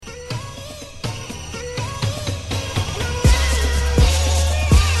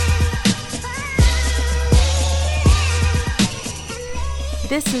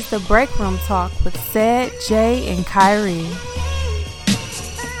This is the Break Room Talk with Ced, Jay, and Kyrie.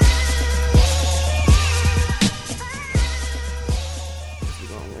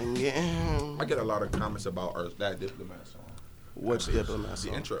 I get a lot of comments about that Diplomat song. What's Diplomat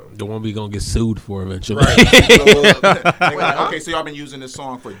song? The intro. The one we gonna get sued for eventually. Right. Okay, so y'all been using this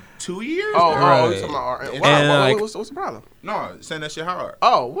song for 2 years? What's the problem? No, saying that shit hard.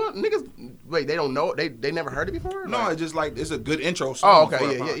 Oh, what niggas? Wait, they don't know? They never heard it before? No, Like, it's just like it's a good intro song. Oh,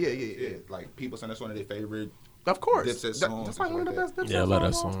 okay, yeah. Like people saying that's one of their favorite. Of course, Dipset songs, that's like one of the best Dipset songs. Yeah, I love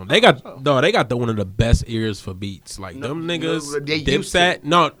that song. They got one of the best ears for beats. Like them niggas, they used to. Dipset.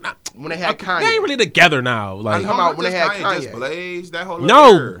 No, not, When they had Kanye, they ain't really together now. Like I'm talking about when they had Just Kanye. Blaze, that whole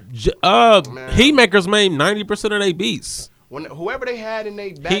no, era. Heatmakers made 90% of their beats. When whoever they had in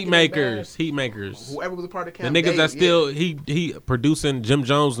they Heatmakers. whoever was a part of The Camp, niggas that still he producing Jim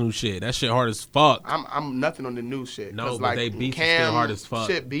Jones new shit. That shit hard as fuck. I'm nothing on the new shit. No, but like, they beats is Cam still hard as fuck.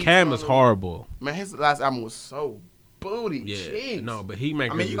 Beats Cam is horrible. Man, his last album was so booty. Yeah, Jeez. no, but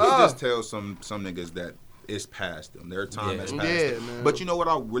Heatmakers. I mean, you can just tell some niggas that it's past them. Their time has passed them. man. But you know what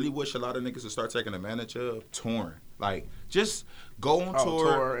I really wish a lot of niggas would start taking advantage of? Touring. Like, just go on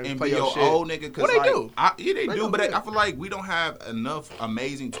tour and play be your shit. old nigga. What they do? Yeah, they do. But yeah. I feel like we don't have enough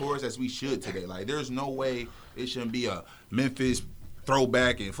amazing tours as we should today. Like, there's no way it shouldn't be a Memphis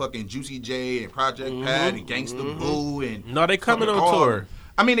throwback and fucking Juicy J and Project Pat and Gangsta Boo and No, they coming on all- tour.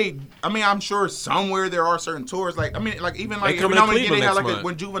 I'm sure somewhere there are certain tours. Like, even like coming every now to and again they Cleveland have next like month.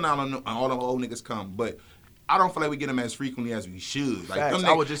 when Juvenile and all the old niggas come, but I don't feel like we get them as frequently as we should. Like, Facts. them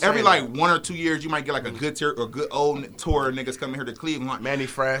I was just every saying like 1 or 2 years, you might get like a good old tour of niggas coming here to Cleveland. Like, Manny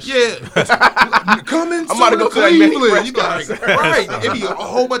Fresh. yeah, coming. I'm about to go to that Cleveland. Manny Fresh You got concert. right. It be a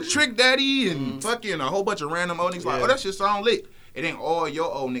whole bunch of Trick Daddy and fucking a whole bunch of random old niggas. Like, Yeah. oh, that shit sound lit. It ain't all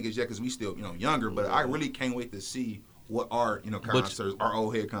your old niggas yet, cause we still younger. But I really can't wait to see what our concerts, our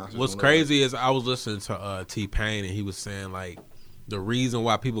old head concerts. What's crazy is I was listening to T-Pain and he was saying like the reason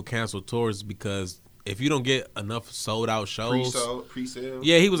why people cancel tours is because if you don't get enough sold out shows, pre-sale.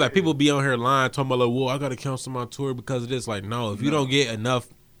 yeah, he was like people be on here lying talking about like, well, I gotta cancel my tour because of this. Like, no, if you don't get enough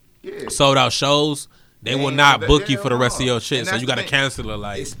sold out shows, they will not book you for the rest of your shit. So you gotta cancel it.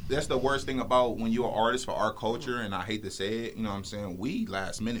 Like, that's the worst thing about when you're an artist for our culture, and I hate to say it, you know what I'm saying? We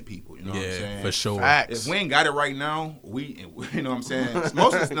last minute people, you know what I'm saying? for sure. Facts. If we ain't got it right now, you know what I'm saying?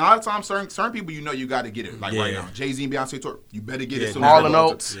 A lot of times, certain people, you got to get it right now. Jay-Z and Beyonce tour, you better get it. Hall and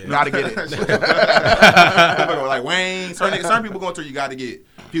Oates, gotta get it. Like Wayne, certain people going through, you got to get.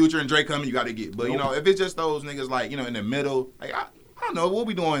 Future and Drake coming, you got to get. But if it's just those niggas like in the middle, like I don't know. We'll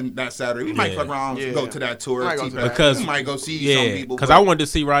be doing that Saturday. We might fuck around and go to that tour. Because we might go see some people. Because I wanted to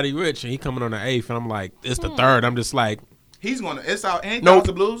see Roddy Ricch and he coming on the 8th and I'm like, it's the 3rd. I'm just like, he's gonna. It's out. Ain't Nope. House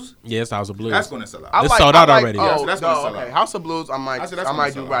of Blues? yeah, it's House of Blues. That's gonna sell out. It's sold out already. Oh, Oh, that's no, gonna sell okay. out. House of Blues, I might do gonna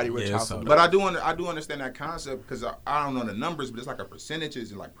Roddy sell Ricch out. House Yeah, of so- Blues. But I do understand that concept because I don't know the numbers, but it's like a percentages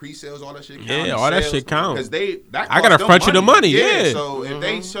and like pre-sales, all that shit. Yeah, all that shit count. Because I gotta front you the money. Yeah. So if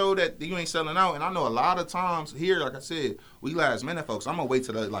they show that you ain't selling out, and I know a lot of times here, like I said, we last minute folks. I'm gonna wait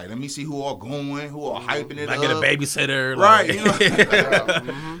till let me see who all going, who all hyping it I up. get a babysitter. Right.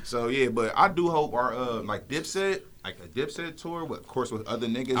 Like, So yeah, but I do hope our like Dipset. Like a Dipset tour, with, of course, with other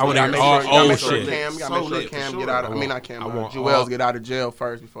niggas. I would Like, make all old shit. Cam, you gotta make sure Cam get out of. I mean, not Cam. I want Jewels all- get out of jail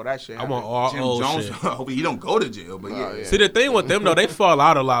first before that shit. I want all Jim old Jones. shit. Hope he don't go to jail, but yeah. See, the thing with them though, they fall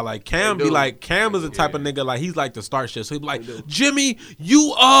out a lot. Like Cam They be do. like, Cam is the type of nigga like he's like to start shit. So he be like, Jimmy,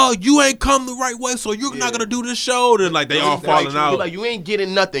 you ain't come the right way, so you're not gonna do this show. Then like they all falling out. Like you ain't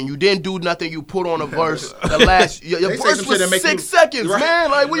getting nothing. You didn't do nothing. You put on a verse. The last your They say verse some was shit that make 6 you- seconds, Right. man.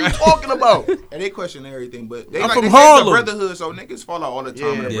 Like what are you talking about? And they question everything, but they I'm like from they say it's a Harlem. brotherhood, so niggas fall out all the time.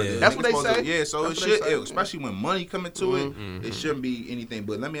 Yeah. in the Yeah. brotherhood. That's Niggas what they supposed to- say. Yeah, so That's it what they should, say. especially when money coming to it, it shouldn't be anything.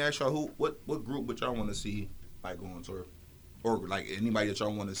 But let me ask y'all, what group would y'all want to see like go on tour, or like anybody that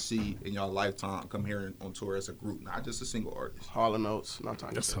y'all want to see in y'all lifetime come here on tour as a group, not just a single artist. Hall and Oates. Not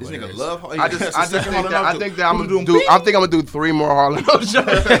talking. This nigga love. I think that I'm gonna do. I think I'm gonna do 3 more Hall and Oates shows.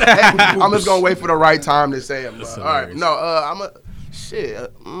 I'm just gonna wait for the right time to say them. All right, no, I'm a shit.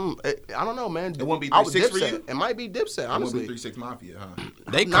 I don't know, man. It won't be I would 3-6 for Dipset. you? It might be Dipset, I'm gonna honestly. be 3-6 Mafia, huh?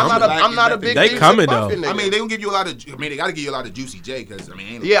 They I'm coming. not a big. They Dipset coming, Mafia though. nigga. I mean, they gonna give you a lot of. I mean, they gotta give you a lot of Juicy J because I mean,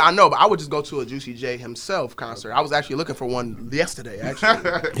 ain't Yeah, I know, but I would just go to a Juicy J himself concert. I was actually looking for one yesterday. Actually,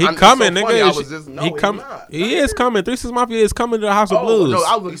 He it's coming, so nigga. funny, I was just, no, he he's coming. not. He is coming. 3 6 Mafia is coming to the House of Oh, Blues. no,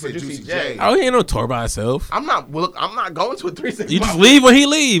 I was looking for He said Juicy Juicy J. J. Oh, he ain't on tour by himself. I'm not going to a 3 6. You just leave when he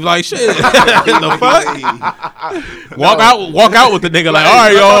leave. Like shit. The fuck? Walk out with the nigga. Like, all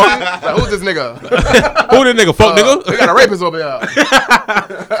right, y'all. Like, who's this nigga? Who this nigga? Fuck We nigga. got a rapist over here.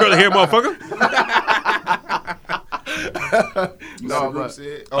 Curly hair motherfucker. No, but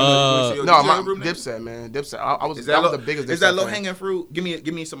Dipset, man. Dipset. I was the biggest. Is that low hanging fruit? Give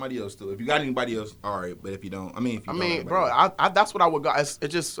me somebody else too. If you got anybody else, all right. But if you don't, bro, I that's what I would go. It's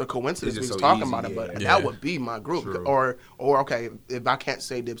just a coincidence we was talking about it, but that would be my group. True. Or okay, if I can't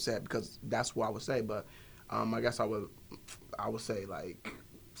say Dipset because that's what I would say, but I guess I would say like.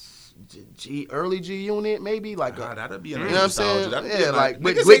 Early G Unit maybe like that'd be a, you know what I'm saying? Yeah, like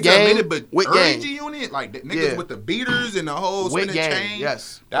with gang, but early G Unit like niggas with the beaters and the whole spinning chain.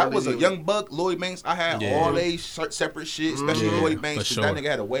 Yes, that was a Young Buck, Lloyd Banks. I had all they separate shit, especially Lloyd Banks. Sure. That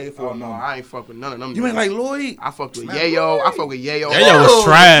nigga had a way for him. I ain't fuck with none of them. You ain't like Lloyd? I fucked with Yayo. I fucked with Yayo. Yayo was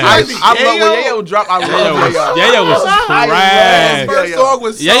trash. I love when Yayo dropped. I love Yayo. Yayo was trash. First song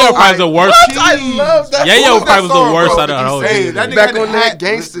was Yayo probably the worst. I love that. Yayo probably was the worst out of the whole thing. Back on that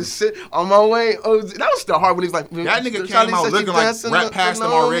gangster shit on my way. Oh, that was still hard when he's like that nigga came out looking like rap past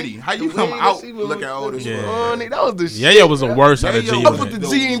him already. How you come out looking old as fuck? That was the shit. Yayo was the worst out of G Unit. Up with the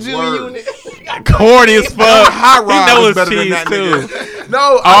G and G Unit. Corny as fuck. High Rod he was better than that too.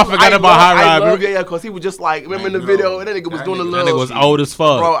 No, I forgot about High Rod. I love Yayo because he was just like remember in the video and that nigga was doing a little. That nigga was old as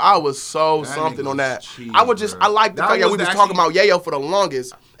fuck. Bro, I was so something on that. I like the fact that we was talking about Yayo for the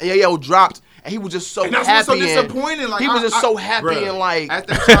longest and Yayo dropped. And he was just so happy. So disappointed. Like, he was just so happy and like at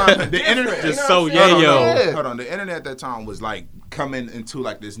that time, the internet just so Yayo. Hold on, the internet at that time was like coming into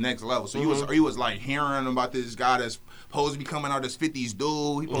like this next level. So he was like hearing about this guy that's supposed to be coming out as 50s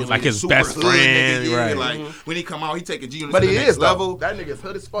dude. He was like his best friend, right? Like when he come out, he take a G Unit to the next level. That nigga's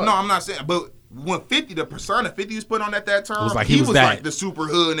hood as fuck. No, I'm not saying, but. When 50, the persona 50 was put on at that time, was like he was like the super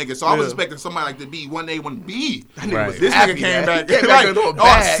hood nigga. So I was expecting somebody like to be 1A, 1B. Right. This nigga came back into a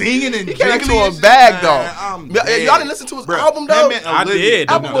bag. Singing and he came into a bag though. Y'all didn't listen to his album though? I did.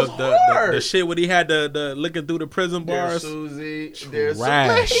 The shit when he had the looking through the prison bars. Susie,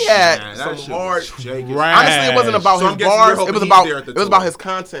 trash. He had some hard. Honestly, it wasn't about so his bars. It was about his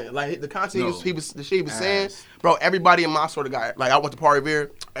content. Like the content the shit he was saying. Bro, everybody in my sort of guy, like I went to Party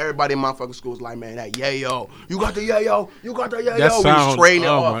Beer, everybody in my fucking school was like, man, that Yayo, you got the Yayo, we was trading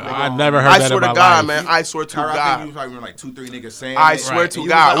off. I never heard that in my life. I swear to God, I think you probably like 2-3 niggas saying. I swear to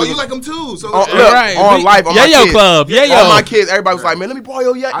God, like, you like them too. So on life, on Yayo Club, Yayo, on my kids, everybody was like, man, let me borrow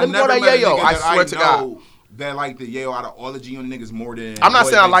your Yayo, let me borrow that Yayo. I swear to God. That like the Yayo out of all the G Unit niggas more than. I'm not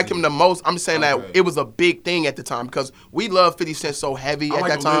saying I like him the most. I'm just saying that it was a big thing at the time because we loved 50 Cent so heavy at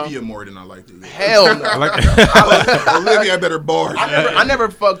that time. Olivia more than I liked it. Hell no. Olivia had better bars. I never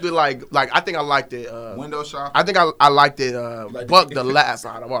fucked with like I think I liked it. Window Shop. I think I liked it. Buck the last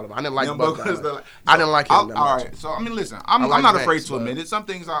out of all of them. I didn't like Buck. I didn't like him. All right. So I mean, listen. I'm not afraid to admit it. Some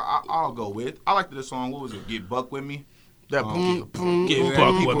things I'll go with. I liked the song. What was it? Get Buck With Me. That boom, boom, get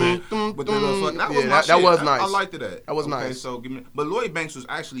Buck With Me. That was nice. I liked that. That was nice. So but Lloyd Banks was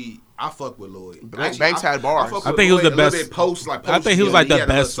actually. I fuck with Lloyd. Banks had bars. I think he was the best. I think he was like the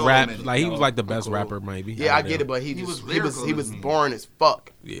best rap. Like he was like the best rapper, maybe. Yeah, I get it, but he was boring as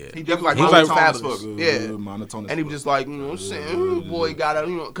fuck. Yeah, he definitely like Fabulous. Yeah, and he was just like, you know what I'm saying, boy, gotta,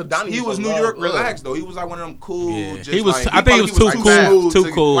 you know, cause Donnie. He was New York relaxed though. He was like one of them cool. He was. I think he was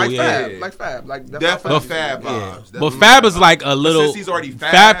too cool. Yeah, like Fab, definitely Fab vibes. But Fab is like a little. Since he's already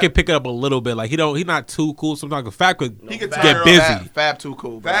Fab can pick it up a little bit. Like he's not too cool. Sometimes Fab could get busy. Fab too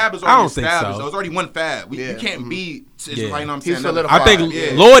cool. Fab is already established. There's already one Fab. You can't be. Like I'm saying. I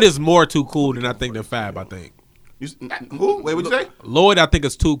think Lloyd is more too cool than Fab. I think. Who? Wait, what'd you say? Lloyd, I think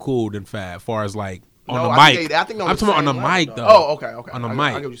is too cool than Fab, as far as like on the mic. I think I'm talking about on the mic though. Oh, okay. On the mic.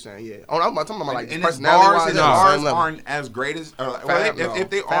 I get what you're saying. Yeah. I'm talking about like his bars aren't as great as if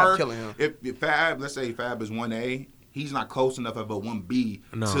they are. If Fab, let's say Fab is 1A. He's not close enough of a 1B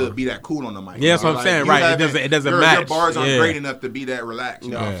to be that cool on the mic. Yeah, that's what I'm saying. Right. It doesn't match. Your bars aren't great enough to be that relaxed.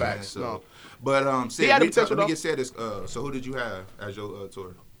 No, facts. No. But let me get said this. So who did you have as your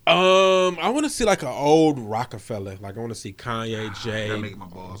tour? I want to see like an old Rockefeller. Like I want to see Kanye, Jay, make my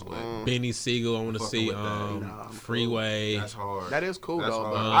balls wet. Benny Siegel. I want to see Freeway. That's hard. That is cool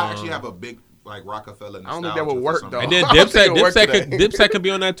though. I actually have a big like Rockefeller. I don't think that would work though. And then Dipset could be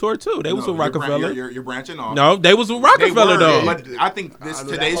on that tour too. They was with Rockefeller. You're branching off. No, they was with Rockefeller though. But I think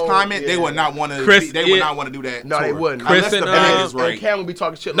today's climate, they would not want to. They would not want to do that. No, they wouldn't. Chris and Cam would be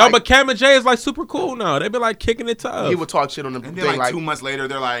talking shit. No, but Cam and Jay is like super cool now. They be like kicking it tough. He would talk shit on the and then like 2 months later,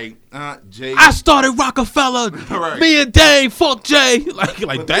 they're like, Jay. I started Rockefeller. Me and Dave, fuck Jay.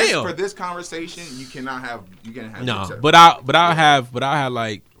 Like damn. For this conversation, you cannot have. No, but I'll have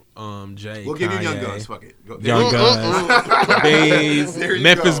like. Jay. We'll give you Young Guns. Fuck it. Young Guns. Bays,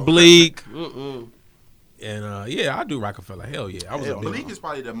 Memphis Bleak. And I do Rockefeller. Hell yeah. Bleak is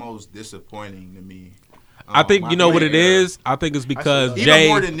probably the most disappointing to me. I think you know what it is. I think it's because even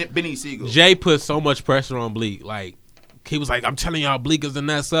more than Benny Siegel. Jay put so much pressure on Bleak. Like he was like, I'm telling y'all, Bleak is the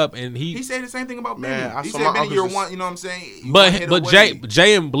next up, and he said the same thing about Benny. Man, he said Benny year one. You know what I'm saying? But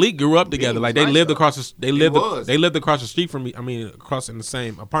Jay and Bleak grew up together. Like they lived across they lived across the street from me. I mean, across in the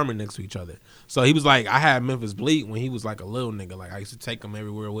same apartment next to each other. So he was like, I had Memphis Bleak when he was like a little nigga. Like I used to take him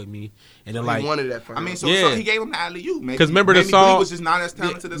everywhere with me, and then he wanted that for him. I mean, so he gave him the alley-oop. Because remember the song? Bleak was just not as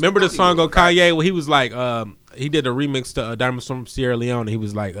talented as remember the song of Kanye where he was like, he did a remix to Diamonds from Sierra Leone. He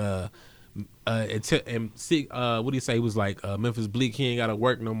was like, what do you say? He was like, Memphis Bleak, he ain't gotta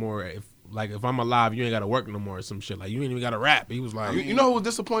work no more. If I'm alive, you ain't gotta work no more or some shit. Like you ain't even gotta rap. He was like, you know who was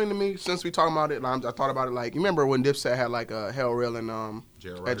disappointing to me since we talking about it? I thought about it. Like you remember when Dipset had like Hell Rail and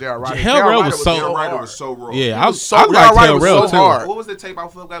J.R. Ryder. Hell Rail was so raw. Yeah, I like Hell Rail too. What was the tape I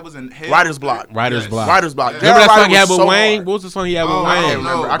felt like was in Writer's Block? Writer's Block. Writer's Block. Remember that song he had with Wayne? What was the song he had with Wayne?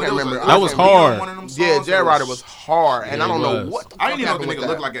 I can't remember. That was hard. Yeah, J.R. Ryder was hard, and I don't know what. I didn't even know what the nigga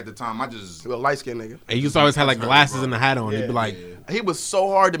looked like at the time. I just a light skinned nigga. And he used to always have like glasses and a hat on. He'd be like. He was so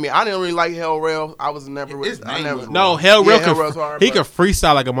hard to me. I didn't really like Hell Rail. I was never. No, Hell Rail he could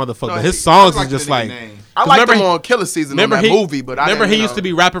freestyle like a motherfucker. His songs is just like. I liked him on Killer Season on that movie, but remember he used to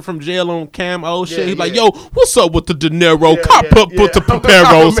be rapping from jail on Cam O shit. He's like, yo, what's up with the De Niro? Cop up with the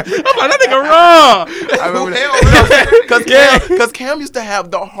Paperos. I'm like, that nigga raw. I remember that. Because Cam used to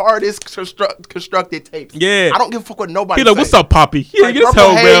have the hardest constructed tapes. Yeah. I don't give a fuck what nobody He like, what's up, Poppy? Yeah, get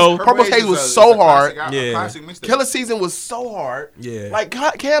Hell Rail. Purple Haze was so hard. Yeah. Killer Season was so hard. Yeah. Like,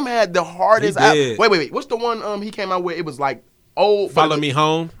 Cam had the hardest. Wait. What's the one he came out with? It was like old. Follow Me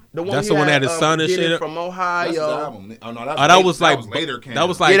Home. That's the one that had his son and shit. From Ohio. That was later. That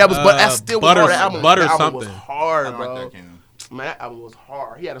was like but that still was hard. Album. Butter that something. Was hard, bro. Man, that album was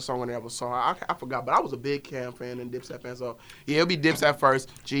hard. He had a song on there that was so hard. I forgot, but I was a big Cam fan and Dipset fan. So yeah, it'll be Dipset first,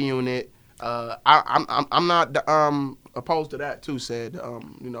 G Unit. I'm not opposed to that too. Said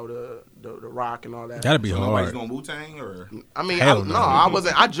the rock and all that. That'd be hard. Nobody's going Wu-Tang or I mean, I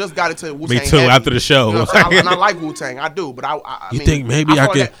wasn't. I just got into Wu-Tang. Me too. Heavy. After the show, and I like Wu-Tang. I do, but You think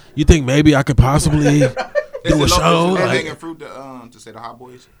maybe I could possibly do a show? Hanging fruit to say the Hot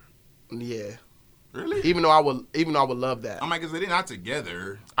Boys. Yeah. Really? Even though I would love that. I'm like, because they're not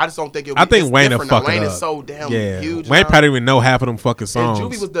together. I just don't think it. I think Wayne will fuck it up. Wayne is so damn huge. Wayne probably didn't even know half of them fucking songs. And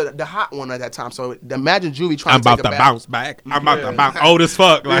Juvie was the hot one at that time. So imagine Juvie trying I'm about to bounce back. I'm about to bounce old as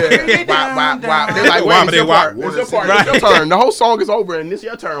fuck. Like, wow. They're like, Wayne, it's your part. It's your turn. The whole song is over and it's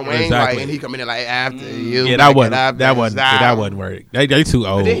your turn, Wayne. Exactly. Like, and he come in there like after you. Yeah, that wasn't work. They too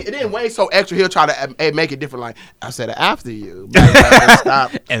old. And then Wayne so extra, he'll try to make it different. Like I said, after you.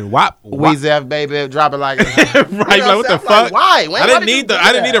 Stop. And whop. Weezy baby, drop it like. Right, what the fuck? Why? I didn't need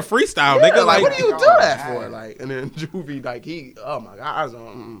a freestyle. Yeah, nigga, like, what do you do that for? Like, and then Juvie, like oh my god, I was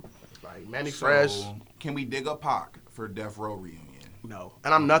on like Manny Fresh. Can we dig up Pac for Death Row reunion? No,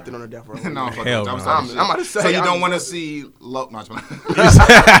 and I'm nothing on a Death Row. No, hell no. I'm about to say. So you don't want to see Well,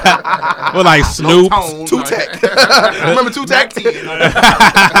 like Snoop, Two-Tech. Remember Two-Tech?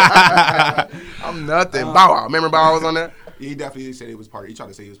 I'm nothing. Bow Wow. Remember Bow Wow was on there? He definitely said he was part of. He tried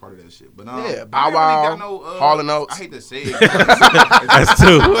to say he was part of that shit, but yeah, Bow Wow, Hall & Oates. I hate to say it. That's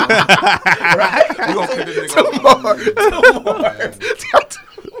two. Right? We gonna put this nigga Two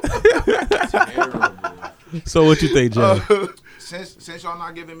more. So what you think, Jay? Since y'all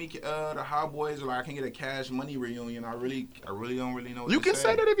not giving me the Hot Boys, or like I can get a Cash Money reunion, I really don't really know. What you can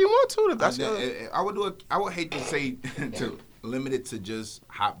say that if you want to. That's I would hate to say to limit it to just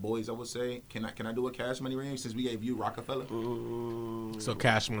Hot Boys. I would say, can I do a Cash Money reunion since we gave you Rockefeller? So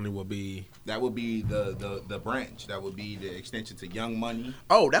Cash Money will be the branch. That would be the extension to Young Money.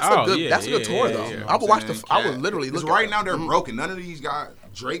 Oh, that's a good tour though. Yeah. I would watch I would literally look. Right now they're broken. None of these guys.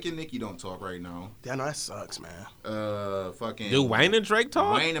 Drake and Nicki don't talk right now. Yeah, no, that sucks, man. Fucking. Do Wayne and Drake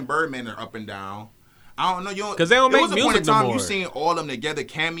talk? Wayne and Birdman are up and down. I don't know, because they don't make music no more. There was a point in time you seen all of them together,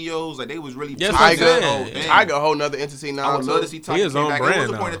 cameos, like they was really Tiger a whole nother entity now. I would love to see Tiger come back. There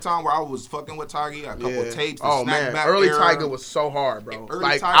was a point in time where I was fucking with Tiger, got a couple of tapes. Oh man, early Tiger was so hard, bro.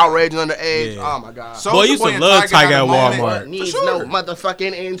 Like Outrage Underage. Oh my god. So I used to love Tiger at Walmart. Needs no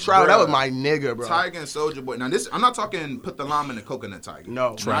motherfucking intro. That was my nigga, bro. Tiger and Soulja Boy. Now this, I'm not talking put the lime in the coconut Tiger.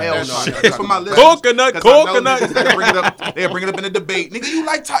 No, hell no. That's for my list. Coconut. They bring it up in a debate, nigga. You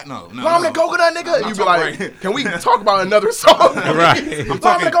like Tiger? No. Lime in the coconut, nigga. You be like, can we talk about another song? Right. I'm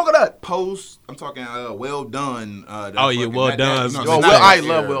talking coconut. Post. I'm talking Well Done. Well Done. I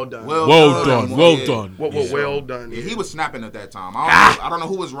love Well Done. Well Done. Well Done. Yeah, he was snapping at that time. I don't know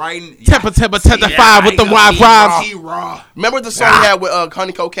who was writing. Temper 5 with the wild. Remember the song he had with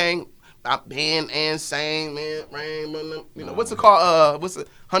Honey Cocaine? I've been insane, man. You know what's it called? What's it?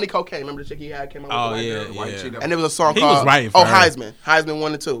 Honey Cocaine. Remember the chick he had came out with the white chick? And there was a song called Heisman. Heisman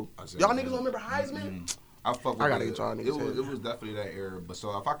 1 and 2. Y'all niggas don't remember Heisman? I fuck with I gotta get y'all niggas. It was definitely that era. But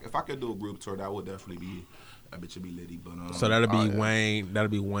so if I could do a group tour, that would definitely be. I bet you be litty, but so that'll be Wayne. That'll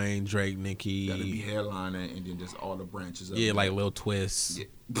be Wayne, Drake, Nicki. That'll be headlining, and then just all the branches. Yeah, like Lil Twist. Yeah.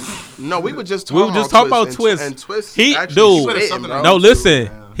 No, we were just talking about Twist. And Twist, dude. No,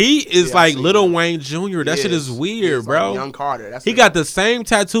 listen. He is like Lil Wayne Jr. That shit is weird, bro. Like Young Carter. He got the same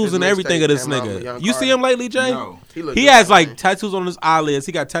tattoos and everything of this nigga. You see him lately, Jay? No. He has like tattoos on his eyelids.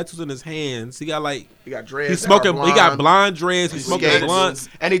 He got tattoos in his hands. He got dreads. He's smoking. He got blonde dreads. He's smoking blunts.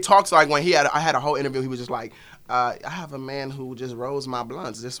 And he talks like when I had a whole interview. He was just like, I have a man who just rolls my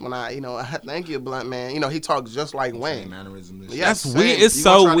blunts. Just when thank you, blunt man. He talks just like Wayne. Mannerisms. That's weird. It's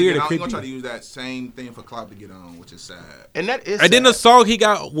so weird. You're gonna try to use that same thing for clout to get on, which is sad. And that is. And then the song he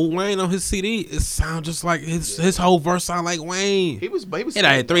got with Wayne on his CD, it sounds just like his whole verse sound like Wayne. He was. It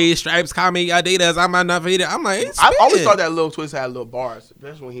had 3 stripes. Call me Adidas. I'm not Adidas. I'm like, I always thought that Lil Twist had little bars.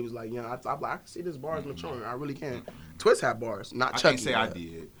 That's when he was like, I can see this bars maturing. I really can. Twist had bars, not Chucky. I can't say I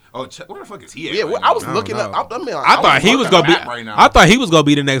did. Oh, where the fuck is he at? Yeah, I was looking up. I thought he was gonna be. I thought he was gonna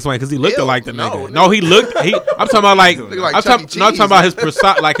be the next one because he looked like the nigga. No, he looked. I'm talking about like. I'm talking about his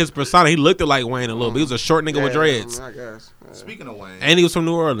persona. Like his persona, he looked like Wayne a little bit. He was a short nigga with dreads. I guess. Speaking of Wayne, and he was from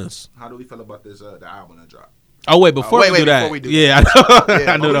New Orleans. How do we feel about this? The album that dropped. Oh wait, before we do that,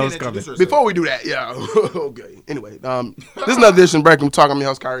 I knew that was coming. Before we do that, yeah. Okay. Anyway, this is another edition break. I'm talking. I'm your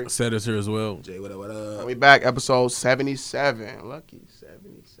host, Kyrie. Said us here as well. Jay, what up? We back, episode 77. Lucky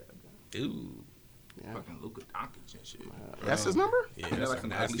 77. Ooh. Yeah. Fucking Luka Doncic and shit. That's his number? Yeah, that's like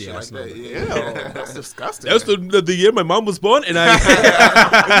some ugly shit like that. Yeah, that's disgusting. That's the year my mom was born, and the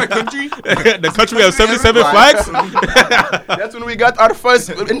country has 77 flags. That's when we got our first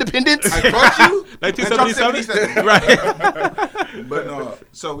independence. I brought you 1977, right? But no,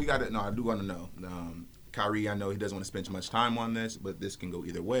 so we got it. No, I do want to know. Kyrie, I know he doesn't want to spend too much time on this, but this can go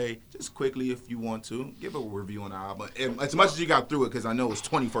either way. Just quickly, if you want to, give a review on the album. As much as you got through it, because I know it's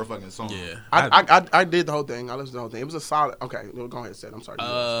 24 fucking songs. Yeah. I did the whole thing. I listened to the whole thing. It was a solid. Okay, go ahead, Seth. I'm sorry.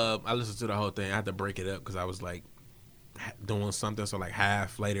 I listened to the whole thing. I had to break it up because I was like doing something, so like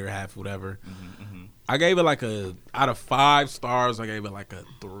half later, half whatever. Mm-hmm. I gave it like out of 5 stars, I gave it like a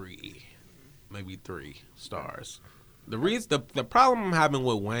 3, maybe 3 stars. The problem I'm having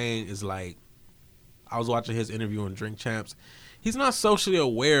with Wayne is like, I was watching his interview on Drink Champs. He's not socially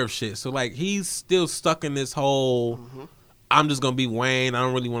aware of shit. So, like, he's still stuck in this whole, I'm just going to be Wayne. I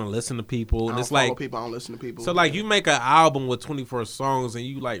don't really want to listen to people. And it's like, people, I don't listen to people. So, like, you make an album with 24 songs and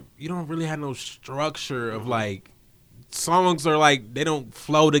you don't really have no structure of, like, songs are, like, they don't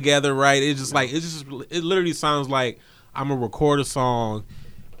flow together right. It's just, it literally sounds like I'm going to record a song,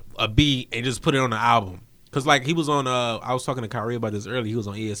 a beat, and just put it on the album. Cause like he was on, I was talking to Kyrie about this earlier. He was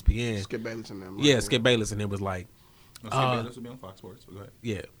on ESPN. Skip Bayless and them. Right? Yeah, Skip Bayless, and it was like, Skip Bayless would be on Fox Sports. Go ahead.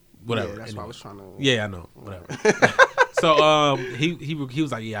 Yeah, whatever. Yeah, that's what I was trying to. Yeah, I know. Whatever. So he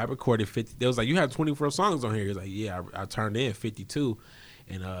was like, yeah, I recorded 50. They was like, you had 24 songs on here. He was like, yeah, I turned in 52.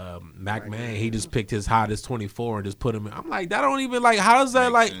 And Mac Man, he just picked his hottest 24 and just put him in. I'm like, that don't even like. How does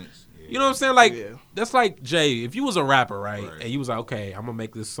that like? You know what I'm saying? Like that's like Jay. If you was a rapper, right, and you was like, okay, I'm gonna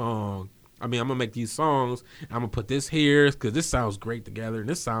make this song. I'm gonna make these songs. I'm gonna put this here because this sounds great together, and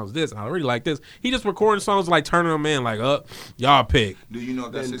this sounds this. I really like this. He just recording songs like turning them in, like, y'all pick. Do you know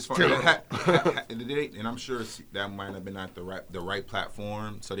if that's his fault? And I'm sure that might have been at the right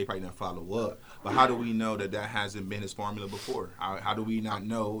platform, so they probably didn't follow up. But how do we know that hasn't been his formula before? How do we not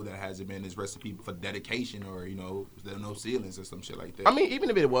know that hasn't been his recipe for dedication, or there are no ceilings or some shit like that? I mean,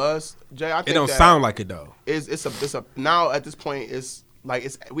 even if it was, Jay, I think it don't sound like it though. It's a now at this point it's. Like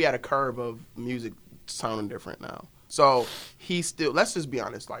we had a curve of music sounding different now. So he still. Let's just be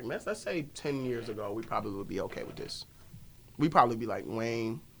honest. Like let's say 10 years ago, we probably would be okay with this. We'd probably be like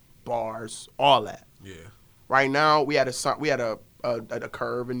Wayne, bars, all that. Yeah. Right now, we had a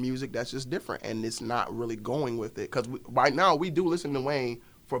curve in music that's just different, and it's not really going with it. Because right now, we do listen to Wayne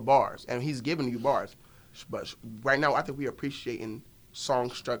for bars, and he's giving you bars. But right now, I think we're appreciating song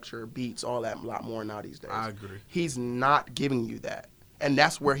structure, beats, all that a lot more now these days. I agree. He's not giving you that. And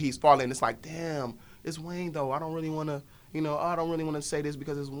that's where he's falling. It's like, damn, it's Wayne though. I don't really want to, I don't really want to say this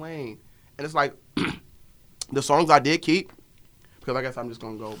because it's Wayne. And it's like, the songs I did keep, because I guess I'm just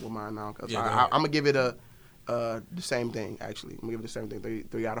gonna go with mine now. Cause I'm gonna give it the same thing actually. I'm gonna give it the same thing,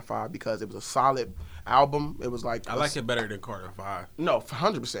 3 out of 5, because it was a solid album. It was like I like it better than Carter 5. No,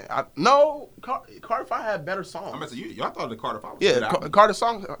 100%. No, Carter 5 had better songs. I'm gonna say y'all thought the Carter 5 was good album. Carter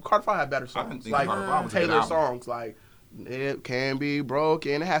 5 had better songs. I didn't think like Carter 5 was Taylor good songs like. It can be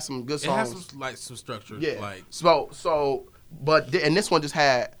broken. It has some good songs. It has some structure. Yeah. Like but and this one just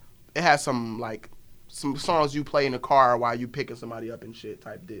had some like some songs you play in the car while you picking somebody up and shit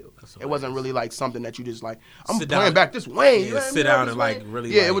type deal. It wasn't really like something that you just like, I'm playing back this Wayne. Yeah, sit down and like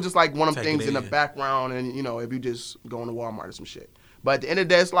really. Yeah, it was just like one of them things in the background, and you know, if you just going to Walmart or some shit. But at the end of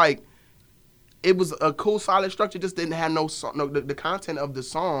the day, it's like, it was a cool, solid structure. Just didn't have the content of the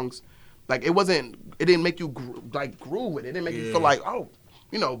songs. Like it didn't make you groove with it. It didn't make you feel like, oh,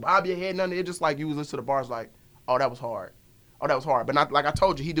 you know, bob your head, nothing. It just like you was listening to the bars like, oh, that was hard. Oh, that was hard. But not like I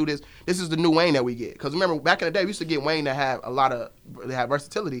told you, he do this. This is the new Wayne that we get. Because remember, back in the day, we used to get Wayne that have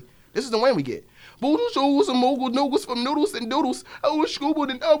versatility. This is the Wayne we get. Boodle shoes and mogul noodles from noodles and doodles. I was scuba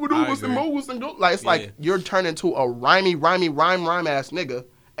and noodles and moguls and doodles. Like, it's like you're turning to a rhyme ass nigga.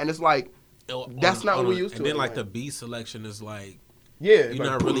 And it's like, that's not what we used to. And then like the beat selection is like, yeah, you're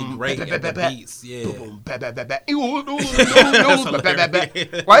not really great at the beats. Yeah. Well,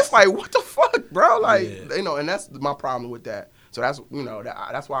 it's like, what the fuck, bro? Like, you know, and that's my problem with that. So that's, you know,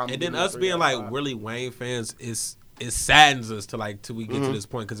 that's why I'm. And then us being like really Wayne fans it saddens us till we get to this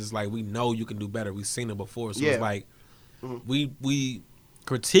point, because it's like we know you can do better. We've seen it before, so it's like we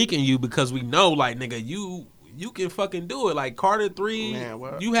critiquing you because we know, like, nigga, you can fucking do it. Like Carter 3,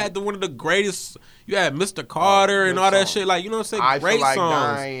 you had one of the greatest. You had Mr. Carter and all that shit. Like, you know what I'm saying? I Great feel like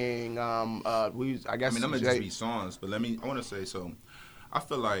songs. Dying. I guess. I mean, I'm gonna just be songs, but I want to say so. I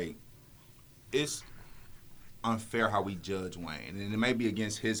feel like it's unfair how we judge Wayne, and it may be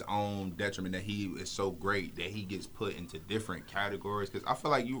against his own detriment that he is so great that he gets put into different categories. Because I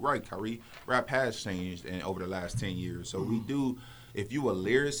feel like you're right, Kyrie. Rap has changed over the last 10 years, so we do. If you a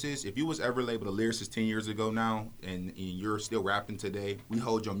lyricist, if you was ever labeled a lyricist 10 years ago now, and you're still rapping today, we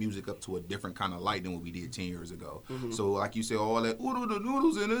hold your music up to a different kind of light than what we did 10 years ago. So like you said, all that the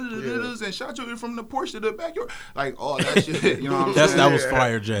noodles and shot you from the porch to the backyard, like all that shit. You know what I'm saying? That was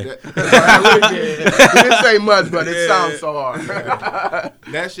fire, Jay. He didn't say much, but it sounds so hard.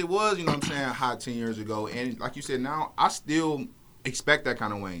 That shit was, you know what I'm saying, hot 10 years ago. And like you said, now I still expect that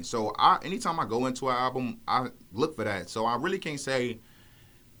kind of Wayne. So anytime I go into an album, I look for that. So I really can't say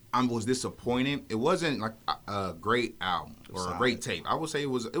I was disappointed. It wasn't like a great album or a great tape. I would say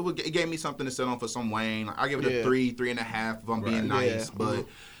it gave me something to sit on for some Wayne. I give it a 3.5 if I'm being nice. But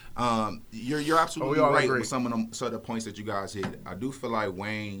you're absolutely right with some of the points that you guys hit. I do feel like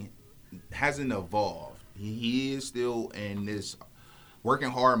Wayne hasn't evolved. He is still in this working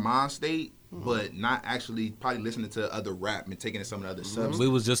hard mind state, but not actually probably listening to other rap and taking in some of the other substance. We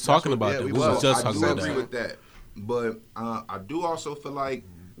was just talking about that. I do agree with that. But I do also feel like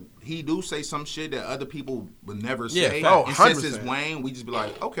he do say some shit that other people would never say. And since it's Wayne, we just be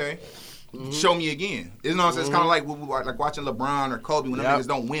like, okay, show me again. You know what I'm saying? It's kind of like watching LeBron or Kobe when them niggas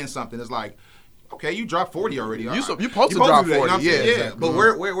don't win something. It's like, okay, you dropped 40 already. You supposed to drop 40. You know exactly.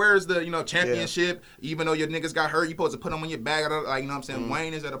 But where's the championship? Even though your niggas got hurt, you supposed to put them on your bag. Like, you know what I'm saying?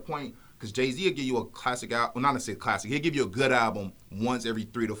 Wayne is at a point, because Jay-Z will give you a classic album. Well, not necessarily classic. He'll give you a good album once every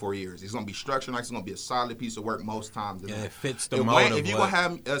 3 to 4 years. It's going to be structured nice. It's going to be a solid piece of work most times. Yeah, it fits the mold. If you're going to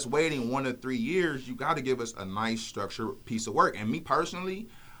have us waiting 1 to 3 years, you got to give us a nice structured piece of work. And me personally,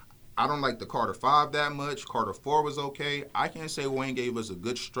 I don't like the Carter 5 that much. Carter 4 was okay. I can't say Wayne gave us a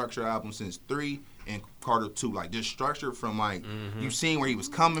good structured album since 3 and Carter 2. Like, just structured from, like, you've seen where he was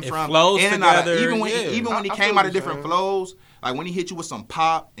coming from. Flows together. Even when he came out of different flows, like when he hit you with some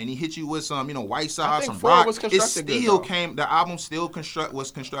pop and he hit you with some, White Side, some rock, it still came. The album still was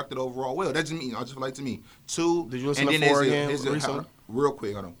constructed overall well. That just means, I just feel like to me, 2. Did you listen to 4 again recently? Real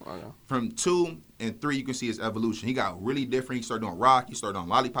quick, hold on. Okay. From 2 and 3, you can see his evolution. He got really different. He started doing rock. He started doing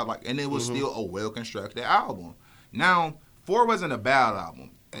lollipop, and it was still a well constructed album. Now, 4 wasn't a bad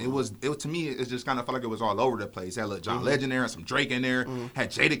album. It to me, it just kind of felt like it was all over the place. Had John Legend there, and some Drake in there, had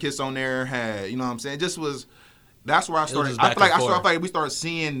Jadakiss on there, had, you know what I'm saying? Just was. That's where I started. I feel like we started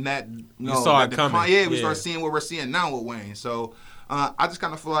seeing that. You saw it coming. We started seeing what we're seeing now with Wayne. So I just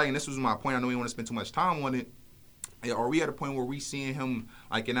kind of feel like, and this was my point. I know we didn't want to spend too much time on it. Are we at a point where we seeing him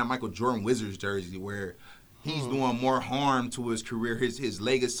like in that Michael Jordan Wizards jersey, where he's doing more harm to his career, his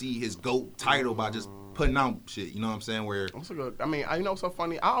legacy, his GOAT title by just putting out shit? You know what I'm saying? Where I mean, you know what's so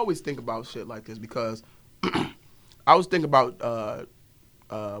funny? I always think about shit like this because I was thinking about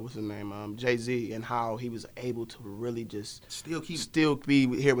what's his name, Jay-Z, and how he was able to really just still be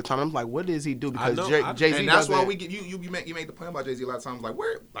here with time. I'm like, what does he do? Because Jay-Z, and that's why we get you make the point about Jay-Z a lot of times. Like,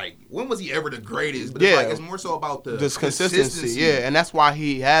 when was he ever the greatest? But it's more so about this consistency. Yeah, and that's why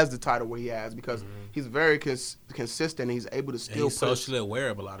he has the title where he has, because he's very consistent. He's able to still he's socially aware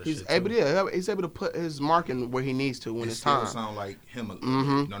of a lot of shit. He's able to put his mark in where he needs to when it's time. It still sound like him a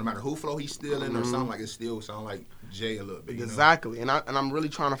little bit. No matter who flow he's still in, or sound like it still sound like Jay a little bit. Exactly, and I'm really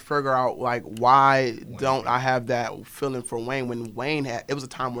trying to figure out like why don't I have that feeling for Wayne when Wayne it was a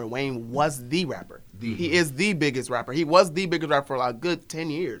time where Wayne was the rapper. He is the biggest rapper. He was the biggest rapper for like a good 10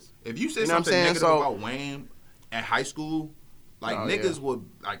 years. If you say something negative about Wayne at high school, like niggas would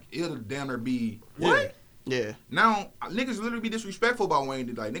like it'll damn near be what? Yeah. Now niggas literally be disrespectful about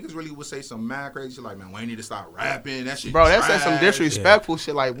Wayne. Like niggas really would say some mad crazy shit like, man, Wayne need to stop rapping. That shit. Bro, that said some disrespectful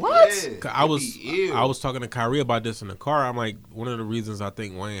shit. Like what? Yeah, I was talking to Kyrie about this in the car. I'm like, one of the reasons I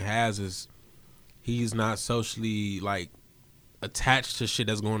think Wayne has is he's not socially like attached to shit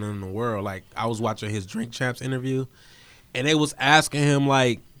that's going on in the world. Like I was watching his Drink Champs interview, and they was asking him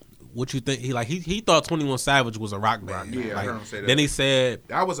like, what you think? He thought 21 Savage was a rock band. Yeah, I heard him say that. Then he said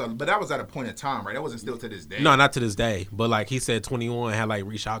that was at a point in time, right? That wasn't still to this day. No, not to this day. But like he said, 21 had like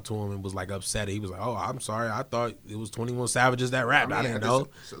reached out to him and was like upset. He was like, "Oh, I'm sorry. I thought it was 21 Savages that rapped. I didn't know."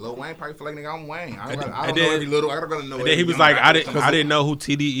 So Lil Wayne probably feel like nigga, I'm Wayne. I don't know every little. I gotta know. And then he was like, "I didn't know who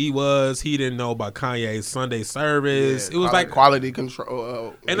TDE was. He didn't know about Kanye's Sunday service. Yeah, it was like quality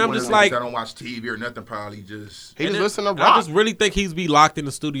control." And I'm just like, I don't watch TV or nothing. Probably just he just listen to rock. I just really think he's be locked in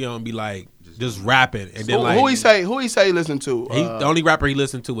the studio and be like. Just rapping, and then who he say he listen to? The only rapper he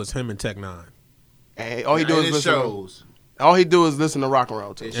listened to was him and Tech Nine. And all he do is listen. Shows. All he do is listen to rock and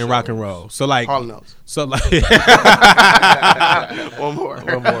roll too. And rock and roll. So like, Harlem knows. So like, one more.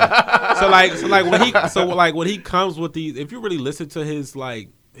 So when he comes with these, if you really listen to his like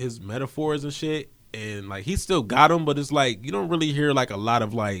his metaphors and shit, and like he still got them, but it's like you don't really hear like a lot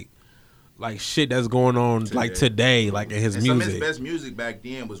of like shit that's going on today, like in his music. Some of his best music back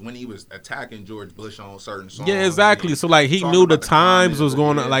then was when he was attacking George Bush on certain songs. Yeah, exactly. So like he knew the times was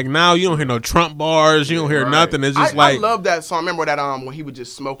going on. Like now you don't hear no Trump bars, you don't hear nothing. It's just I love that song. Remember that when he was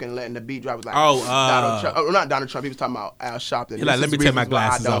just smoking and letting the beat drop. It was like Donald Trump, not Donald Trump. He was talking about Al Sharpton. He's like, let me take my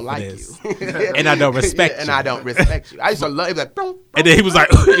glasses off for this, and I don't respect you, and I don't respect you. I used to love. He was like, boom, and then he was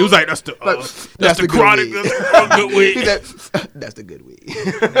like, that's the chronic, good weed. He said, that's the good weed.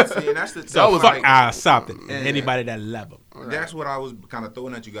 That's the so fuck Al Sharpton. Anybody that love him. That's what I was kind of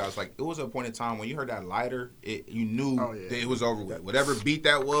throwing at you guys. Like it was a point in time when you heard that lighter, you knew that it was over with. Whatever beat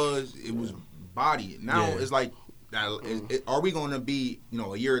that was, it was body. Now it's like, are we going to be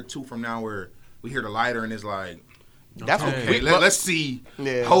a year or two from now where we hear the lighter and it's like. That's okay. Let's see.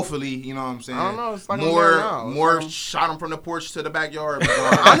 Yeah. Hopefully, you know what I'm saying. I don't know. It's like more shot him from the porch to the backyard.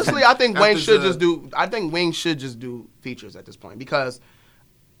 Honestly, I think Wayne should just do. I think Wayne should just do features at this point because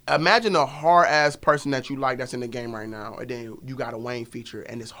imagine a hard ass person that you like that's in the game right now, and then you got a Wayne feature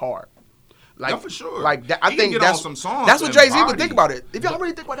and it's hard. Like for sure. Like I think that's some songs. That's what Jay-Z would think about it. If y'all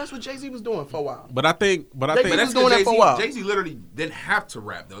really think about it, that's what Jay-Z was doing for a while. But I think he was doing that for a while. Jay-Z literally didn't have to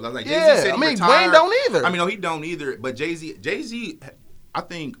rap though. Like Jay-Z said Wayne don't either. No, he don't either. But Jay-Z, I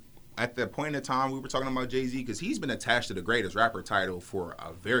think at the point in time we were talking about Jay-Z because he's been attached to the greatest rapper title for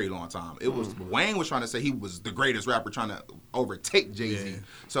a very long time. It was Wayne was trying to say he was the greatest rapper trying to overtake Jay-Z. Yeah.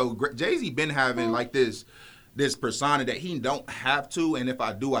 So Jay-Z been having like this persona that he don't have to, and if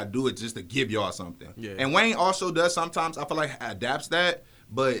I do it just to give y'all something. Yeah. And Wayne also does sometimes, I feel like adapts that,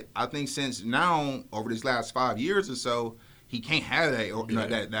 but I think since now, over these last 5 years or so, he can't have that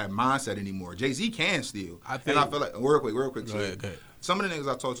that mindset anymore. Jay-Z can still. I feel like, real quick. Go ahead. Some of the niggas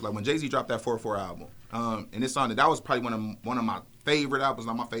I told you, like when Jay-Z dropped that 4/4 album, and this song, that was probably one of my favorite albums,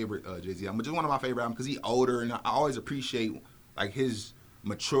 not my favorite Jay-Z album, but just one of my favorite albums because he's older, and I always appreciate like his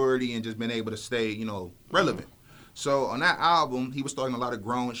maturity and just being able to stay, relevant. So on that album, he was talking a lot of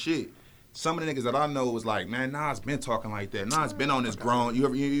grown shit. Some of the niggas that I know was like, man, Nas been talking like that. Nas been on this grown. You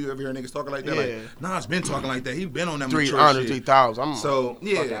ever hear niggas talking like that? Yeah. Like, Nas been talking like that. He been on that mature shit. 3,000. I'm so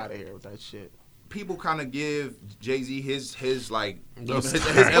fuck out of here with that shit. People kind of give Jay-Z his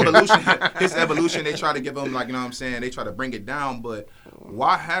evolution. His evolution. They try to give him like, you know what I'm saying? They try to bring it down, but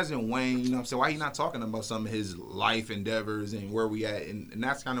why hasn't Wayne, you know what I'm saying? Why he not talking about some of his life endeavors and where we at? And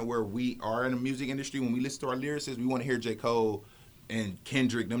that's kind of where we are in the music industry. When we listen to our lyricists, we want to hear J. Cole and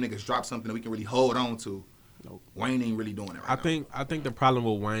Kendrick, them niggas drop something that we can really hold on to. Nope. Wayne ain't really doing it right now. I think the problem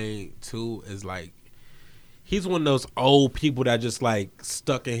with Wayne too is like he's one of those old people that just like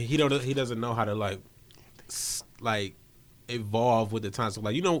stuck in. He doesn't know how to like evolve with the times. So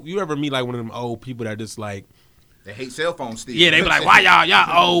like you ever meet like one of them old people that just like. They hate cell phones still. Yeah, they be like, why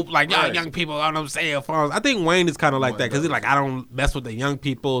y'all old, like y'all young people on them cell phones. I think Wayne is kind of like that because he's like, I don't mess with the young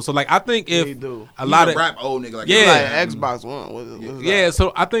people. So like, I think if a lot of rap old nigga like Xbox One. Yeah,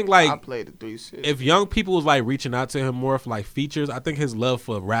 so I think like I played the 360. If young people was like reaching out to him more for like features, I think his love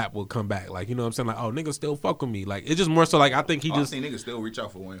for rap would come back. Like, you know what I'm saying? Like, oh, niggas still fuck with me. Like, it's just more so like I think he just. I think niggas still reach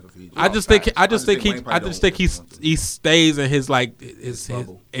out for Wayne for features. I just think he stays in his like his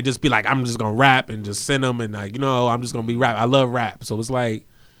it just be like I'm just gonna rap and just send him and like I'm just gonna be rap. I love rap, so it's like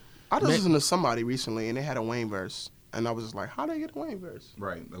I just listened to somebody recently and they had a Wayne verse And I was just like, how did they get a Wayne verse?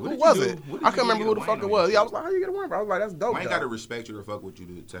 Right. Who was it? I couldn't remember who the fuck it was. Yeah, I was like, how you get a Wayne verse? I was like, that's dope. Wayne got to respect you to fuck with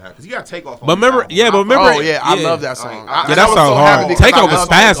you to have, because you got to take off. But remember, I love that song. Yeah, that song hard. Takeoff was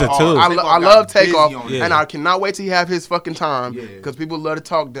faster too. I love Takeoff, and I cannot wait till he have his fucking time, because people love to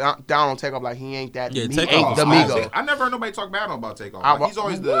talk down on Takeoff like he ain't that. He ain't the Migo. I never heard nobody talk bad about Takeoff. Like, he's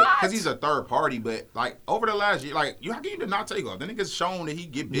always because he's a third party, but like over the last year, like how can you not Takeoff? Then it gets shown that he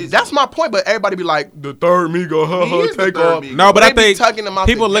get busy. That's my point. But everybody be like the third Migo, Takeoff. No, but I think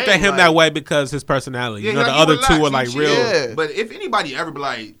people look at him that way because his personality. You know, the other two are like real. Yeah. But if anybody ever be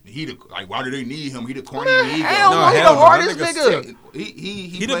like, why do they need him? He the corny Migo. Hell no, he the hardest nigga.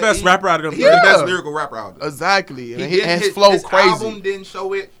 He the best rapper out of them. He's the best lyrical rapper out of them. Exactly. And his flow crazy. His album didn't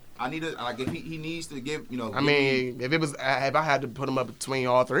show it. I need to if he needs to give I mean, if I had to put him up between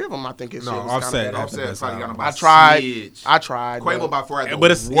all three of them, I think it's Offset. I tried. Quavo by far had the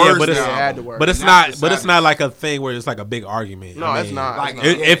worst. But it's not like a thing where it's like a big argument. No, it's not. Like,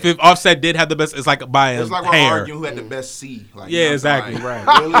 if Offset did have the best, it's like by a hair. We're arguing who had the best C. Like, yeah, exactly. Right.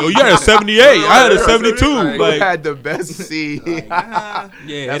 Oh, you had a 78. I had a 72. Who had the best C? Yeah,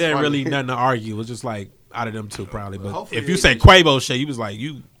 it didn't really nothing to argue. It was just like out of them two probably. But if you say Quavo shit, you was like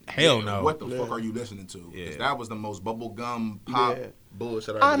hell no. What the fuck are you listening to? Yeah. That was the most bubblegum pop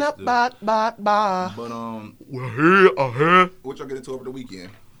bullshit I ever listened to. But what y'all get into over the weekend?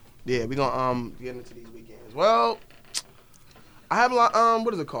 Yeah, we gonna get into these weekends. Well, I have a lot.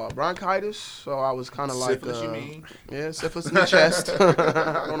 What is it called? Bronchitis. So I was kind of like syphilis. You mean? Yeah, syphilis in the chest.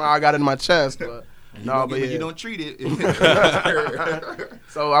 I don't know how I got it in my chest, but. You don't treat it.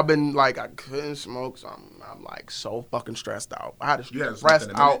 So I've been like, I couldn't smoke, so I'm like so fucking stressed out. I had a stressed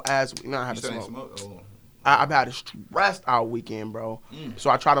out I had to smoke. I've had a stressed out weekend, bro. So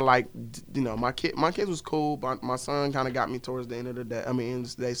I try to like, my kids was cool, but my son kind of got me towards the end of the day. I mean,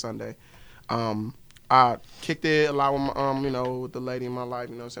 it's today Sunday. I kicked it a lot with with the lady in my life.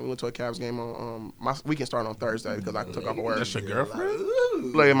 You know what I'm saying? We went to a Cavs game on my weekend started on Thursday because I took off of work. That's your girlfriend?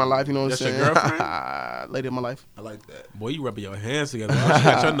 Lady in my life, you know what I'm saying? That's your girlfriend? Lady in my life. I like that. Boy, you rubbing your hands together. You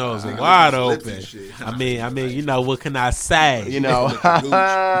got your nose wide open. I mean, what can I say? No, but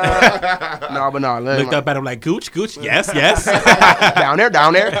no. Looked up at him like, Gooch, yes. down there. No.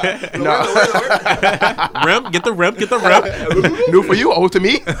 Rim, get the rim. New for you, old to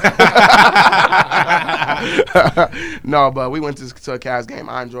me. No, but we went to a Cavs game.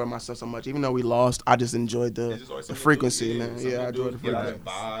 I enjoyed myself so much. Even though we lost, I just enjoyed the frequency, man. Yeah, I enjoyed the frequency.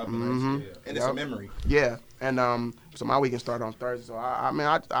 And it's a memory. Yeah, and so my weekend started on Thursday. So I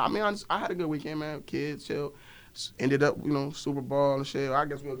had a good weekend, man. Kids, chill. Ended up, Super Bowl and shit. I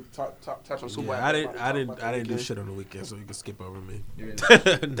guess we'll touch on Super Bowl. I didn't do shit on the weekend, so you can skip over me.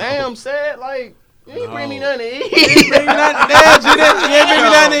 Damn, said like. You ain't bring me nothing to eat. You ain't bring me nothing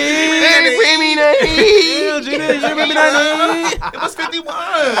to eat. You ain't bring me nothing to eat. It was 51.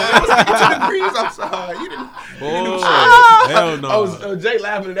 It was 52 degrees outside. You didn't do shit. Hell no. I was Jay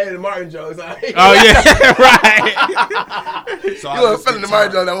laughing today at the Martin jokes. Oh, yeah, right. So you wasn't feeling the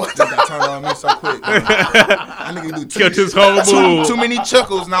Martin joke that one time. That turned on me so quick. I nigga do killed his whole mood. Too many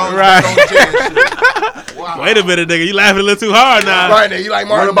chuckles now. Right. On Jay and shit. Wow. Wait a minute, nigga. You laughing a little too hard now. Right, now. You like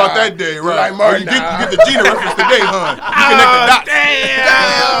Martin. What about that day, right? You like Martin. You get the Gina reference today, huh? You connect the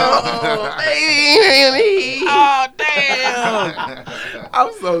dots. Damn.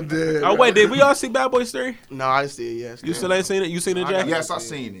 I'm so dead. Oh, wait. Did we all see Bad Boys 3? No, I didn't see it, yes. You still ain't seen it? You seen it, Jack? Yes, I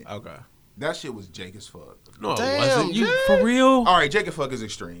seen it. Okay. That shit was Jake as fuck. No, damn, it wasn't. You, Jake? for real? All right, Jake as fuck is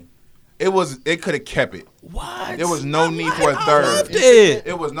extreme. It could have kept it. What? There was no need for a third. I loved it.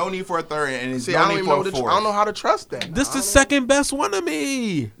 It was no need for a third, and it's See, no need for a fourth. I don't know how to trust that. This the second best one to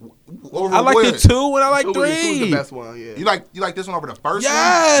me. Over I like what? the 2 and I like 3. 2 is the best one, yeah. You like this one over the first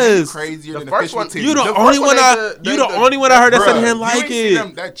Yes. one? Crazier than The the first first one- one. You the only one I heard that said he didn't like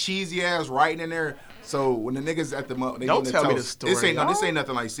it. That cheesy ass writing in there. So when the niggas at the Don't tell me the story. This ain't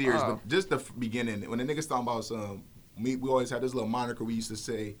nothing like serious. But just the beginning when the niggas talking about we always had this little moniker we used to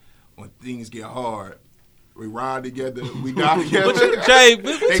say when things get hard. We ride together, we die together. Jay,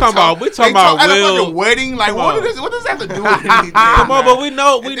 we talking about Will. At a wedding, like what does that have to do with anything? Come on, but we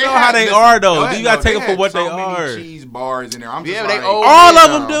know how they are though. You gotta take them for what they are. Many cheese bars in there. I'm just Yeah, like, they old. All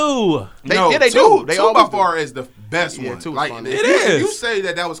of them do. They do. They Two all by far is the best Yeah, one. 2 is Like fun. if It you- is. You say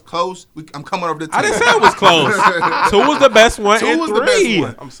that was close. I'm coming over the 10. I didn't say it was close. 2 was the best one. 2 and was 3. the best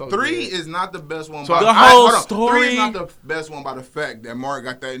one. I'm so 3 dead. is not the best one. So by the whole hold on. story- 3 is not the best one by the fact that Mark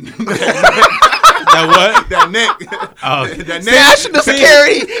got that That what? that neck. Oh. That National neck.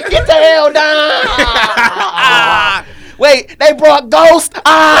 security, get the hell down. Wait, they brought Ghost.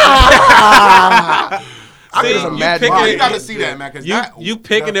 I just imagine. You got to see that, man. Cause you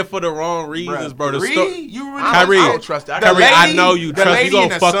picking it for the wrong reasons, bro. You really Kyrie, I don't trust that. Kyrie, I know you trust. You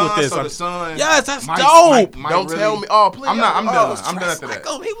gonna fuck with this. Yes, that's dope. Don't tell me. Oh, please. I'm done. I'm done after that.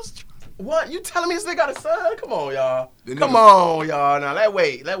 He was. What? You telling me this nigga got a son? Come on, y'all. Come on, y'all. Now, let's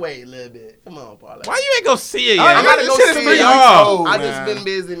wait a little bit. Come on, Parlay. Why you ain't go see it yet? I gotta go see it. I just been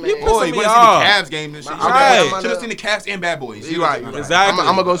busy, man. You want to see the Cavs game and shit. Right. Should have seen the Cavs and Bad Boys. You're right. Exactly.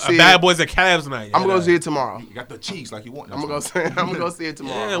 I'm gonna go see it. Bad Boys and Cavs night. I'm gonna go see it tomorrow. You got the cheeks like you want. I'm gonna go see it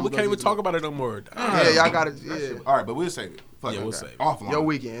tomorrow. Yeah, we can't even talk about it no more. Yeah, y'all got it. Yeah. All right, but we'll save it. We'll save it. Offline. Your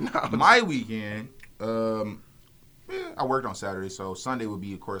weekend. My weekend. I worked on Saturday, so Sunday would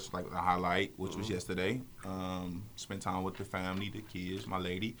be, of course, like the highlight, which was yesterday. Spent time with the family, the kids, my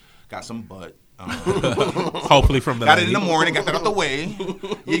lady. Got some butt. Hopefully from the got lady. it in the morning, got that out the way.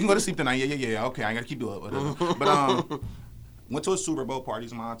 You can go to sleep tonight. Yeah. Okay, I ain't got to keep you up. Whatever. But went to a Super Bowl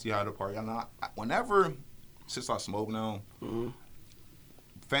party. My auntie had a party. Since I smoke now,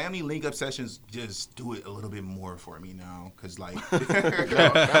 family link-up sessions just do it a little bit more for me now. Because, like,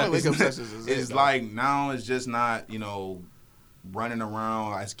 it's like now it's just not, running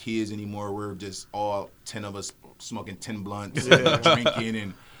around as kids anymore. We're just all 10 of us smoking 10 blunts, drinking,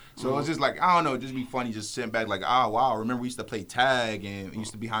 and so it's just like, I don't know, just be funny just sitting back like, oh, wow, remember we used to play tag and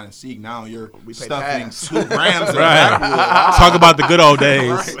used to be hide and seek. Now you're stuffing 2 grams of backwood. Wow. Talk about the good old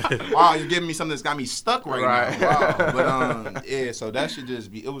days. Right. Wow, you're giving me something that's got me stuck right now. Wow. But, yeah, so that should just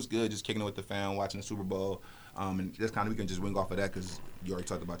be, it was good just kicking it with the fam, watching the Super Bowl. And this kind of, we can just wing off of that because you already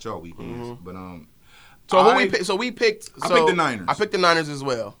talked about y'all weekends. But, I picked the Niners. I picked the Niners as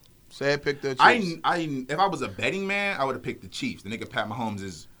well. Said picked the Chiefs. If I was a betting man, I would have picked the Chiefs. The nigga Pat Mahomes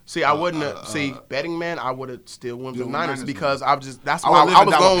is. See, I wouldn't have. Betting man, I would have still went with the Niners because that's why I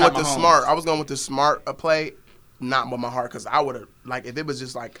was going with the smart. I was going with the smart play, not with my heart, because I would have, like, if it was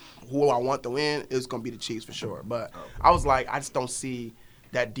just like who I want to win, it's going to be the Chiefs for sure. But I was like, I just don't see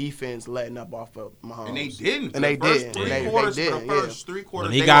that defense letting up off of Mahomes. And they didn't. And they did. The first 3 quarters.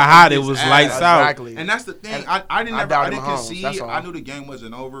 When he got hot, it was lights out. Exactly. And that's the thing. I didn't concede. I knew the game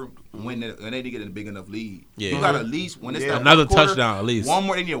wasn't over when they didn't get a big enough lead. Yeah. You got at least, when it's another touchdown at least.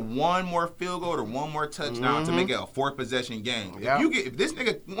 They need one more field goal or one more touchdown to make it a 4-possession game. If this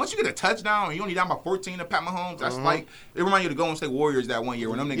nigga, once you get a touchdown and you only down by 14 to Pat Mahomes, that's like, it reminds you of the Golden State Warriors that one year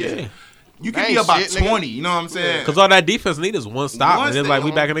when them niggas. You can be about 20, you know what I'm saying? Because all that defense need is one stop, and it's like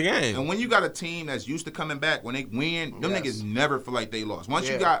we back in the game. And when you got a team that's used to coming back, when they win, them niggas never feel like they lost. Once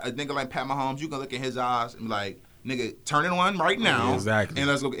you got a nigga like Pat Mahomes, you can look in his eyes and be like, nigga, turn it on right now. Exactly. And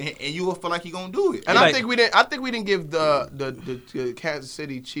let's go. And you will feel like he gonna do it. And I think we didn't give the Kansas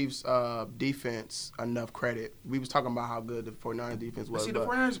City Chiefs defense enough credit. We was talking about how good the 49ers defense was. See, the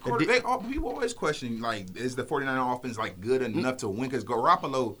 49ers, people always question, like, is the 49ers offense like good enough to win? Because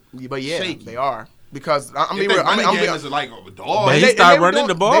Garoppolo, shaky. They are. Because I'm being real. Like a dog. But he started running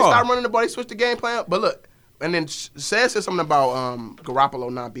the ball. They started running the ball. They switched the game plan. But look, and then said something about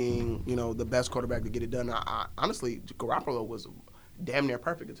Garoppolo not being, the best quarterback to get it done. Honestly, Garoppolo was damn near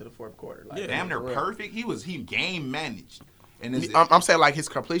perfect into the fourth quarter. Like, damn near perfect. He game managed. And I'm saying like his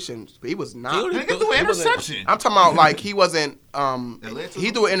completions, he was not. He threw an interception. I'm talking about like he wasn't. He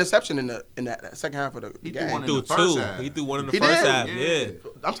threw an interception in that second half of the game. He threw 2. He threw one in the first half. Yeah.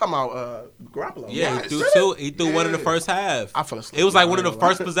 I'm talking about Garoppolo. Yeah, he threw 2. He threw one in the first half. I fell asleep. It was like one of the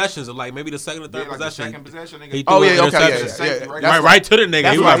first possessions, or like maybe the second or third possession. Second possession. He threw an interception. Right to the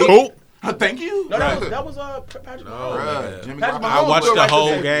nigga. He was like, "Boop." Thank you. No, that was Patrick Mahomes. I watched the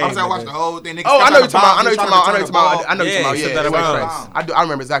whole game. I watched the whole thing. I know you're talking about. Yeah, I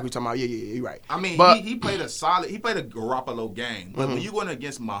remember exactly what you're talking about. Yeah, you're right. I mean, he played a Garoppolo game. But when you going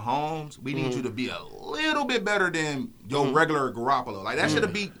against Mahomes, we need you to be a little bit better than your regular Garoppolo. Like, that should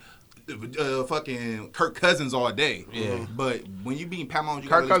have beat fucking Kirk Cousins all day. Yeah. But when you beat Pat Mahomes,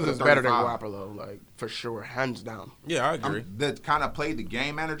 Kirk Cousins is better than Garoppolo, like, for sure, hands down. Yeah, I agree. The kind of play the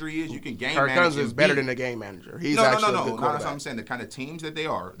game manager is, you can game Kirk manage. Kirk Cousins is better than the game manager. He's no. That's what I'm saying. The kind of teams that they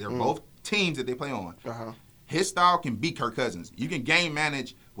are, they're both teams that they play on. His style can beat Kirk Cousins. You can game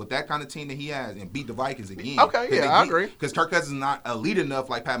manage with that kind of team that he has and beat the Vikings again. Okay, I agree. Because Kirk Cousins is not elite enough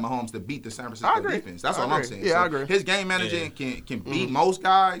like Pat Mahomes to beat the San Francisco defense. That's all I'm saying. Yeah, I agree. His game managing can beat most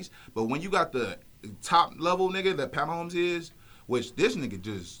guys, but when you got the top level nigga that Pat Mahomes is, which this nigga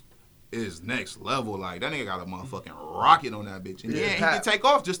just is next level. Like, that nigga got a motherfucking rocket on that bitch. And he can take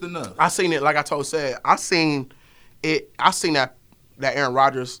off just enough. I seen it, like I told Seth. I seen that Aaron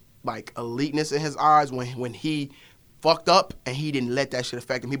Rodgers, like, eliteness in his eyes when he fucked up and he didn't let that shit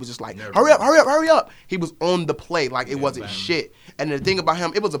affect him. He was just like, hurry up. He was on the play like it wasn't shit. And the thing about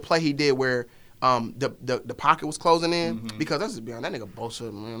him, it was a play he did where the pocket was closing in because that's just beyond that nigga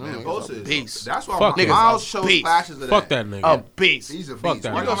Bosa, man. Bosa is a beast. That's why Miles shows flashes of that. Fuck that nigga. A beast. He's a beast. Fuck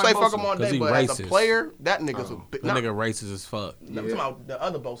that. We're gonna say fuck him all day, but as a player, that nigga's a beast. That nigga racist as fuck. I'm talking about the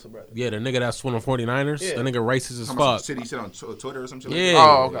other Bosa brother. Yeah, the nigga that's one of 49ers. That nigga racist as fuck. He said on Twitter or something. Yeah.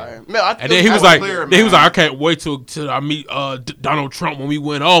 Oh, okay. Man, and then he was like, I can't wait till I meet Donald Trump when we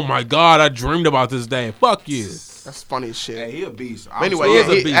win. Oh my God, I dreamed about this day. Fuck you. That's funny as shit. Hey, he a beast. But anyway,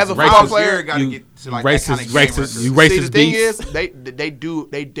 as a football player, gotta get to like racist, that kind of racist. You racist. See, the thing beast.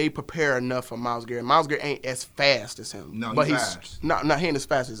 is, they prepare enough for Myles Garrett. Myles Garrett ain't as fast as him. No, but he's fast. Not he ain't as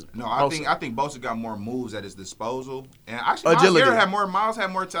fast as. No, Bosa. I think Bosa got more moves at his disposal, and actually Agility. Miles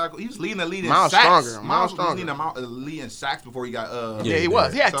had more tackle. He was leading the lead in Miles sacks. stronger. Miles was leading the lead in sacks before he got. Yeah, he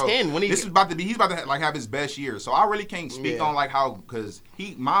was. He had 10 when he. This is about to be. He's about to have his best year. So I really can't speak on like how because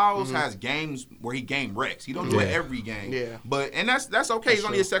Miles has games where he game wrecks. He don't do it every game. Yeah. But that's okay. He's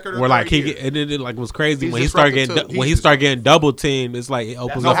only a second or where like year. and it like was crazy He's when he started getting double teamed. It's like it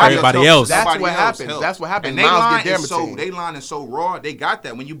opens up for everybody else. That's what happens. That's what happens. And they line is so raw. They got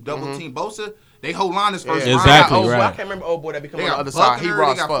that when you double team Bosa. They whole line is first. Exactly right. I can't remember old boy that became on the other side. He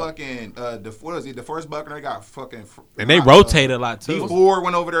raw as fuck. Fucking the first Buckner. They got fucking and they rotate a lot too. Ford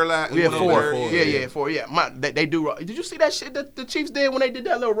went over there last. Yeah, Ford. Yeah, they do. Did you see that shit that the Chiefs did when they did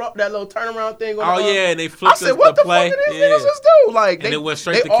that little turnaround thing? And they flipped. I said, what the fuck did these niggas just do? Like, and it went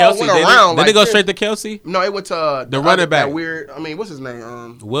straight to Kelsey. Did they go straight to Kelsey? No, it went to the running back. That weird. I mean, what's his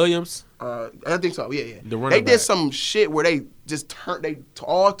name? Williams. I think so. Yeah. They did some shit where they just they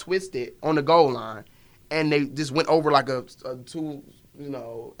all twisted on the goal line. And they just went over like a 2,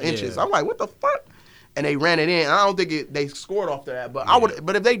 inches. I'm like, what the fuck? And they ran it in. I don't think they scored off to that, but I would.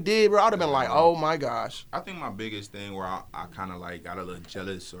 But if they did, bro, I'd have been like, oh my gosh. I think my biggest thing where I kind of like got a little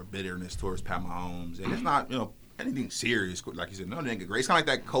jealous or bitterness towards Pat Mahomes, and it's not anything serious. Like you said, no nigga great. It's kind of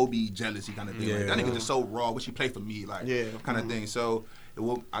like that Kobe jealousy kind of thing. Like, that nigga just so raw. What you play for me, like kind of thing. So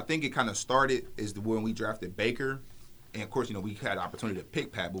I think it kind of started is when we drafted Baker. And, of course, we had the opportunity to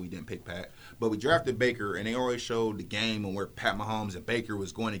pick Pat, but we didn't pick Pat. But we drafted Baker, and they always showed the game and where Pat Mahomes and Baker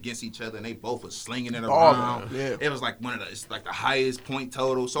was going against each other, and they both was slinging it around. Yeah. It was like it's like the highest point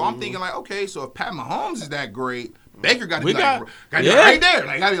total. So I'm thinking, like, okay, so if Pat Mahomes is that great, Baker got to be right there.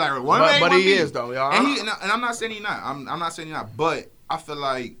 Like, got to be like one A, but one he B. is, though, y'all. And I'm not saying he's not. I'm not saying he's not. But I feel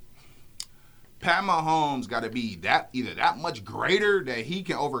like Pat Mahomes got to be either that much greater that he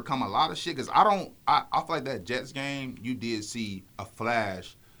can overcome a lot of shit. Because I feel like that Jets game, you did see a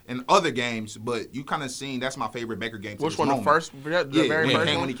flash in other games, but you kind of seen that's my favorite Baker game. Which one? The first? The very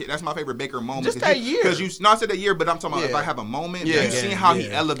first one? That's my favorite Baker moment. Just that year. Because I said that year, but I'm talking about if I have a moment. You seen how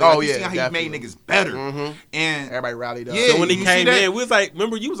he elevated. You seen how he made niggas better. And everybody rallied up. Yeah, so when he came in, we was like,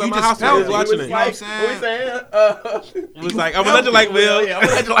 remember you was at my house, I was watching it. You know what I'm saying? What we saying? It was like, I'm gonna let you like Will. Yeah, I'm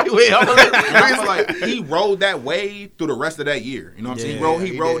gonna let you like Will. I feel like he rode that wave through the rest of that year. You know what I'm saying?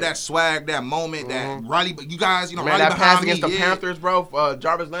 He rode that swag, that moment, that Riley. But you guys, man, Riley that behind pass against the Panthers, bro.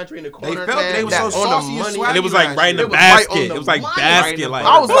 Jarvis Landry in the corner. They were so saucy and swaggy. And it was like right in the It was basket. right on the It was like money. basket. Like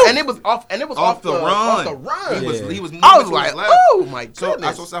And it was off the run. Off the run. He was I was like, oh my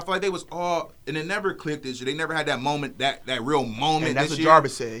goodness. So I feel like they was all, and it never clicked this year. They never had that moment, that real moment. And that's this what year.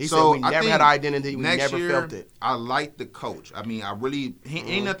 Jarvis said. He said we never had identity. We never felt it. I like the coach. I mean, I really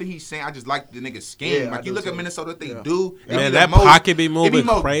ain't nothing he's saying. I just like the nigga's scheme. Like you look at Minnesota, what they do. Man, that pocket be moving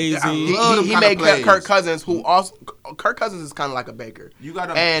crazy. He made Kirk Cousins, who also Kirk Cousins is kind of like a Baker. You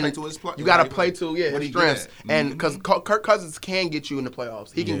gotta play to his play. You gotta play to his strengths, and because Kirk Cousins can get you in the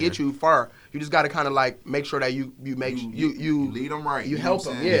playoffs, he can get you far. You just gotta kind of like make sure that you lead him right. You help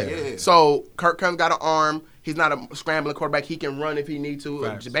him, yeah. So Kirk Cousins got an arm. He's not a scrambling quarterback. He can run if he needs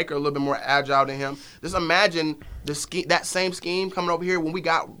to. Baker a little bit more agile than him. Just imagine that same scheme coming over here when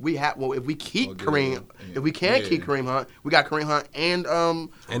if we keep Kareem, if we can keep Kareem Hunt, we got Kareem Hunt and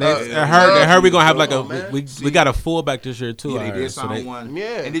I heard we gonna have like we got a fullback this year too. Yeah, they did sign one.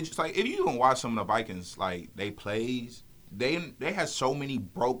 Yeah, and just like if you can watch some of the Vikings like they plays. They had so many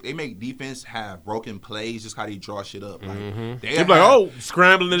they make defense have broken plays just how they draw shit up. Like they're like,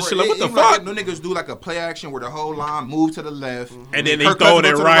 scrambling and shit. Like, what the fuck? No niggas do like a play action where the whole line move to the left. And then they throwing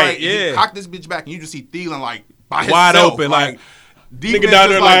it right. Yeah. Cock this bitch back and you just see Thielen like by wide himself. Open. Like nigga down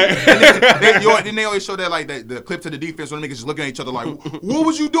there like they always show that like the clip to the defense when niggas just looking at each other like, what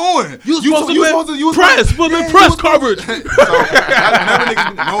was you doing? You supposed to press for the press coverage. So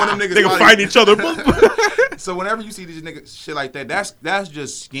whenever niggas fight each other. So whenever you see these niggas shit like that, that's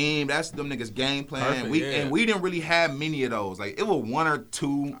just scheme. That's them niggas game plan. And we didn't really have many of those. Like it was one or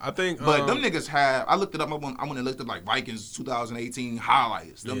two. I think, but them niggas have. I looked it up. I went and looked at like Vikings 2018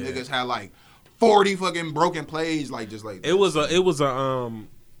 highlights. Them niggas had like 40 fucking broken plays. Like just like it was a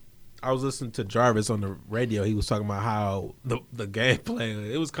I was listening to Jarvis on the radio. He was talking about how the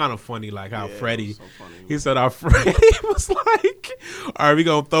gameplay. It was kind of funny, like how Freddie. So he said our Freddie was like, "All right, we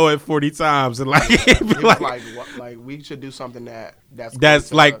gonna throw it 40 times," and like, like we should do something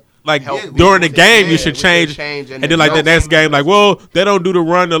that's like. Like during the game, you should change, and then like the next game, like, well, they don't do the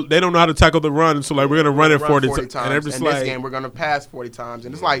run, they don't know how to tackle the run, so like we're gonna run it 40 times. And I'm just like, this game we're gonna pass 40 times,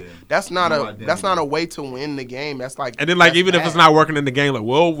 and it's like that's not a way to win the game. That's like, and then like even if it's not working in the game, like,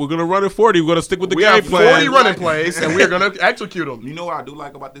 well, we're gonna run it 40, we're gonna stick with the game plan. We have 40 running plays, plays, and we're gonna execute them. You know what I do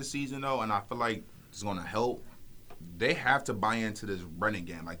like about this season though, and I feel like it's gonna help. They have to buy into this running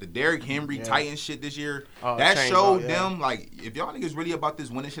game. Like the Derrick Henry Titan shit this year, that showed them, like, if y'all niggas really about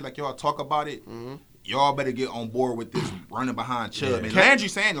this winning shit, like y'all talk about it, y'all better get on board with this running behind Chubb. And Landry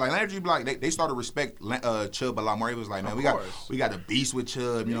saying, like, Landry, like, they started to respect Chubb a lot more. He was like, man, we got a beast with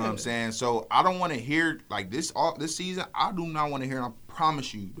Chubb, you know what I'm saying? So I don't want to hear, like, this season, I do not want to hear, and I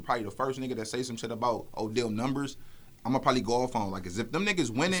promise you, probably the first nigga that say some shit about Odell numbers, I'm gonna probably go off on like as if them niggas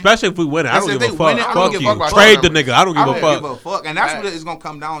winning. Especially if we win it, I don't give a fuck. Fuck you. Trade the nigga. I don't give a fuck. And that's what it's gonna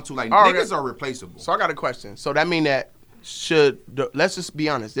come down to. Like niggas are replaceable. So I got a question. So that mean that let's just be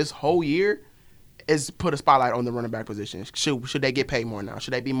honest. This whole year is put a spotlight on the running back position. Should they get paid more now?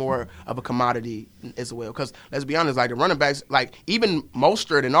 Should they be more of a commodity as well? Because let's be honest, like the running backs, like even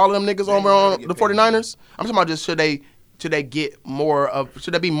Mostert and all of them niggas over on the 49ers. I'm talking about just should they get more of?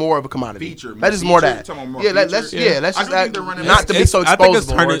 Should that be more of a commodity? Feature. Let's just more that. Let's just not to be so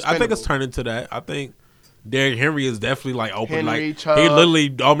exposable. I think it's turning to that. I think Derrick Henry is definitely like open. Chubb. He literally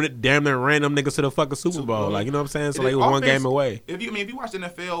damn near ran them niggas to the fucking Super Bowl. Like, you know what I'm saying? So like, it was one game away. If you watch the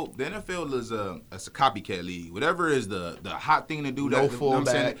NFL is a copycat league. Whatever is the hot thing to do. No that,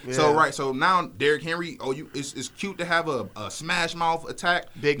 fullback. You know what I'm saying? So now Derrick Henry. It's cute to have a smash mouth attack.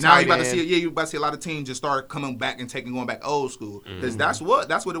 Big now tight you about end. to see you about to see a lot of teams just start coming back and going back old school because that's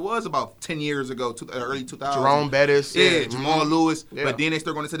what it was about 10 years ago, early 2000s. Jerome Bettis, Jamal Lewis. But then they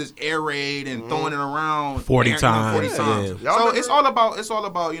start going into this air raid and throwing it around 40 times. Yeah. So it's all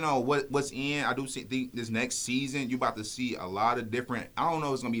about you know what's in. I do think this next season you about to see a lot of different. I don't know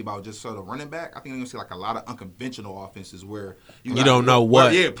if it's gonna be about just sort of running back. I think you're gonna see like a lot of unconventional offenses where you don't know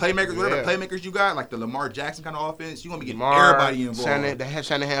what. Playmakers, whatever playmakers you got, like the Lamar Jackson kind of offense. You're gonna be getting everybody involved. The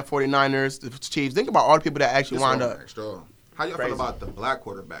Shanahan 49ers, the Chiefs. Think about all the people that actually wound up. How y'all feel about the black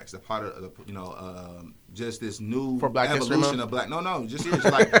quarterbacks? The part of just this new evolution of black. Just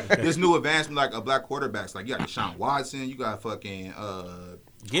like this new advancement like of black quarterbacks. Like you got Deshaun Watson, you got fucking.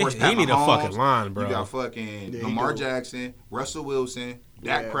 He need a fucking line, bro. You got fucking Lamar Jackson, Russell Wilson,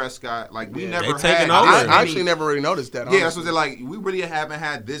 Dak Prescott. Like we never had. I actually never really noticed that. Yeah, that's what they're like. We really haven't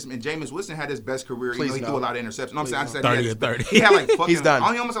had this. And Jameis Winston had his best career. He threw a lot of interceptions. No, I'm saying 30. He had like fucking. He's done.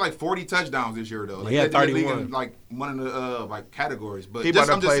 He almost had like 40 touchdowns this year though. Like, he had 31. Like one of the like categories. But he about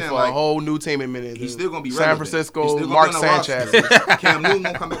to play for a whole new team in minutes. He's still gonna be San Francisco. Mark Sanchez. Cam Newton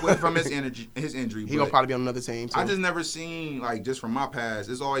gonna come back from his injury. He gonna probably be on another team. I just never seen like just from my past.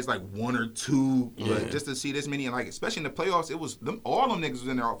 It's always like one or two. But just to see this many and like especially in the playoffs, it was all them niggas was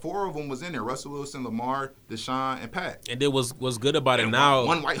in there. 4 of them was in there: Russell Wilson, Lamar, Deshaun, and Pat. And then what's good about it now?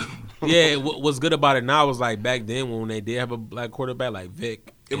 One white. What's good about it now was like back then when they did have a black quarterback like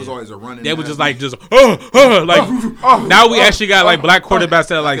Vic. It was always a running. They was just like now we actually got like black quarterbacks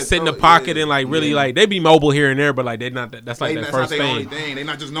that like sit in the pocket and like really like they be mobile here and there, but like they not. That's like their first thing. They're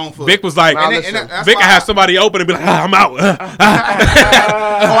not just known for. Vic was like Vic can have somebody open and be like, I'm out.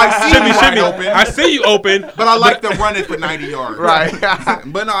 I see you open, but I like them running for 90 yards. Right.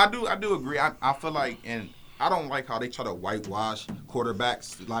 But no, I do agree. I feel like I don't like how they try to whitewash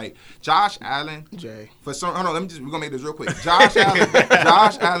quarterbacks like Josh Allen. For some, hold on, we're gonna make this real quick. Josh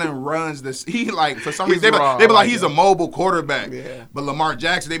Allen runs this. He like for some reason they be like he's a mobile quarterback. Yeah. But Lamar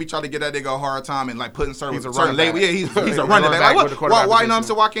Jackson, they be trying to get that nigga a hard time and like putting certain label. Yeah, he's a running back. Like, why you know what I'm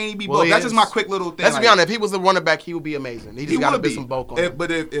saying? Why can't he be both? That's just my quick little thing. Let's be honest. If he was a running back, he would be amazing. He just got to be some bulk on him. But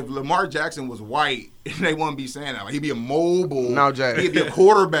if Lamar Jackson was white, they wouldn't be saying that. Like he'd be a mobile. No, Jay. He'd be a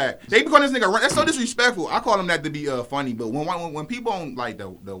quarterback. They be calling this nigga run. That's so disrespectful. I call him that to be funny. But when people on like the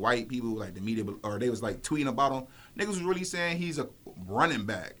white people like the media or they was like tweeting about him, niggas was really saying he's a running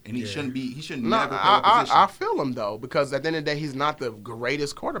back and he shouldn't be. He shouldn't never play a position. I feel him though because at the end of the day he's not the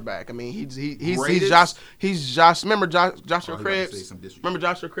greatest quarterback. I mean he's Josh. Remember Joshua Cribbs? Remember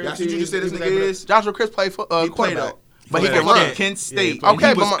Joshua Cribbs? That's what you just said. This nigga is Joshua Cribbs played for quarterback. But he can run. Kent State.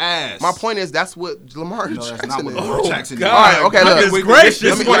 Okay, but my point is that's what Lamar Jackson is. Not what Lamar Jackson is. All right, okay, look. Gracious.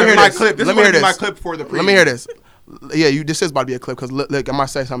 Let me hear this. Let me hear my clip for the preview. Let me hear this. Yeah, this is about to be a clip because look, I might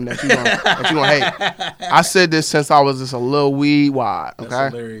say something that you gonna hate. I said this since I was just a little wee wide. Okay,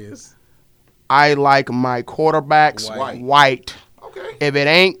 that's hilarious. I like my quarterbacks white. Okay. If it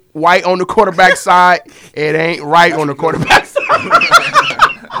ain't white on the quarterback side, it ain't right on the quarterback side.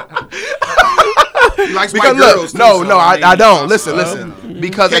 Likes because girls look, too, I don't. Listen.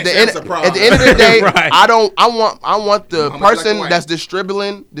 Because at the end of the day, right. I want the person that's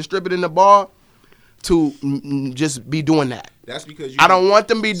distributing the ball to just be doing that. That's because I don't want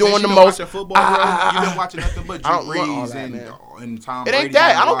them to be doing the most. Football, bro, you've been watching nothing but Drew Brees and Tom Brady. It ain't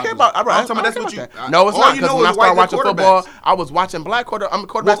that. I don't care about. I'm talking about that's what you. No, it's not. Because when I started watching football, I was watching black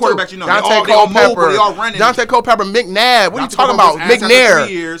quarterbacks. What quarterbacks you know? Dante Culpepper, McNabb. What are you talking about?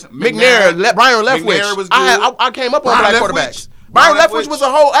 McNair, Brian Leftwich. I came up on black quarterbacks. Brian Leftwich was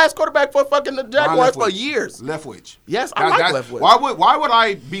a whole ass quarterback for fucking the Jaguars for years. Leftwich. Yes, I like Leftwich. Why would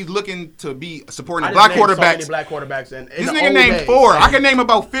I be looking to be supporting the black quarterbacks? So many black quarterbacks in this nigga named 4. I can name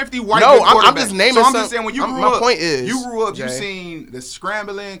about 50 white quarterbacks. No, I'm just naming. So I'm just saying when you grew up, you grew up, you seen the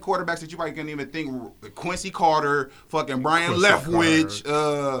scrambling quarterbacks that you probably couldn't even think. Quincy Carter, fucking Brian Leftwich,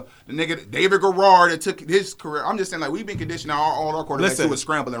 the nigga David Garrard that took his career. I'm just saying like we've been conditioning all our quarterbacks who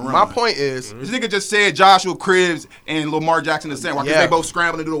scramble and run. My point is, this nigga just said Joshua Cribbs and Lamar Jackson because they both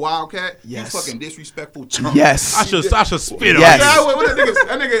scrambling to do the Wildcat. Yes. He's fucking disrespectful chump. Yes. I should spit on him.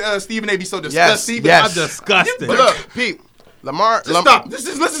 That nigga Stephen A. be so disgusting. Yes. I'm disgusted. But look, Pete. Lamar. Stop. Let's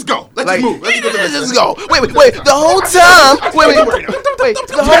just go. Let's move. Let's go. Wait. The whole time.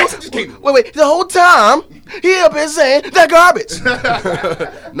 The whole time he up here saying that garbage.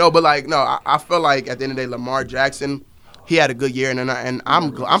 No, but I feel like at the end of the day, Lamar Jackson. He had a good year, and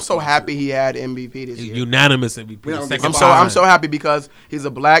I'm so happy he had MVP this year. Unanimous MVP. I'm so happy because he's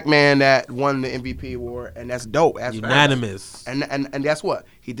a black man that won the MVP award, and that's dope. That's unanimous. And guess what?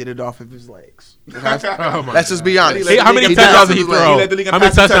 He did it off of his legs. Let's just be honest. How many touchdowns did he throw? How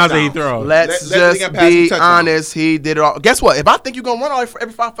many touchdowns did he throw? Let's just be honest. He did it all. Guess what? If I think you're gonna run all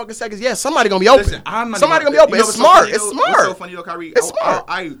every 5 fucking seconds, somebody gonna be open. Somebody gonna be open. It's smart. It's smart. It's so funny though, Kyrie. It's smart.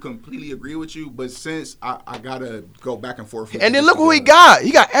 I completely agree with you, but since I gotta go back and forth. And then look who he got.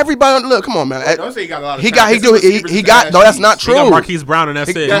 He got everybody. Look, come on, man. Don't say he got a lot of. He got. No, that's not true. He got Marquise Brown, and that's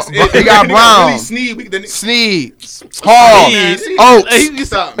it. He got Brown. Snead. Hall.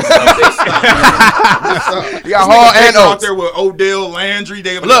 Oates. Stop. You got Hall and Oates out there with Odell, Landry,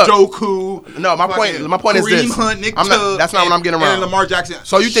 David Njoku. No, my point is this. Hunt, Nick that's not what I'm getting around. And Lamar Jackson.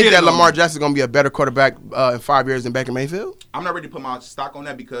 So you think that Lamar Jackson is going to be a better quarterback in 5 years than Baker Mayfield? I'm not ready to put my stock on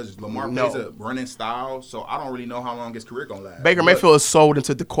that because Lamar plays a running style, so I don't really know how long his career going to last. Baker Mayfield is sold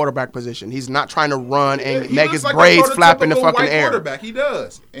into the quarterback position. He's not trying to run and make his braids flap in the fucking air. Quarterback, he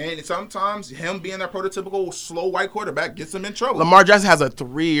does. And sometimes him being that prototypical slow white quarterback gets him in trouble. Lamar Jackson has a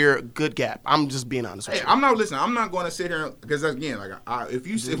 3-year good gap. I'm just being honest with you. I'm not going to sit here because again,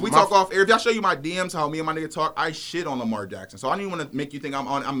 if we talk off air, if I show you my DMs, how me and my nigga talk, I shit on Lamar Jackson. So I don't even want to make you think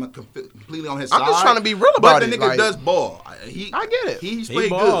I'm completely on his side. I'm just trying to be real about it. But the nigga does ball. I get it. He's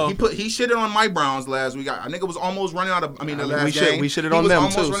played good. He shitted on my Browns last week. A nigga was almost running out of. The last game. We shitted on them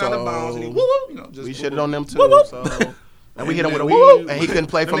too. We shitted on them too. So. And we hit him with a woo, and he couldn't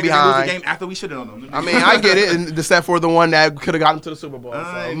play from behind. The game after we shitted on them. I mean, I get it, and except for the one that could have got him to the Super Bowl. We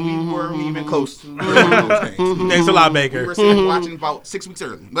weren't even close to Thanks a lot, Baker. We were sitting watching about 6 weeks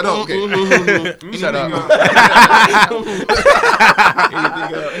early. But okay. Shut up.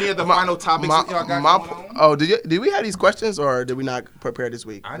 Any other final topics y'all got? Did we have these questions, or did we not prepare this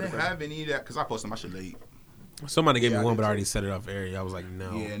week? I didn't have any of that because I posted my shit late. Somebody gave me one, but I already set it off air. I was like,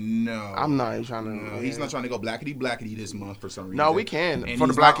 no. Yeah, no. I'm not even trying to. No, he's not trying to go blackety this month for some reason. No, we can. And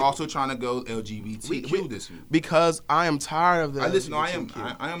he's not also trying to go LGBTQ this week. Because I am tired of that.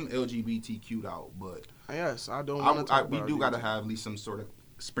 I am LGBTQ'd out, but yes, I don't want to talk about it. We do got to have at least some sort of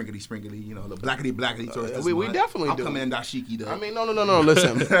sprinkly, the blackety sort of we definitely do. I'm coming in dashiki though. I mean, no.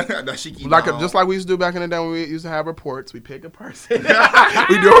 Listen, dashiki. Just like we used to do back in the day when we used to have reports. We pick a person, we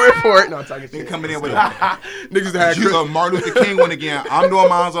do a report. No, I'm talking shit. Coming in with niggas that had Martin Luther King one again. I'm doing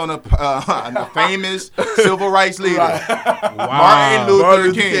mine on the famous civil rights leader, Martin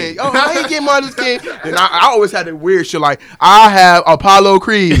Luther King. Oh, how he get Martin Luther King? Then I always had the weird shit like I have Apollo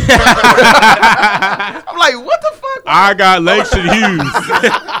Creed. I'm like, what the fuck? I got Langston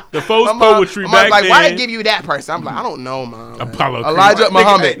Hughes. The folks poetry back like, then. Why they give you that person? I'm like, I don't know, man. Apollo Elijah Creed.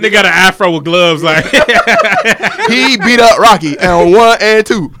 Muhammad. They got an afro with gloves. Like he beat up Rocky and 1 and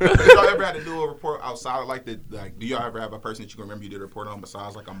 2. Did y'all ever have to do a report outside of do y'all ever have a person that you can remember you did a report on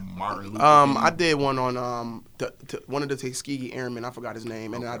besides like a Martin Luther King? I did one on one of the Tuskegee Airmen. I forgot his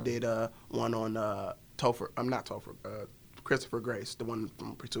name, and I did one on Topher. I'm not Topher. Christopher Grace, the one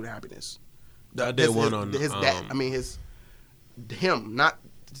from Pursuit of Happiness. I did one on his dad. I mean him, not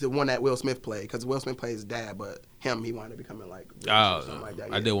the one that Will Smith played, because Will Smith plays his dad, but he wanted to becoming like something like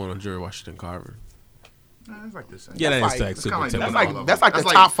that. I did one on Jerry Washington Carver. It's like the same. Yeah, that is like- super like typical. That's like the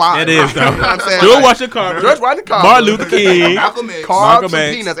top 5. That is, though. You know what I'm saying? George Like, Washington Carver, George Washington Carver, Martin Luther King, Malcolm X. carbs Malcolm and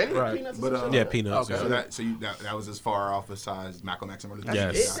X. peanuts. Ain't it Right. peanuts? But, yeah, peanuts. Okay. Yeah. So that was as far off as size Malcolm X and Martin Luther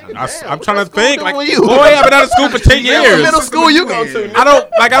King. Yes, Damn, I'm what trying to school think. doing Like, you? boy, I've been out of school for 10 What years. middle school you go to?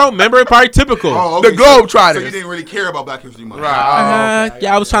 I don't remember it. Probably typical. Oh, The okay, Globetrotters. So you didn't really care about Black History Month. Right.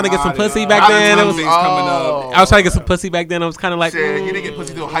 Yeah, I was trying to get some pussy back then. It was, Things coming up. I was trying to get some pussy back then. I was kind of like, Shit, you didn't get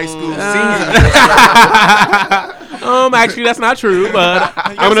pussy till high school. actually, that's not true. But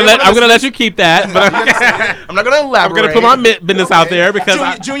I'm gonna let you keep that. But I'm not gonna I'm elaborate. gonna put my business out there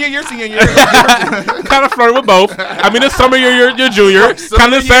because Junior year, senior year. I'm kind of flirting with both. I mean, this summer you're junior,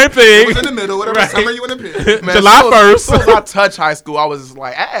 kind of the same thing. It was in the middle, whatever Right. summer you want to pick. Man, July as soon 1st. as I touched high school, I was just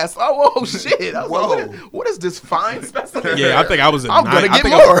like, ass. Oh, whoa, shit. I was Whoa. like, what is this fine specimen? Yeah, I think I was in. I'm gonna get I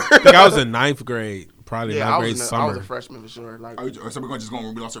more. think I was in 9th grade, probably Yeah, 9th I grade was, summer. I was a freshman for sure. Like, So we're just going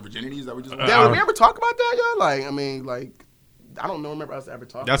to we lost our virginity? Is that what we just yeah, did we ever talk about that, yo? Like, I mean, like, I don't know. Remember us ever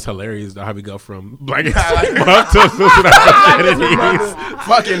talking? That's hilarious though, how we go from black to virginities.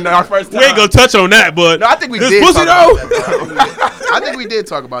 fucking our first time. We ain't gonna touch on that, but No, I think we this did. pussy talk though. about that. I think we did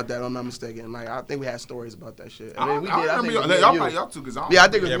talk about that. If I'm not mistaken. Like, I think we had stories about that shit. I mean, we did. I think it was me and y'all you. probably y'all too, because I don't Yeah, I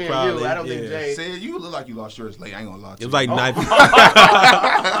think it was Yeah, me probably, and you. I don't think yeah. Jay. Say you look like you lost yours late. I ain't gonna lie to It you. was like 9th.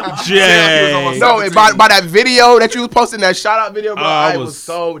 Yeah, Jay. No, by that video that you was posting, that shout out video, bro, Oh, I I was was-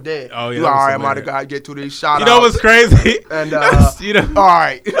 so dead. Oh, yeah, You that all was right, I'm about to hilarious. go get to these shout You know what's crazy? And you know, all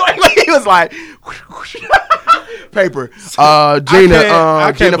right, he was like, paper.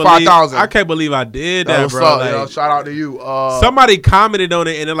 Gina, Gina 5000. I can't believe I did that, What's bro. up, Like, yo? Shout out to you. somebody commented on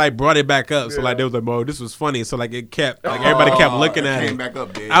it and it like brought it back up. So like they was like, "Bro, this was funny." So like it kept like everybody kept looking at Came it. back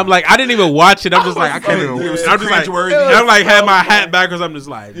up, dude. I'm like, I didn't even watch it. I'm just like, I can't even. It was I'm just like, cringeworthy. I'm like, had my hat backwards. I'm just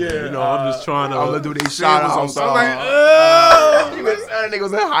like, you know, I'm just trying to. I'm gonna do these Shit shout was outs. on I'm like, that nigga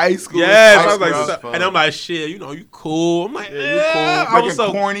was in high school. yes. High I was like, school. so- and I'm like, shit, you know, you cool. I'm like, you cool. I was Looking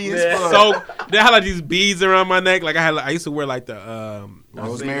so corny as fuck. So they had like these beads around my neck. Like I used to wear like the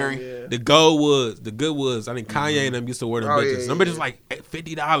Rosemary. the good woods. I think Kanye and them used to wear them Oh, bitches. yeah, them yeah. bitches like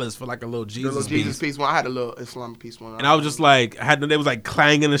 $50 for like a little The Jesus little piece. Jesus piece one. I had a little Islamic piece one. And I was just like, they was like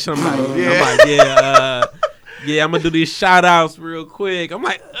clanging and shit. I'm like, Yeah. yeah, I'm gonna do these shout outs real quick. I'm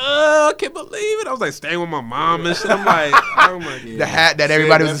like, I can't believe it. I was like staying with my mom and shit. I'm like, oh my god. the hat that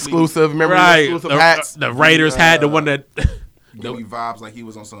everybody was definitely. exclusive. Remember the Right. exclusive hats? The Raiders had the one that Gave me vibes like he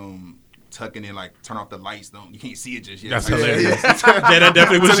was on some tucking in, like turn off the lights. Don't you can't see it just yet. That's Like, hilarious. Jay, that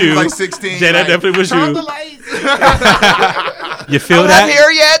definitely was Until he you. was like 16. Jay, that like, definitely was turn you. off the lights. You feel I'm not that?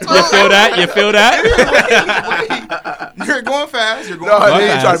 here yet. You feel that? You feel that? You're going fast. You're going No, fast. they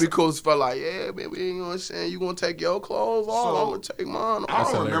fast. try to be cool as fuck. Like, yeah, baby, you know what I'm saying? You gonna take your clothes off? So, I'm gonna take mine I off. don't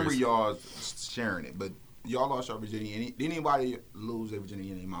That's remember hilarious. y'all sharing it, but y'all lost your virginity. Did anybody lose their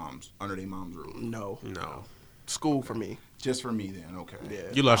virginity in their moms under their mom's rule? No, No. school for me. Just for me, then. Okay. Yeah.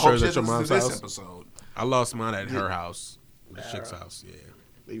 You lost Hope yours she at your listens mom's to this house? episode. I lost mine at her house. The chick's house, yeah.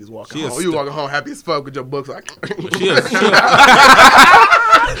 He was walking She is home. You walking home happy as fuck with your books like.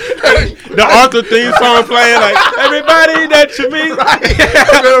 The Arthur theme song playing like everybody that you meet.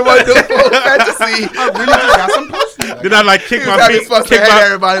 Everybody do full fantasy. I really just got some pussy. Then I like kick He was my happy feet, as fuck to kick hate my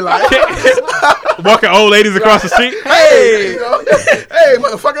everybody like. walking old ladies across the street. Hey, you know, hey,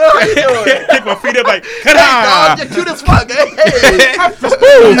 motherfucker, how you doing? Kick my feet up like, Hey, dog, ta-da! you're cute as fuck. Hey, hey,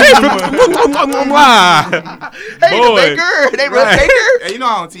 the Boy. baker, they real Right. baker. Hey, you know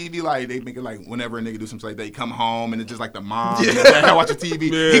how on TV, like, they make it like whenever a nigga do something like that, he come home and it's just like the mom and the dad watching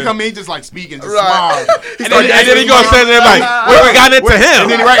TV. Yeah. He come in just like speaking, just Right. smile. And then he goes upstairs and they're like, we got into him.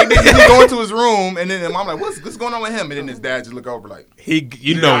 And then, right, then he go into his room and then the mom like, what's going on with him? And then his dad just look over like, He,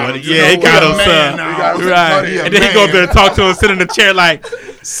 you know Yeah, what? you Yeah, know he got what, him, man, son. now. He got him, Right. he a And then he go up there and talk to him, sit in the chair like,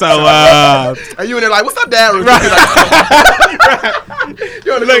 so, And you in there like, what's up, dad?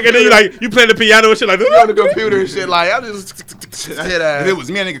 You on the look, and then you like, you play the piano and shit like, you on the computer and shit. Like, I just hit if it ass. was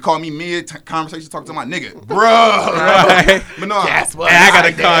me, a nigga call me mid conversation, talk to my nigga, bruh. Right. But no, Guess what? Hey, I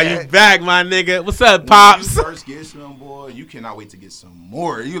gotta call you back, my nigga. What's up, pops? You first get some, boy, you cannot wait to get some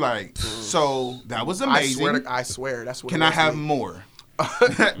more. You like, so that was amazing. I swear, that's what. Can it I was have for me. more?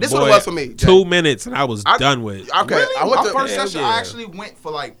 This Boy, what it was for me. Jay. 2 minutes and I was done with. Okay, Really? I went my to first Hell session, yeah. I actually went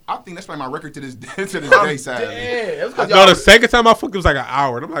for like, I think that's like my record to this day, sadly. No, the second time I fucked it was like an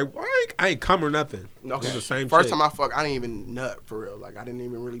hour. And I'm like, why? I ain't come or nothing. Okay. It was the same First chick. time I fucked, I didn't even nut for real. Like I didn't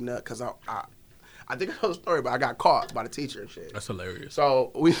even really nut because I think I told the story, but I got caught by the teacher and shit. That's hilarious.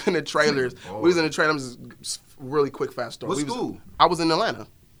 So we was in the trailers. We was in the trailers. Really quick, fast story. What We was- school? I was in Atlanta.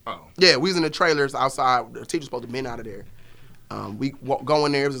 Oh. Yeah, we was in the trailers outside. The teacher's supposed to been out of there. We go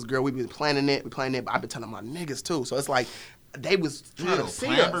in there. It was this girl. We been planning it. But I've been telling my niggas too. So it's like they was trying to see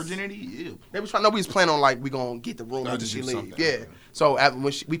us. Virginity? Ew. They was trying. Nobody was planning on like we gonna get the room after she leave. Yeah. Right. So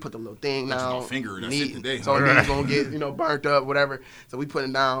when we put the little thing down, finger. That's it today. So he's gonna get burnt up, whatever. So we put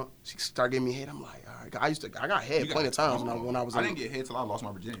it down. She started giving me head. I'm like, all right. I got head plenty of times when I was. I didn't get head till I lost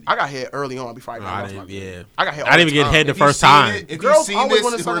my virginity. I got head early on before I lost my virginity. Yeah. I got head. I didn't even get head the first time. If you seen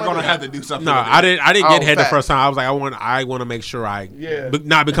this, we're gonna have to do something. No, I didn't get head the first time. I was like, I want to make sure I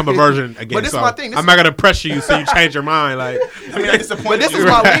not become a virgin again. But this is my thing. I'm not gonna pressure you so you change your mind. Like, I disappointed. But this is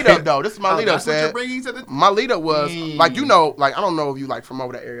my lead up though. This is my lead up. My lead up was like I don't know if you like from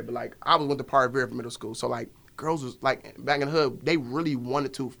over that area, but like I went to Park Vera for middle school, so like girls was like back in the hood, they really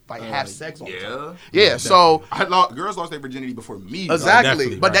wanted to like have sex all the time. Yeah. So girls lost their virginity before me.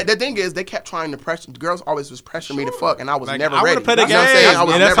 Exactly. But the thing is, they kept trying to pressure. The girls always was pressuring me to fuck, and I was never ready. I want to play the game.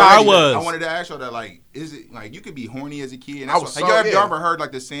 That's how I was. I wanted to ask you that, like, is it like you could be horny as a kid? And you ever heard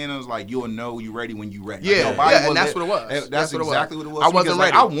like the saying was like, you'll know you ready when you ready? Yeah, and that's what it was. That's exactly what it was. I wasn't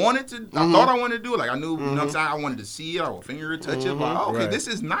ready. I wanted to. I thought I wanted to do it. Like I knew, you know what I'm saying? I wanted to see it. I would finger it, touch it. Like, okay, this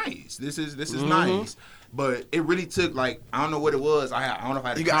is nice. This is nice. But it really took like I don't know what it was. I don't know if I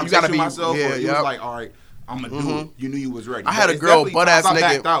had a conversation with myself or it was like, all right, I'm gonna do it. You knew you was ready. I had a girl butt ass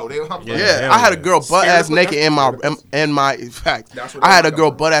naked. I had a girl butt ass naked in my. In fact, I had a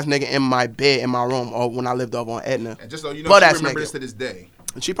girl butt ass naked in my bed in my room or when I lived up on Etna. And just so you know, she remember this to this day.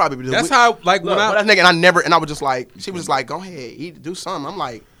 And she probably that's how like when I naked. And I was just like, she was just like, go ahead, eat, do something. I'm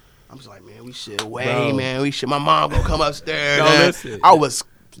just like, man, we should wait, man. We should. My mom gonna come upstairs. I was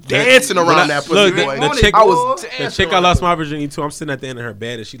dancing around that pussy boy. The chick I lost my virginity to, I'm sitting at the end of her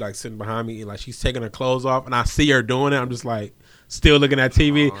bed and she like sitting behind me and like she's taking her clothes off and I see her doing it. I'm just like still looking at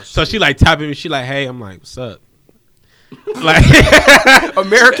TV. So she like tapping me. She like, hey, I'm like, what's up? Like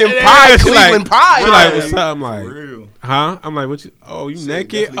American Pie, Cleveland Pie. She like, what's up? I'm like, huh? I'm like, what you? Oh, you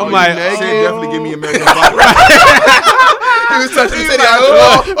naked? I'm like, definitely give me American Pie. He was touching the titty.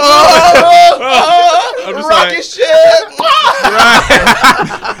 I'm just rocket like, shit.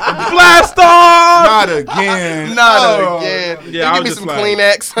 Blast off! Not again. Yeah, give me some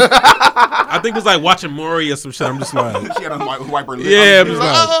Kleenex. I think it was like watching Maury or some shit. I'm just like, she had to wipe her lips. Yeah, I'm just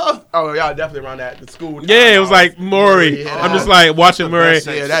like, oh, y'all definitely around that the school. Yeah, it was like Maury. I'm just like watching Maury.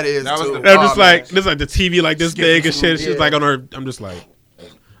 Yeah, that is. I'm just like, this like the TV like this big and shit. She's like on her. I'm just like.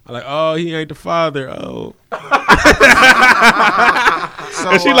 I'm like, oh, he ain't the father. Oh.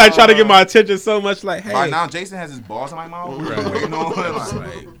 And she like trying to get my attention so much. Like, hey. Right now, Jason has his balls in my mouth. Right. You know,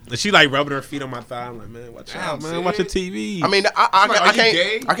 and she like rubbing her feet on my thigh. I'm like, man, watch out, man. Watch your TV. I mean,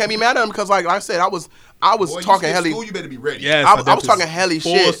 I can't be mad at him because like I said, I was boy, talking helly. School, you better be ready. Yes, I was talking helly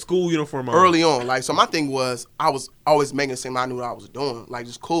shit. Full school uniform on. Early on. Like, so my thing was I was always making it seem like I knew what I was doing. Like,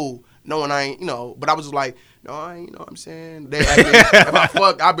 just cool. Knowing I ain't, but I was just like, no, I ain't, you know what I'm saying? If I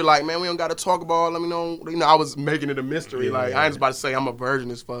fucked, I'd be like, man, we don't got to talk about it. Let me know. I was making it a mystery. Yeah, like, I ain't just about to say I'm a virgin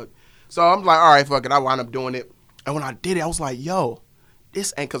as fuck. So I'm like, all right, fuck it. I wound up doing it. And when I did it, I was like, yo,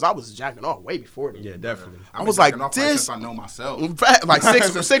 this ain't, because I was jacking off way before this. Yeah, definitely. I was like, this. I know myself. Like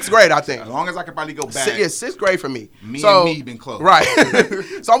sixth grade, I think. As long as I could probably go back. Yeah, sixth grade for me. And me been close. Right.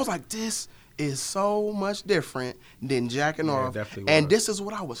 So I was like, this is so much different than jacking off. And this is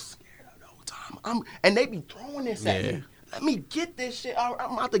what I was scared of the whole time. And they be throwing this at me. Let me get this shit.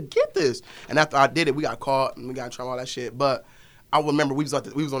 I'm about to get this. And after I did it, we got caught and we got in trouble, all that shit. But I remember we was on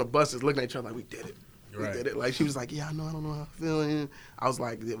the buses looking at each other like, we did it. We did it. Like, she was like, yeah, I don't know how I'm feeling. I was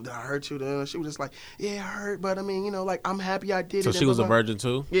like, did I hurt you? Then she was just like, yeah, I hurt, but I mean, like, I'm happy I did it. So she was a virgin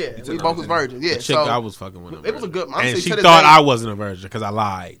too? Yeah, we both was virgins. Yeah, the chick I was fucking with. It was a good. And she thought I wasn't a virgin because I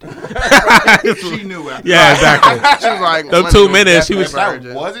lied. She knew after. Yeah, exactly. She was like, those 2 minutes, she was. That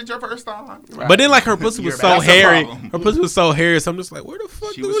wasn't your first time. Right. But then, like, her pussy was so hairy. Her pussy was so hairy. So I'm just like, where the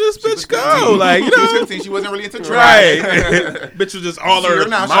fuck did this bitch go? Like, you know, she was 15. She wasn't really into trash. Right. Bitch was just all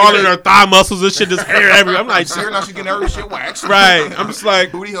in her thigh muscles and shit, just hair everywhere. I'm like, now she getting her shit waxed. Right. I'm just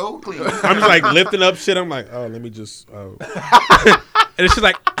like, booty hole clean. I'm just like lifting up shit. I'm like, oh, let me just. And she's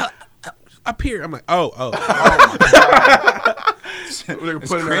like, up here. I'm like, oh my God.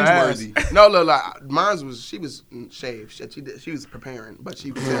 Put in her ass. No, look, like mine was she was shaved. She was preparing, but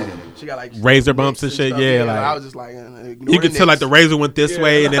she got like razor bumps and shit. Yeah, like I was just like, you could tell like the razor went this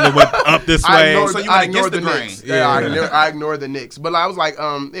way and then it went up this way. So you went against the grain. Yeah, I ignored the nicks. But I was like,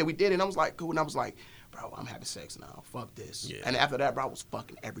 yeah, we did it. And I was like, cool. And I was like, bro, I'm having sex now. Fuck this. Yeah. And after that, bro, I was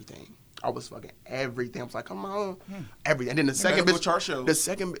fucking everything. I was was like, come on, everything. And then the second bitch, chart show. The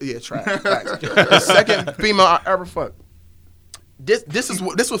second, yeah, trash. The second female I ever fucked. This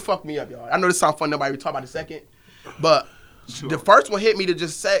was fucked me up, y'all. I know this sounds fun. Nobody talk about the second, but the first one hit me to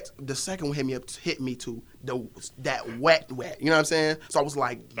just sex. The second one hit me to that wet. You know what I'm saying? So I was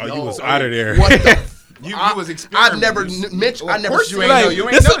like, oh, you was out of there. What the You was experiencing. I never Mitch. I never. You ain't like, know. You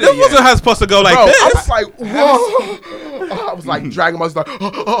ain't this know that wasn't yet. how it's supposed to go like Bro, this. I was like, whoa. I was like, Dragon Ball was like,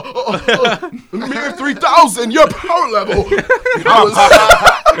 Mir 3000, your power level. I was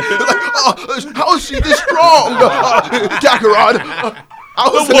like, how is she this strong? Kakarot.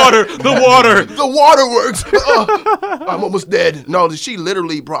 The water works. I'm almost dead. No, she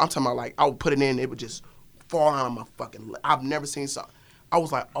literally, bro, I'm talking about like, I would put it in, it would just fall out of my fucking leg. I've never seen something. I was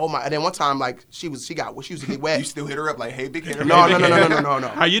like, oh my, and then one time, like, she was to get wet. You still hit her up like, hey, big hitter. No.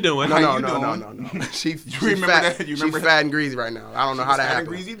 How you doing? No. She remember fat, that? You remember she's fat and greasy right now. I don't know how that fat and happened.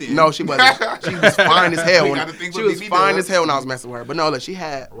 greasy then. No, she wasn't. She was fine as hell. We gotta think She what was BB fine does. as hell when I was messing with her. But no, look, she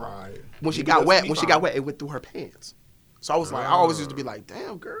had, when she got wet, it went through her pants. So I was like, I always used to be like,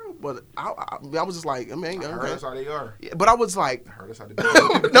 damn, girl. But I was just like, I mean, I heard that's how they are. Yeah, but I was like, I heard that's how they do.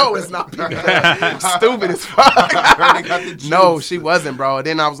 no, it's not. Stupid as fuck. I heard they got the juice. No, she wasn't, bro. And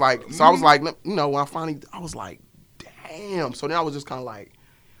then I was like, when I was like, damn. So then I was just kind of like,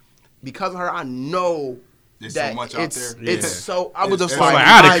 because of her, I know There's that so much out there. It's so. I was just It's like, like,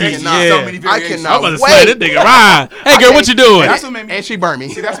 I I can't- cannot. yeah. So many I variations. cannot I'm about to wait. slap this nigga Ryan. Hey girl, what you doing? That's what made me. And she burned me.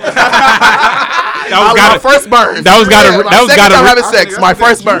 That's That was my first burn. That was gotta- My that was second gotta- time having sex. My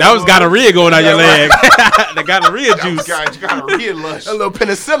first burn. That was gonorrhea going down your leg. The gonorrhea juice. God, you got a real lush. a little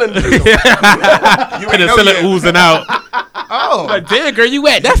penicillin. You ain't know Penicillin yet. oozing out. Oh, Like, damn girl, you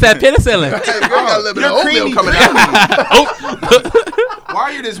wet. That's that penicillin. Hey, girl, got a little bit of You're oatmeal creamy. coming out. Oh. Why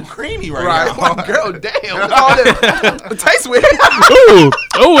are you this creamy right now? Right, girl, damn. What's all this? It tastes weird. Ooh,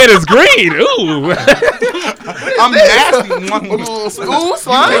 it is green. Ooh. I'm nasty. Ooh,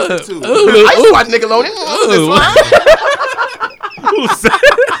 slime. You taste it too. Ooh. I used to watch Nickelodeon. Ooh.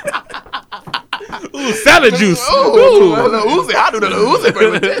 Ooh, salad juice. Ooh, Uzi. I do the Uzi,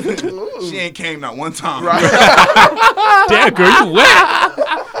 but with this. She ain't came not one time. Right. Damn girl, you wet.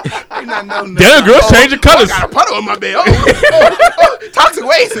 Ain't not know nothing. Damn girl, changing colors. I got a puddle on my bed. Oh. Toxic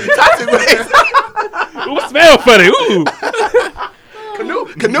waste. Toxic waste. Ooh, smell funny. Ooh. Canoe.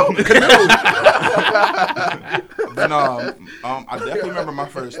 But no, I definitely remember my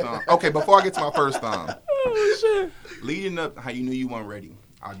first time. Okay, before I get to my first time, leading up how you knew you weren't ready,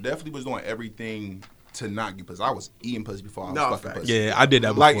 I definitely was doing everything to not get pussy. I was eating pussy before I was fucking pussy. Yeah, I did that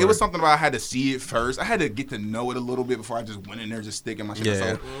before. Like, it was something about I had to see it first. I had to get to know it a little bit before I just went in there just sticking my shit.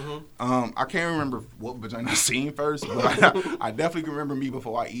 Yeah. So, I can't remember what vagina I seen first, but I definitely can remember me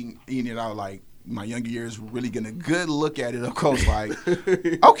before I eating it out, like, my younger years really getting a good look at it up close, like,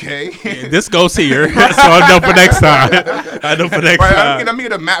 okay. Yeah, this goes here, so I know for next time. I know for next time. I'm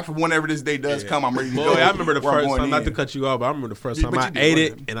getting a map for whenever this day does come. I'm ready to go. Boy, I remember the where I'm first going time, not in. to cut you off, but I remember the first Yeah, time but I you did, ate go it,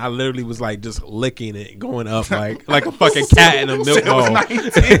 ahead. and I literally was like just licking it, going up like a fucking cat in a milk It was bowl.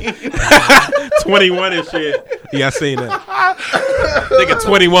 19. 21 and shit. Yeah, I seen that. Nigga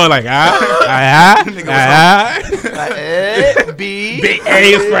 21, like, B. Big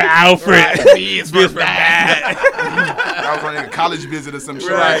A is for Alfred. B is for bad. I was running a college visit or some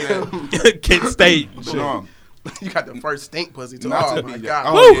shit like that. Kent State. But, You got the first stink pussy too. Not Oh to my be god.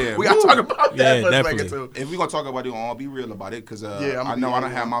 that. Oh, yeah. We gotta talk about that Yeah, for a definitely. second too. if we're gonna talk about it, I'll be real about it because Yeah, I know I don't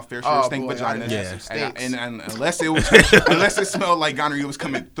have my fair share Oh, of stink boy, I vaginas. done had some stinks. And unless it was unless it smelled like gonorrhea was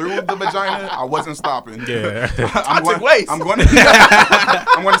coming through the vagina, I wasn't stopping. Yeah. Toxic waste. I'm going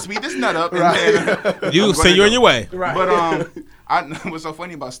to speed this nut up. Right. And then You I'm say gonna you're on go. your way. Right. But what's so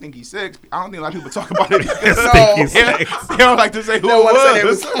funny about stinky sex? I don't think a lot of people talk about it. Stinky sex. They don't like to say who They it wanna say they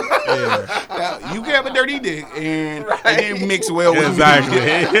was. was- Now, you can have a dirty dick and it didn't mix well with Exactly.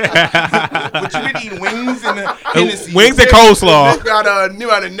 But you been eating wings and Hennessy. Wings and coleslaw. Nick got knew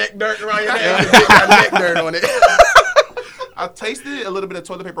how to neck dirt around your neck. Nick got neck dirt on it. I tasted a little bit of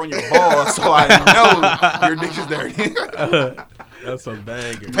toilet paper on your balls, so I know your dick is dirty. That's a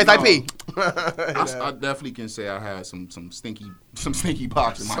banger. Taste like pee. I definitely can say I had some stinky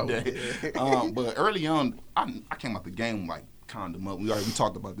pops in my day. But early on, I came out the game like condom up. We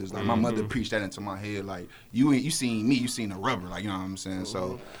talked about this. Like my mother preached that into my head. Like you seen me, you seen a rubber. Like you know what I'm saying.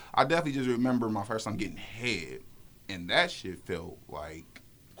 So I definitely just remember my first time getting head, and that shit felt like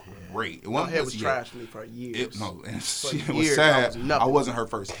great. It My wasn't head was pussy trash yet. for me for years. And For it was years, sad. I was nothing. I wasn't her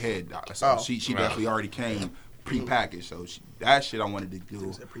first head, so Oh. she definitely already came prepackaged. So that shit I wanted to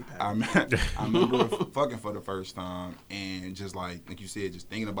do. I remember fucking for the first time and just like you said, just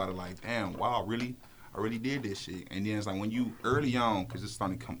thinking about it like, damn, wow, I really did this shit. And then it's like when you early on, because it's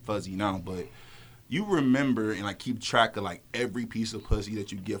starting to come fuzzy now, but you remember and like keep track of like every piece of pussy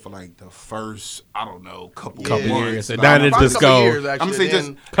that you get for like the first, I don't know, couple years. And down it just go. Years, I'm gonna say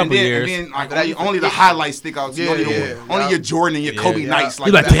just couple years. And then like only the highlights stick out. So only your Jordan and your Kobe Nights.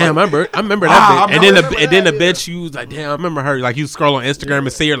 Like, damn, I remember that bitch. And then the bitch, you was like, damn, I remember her. Like you scroll on Instagram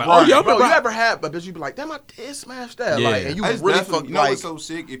and see her like, oh yeah, bro, you ever had a bitch you be like, damn, I did smash that. Yeah. Like, and you really fuck. You know what's so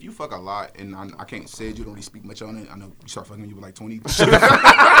sick? If you fuck a lot, and I can't say it, you don't really speak much on it. I know you start fucking when you were like 20.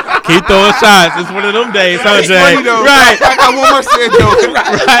 Keep throwing shots. It's one of them days, huh, Jay? Right. I got one more said though.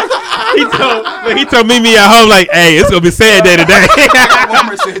 Right. He told me at home like, hey, it's gonna be sad day today.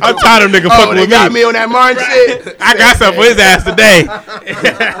 I'm tired of nigga fucking with me. Got me on that Martin shit. I got something for his ass today.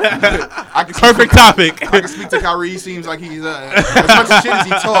 Perfect topic. I can speak to Kyrie. He seems like he's as much shit as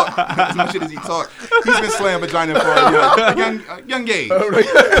he talk. He's been slaying vagina for a young age.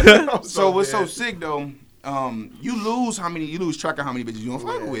 So what's so sick though? You lose track of how many bitches you don't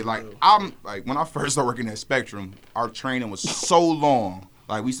fuck with. Like I'm like when I first started working at Spectrum, our training was so long.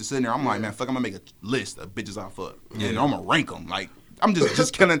 Like we used to sit in there. I'm like, man, fuck, I'm gonna make a list of bitches I fuck, and I'm gonna rank them. Like I'm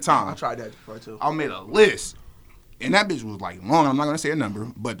just killing time. I tried that before too. I made a list, and that bitch was like long. I'm not gonna say a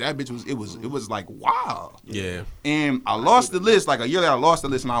number, but that bitch was like wow. Yeah. And I lost the list. Like a year later, I lost the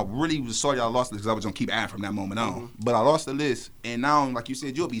list, and I really was sorry I lost the list because I was gonna keep adding from that moment on. But I lost the list, and now, like you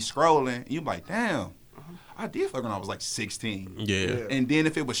said, you'll be scrolling, and you'll be like, damn. I did fuck when I was like 16. Yeah. And then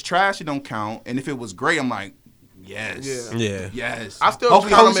if it was trash, it don't count. And if it was great, I'm like, yes. Yeah. Yes. I still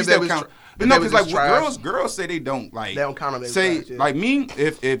count them if they was count. But no, because like trash. girls say they don't like. They don't count them. Say trash, like me,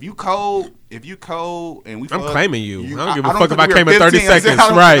 if you cold and we. I'm claiming you. I don't give a I fuck if I came in 30 seconds.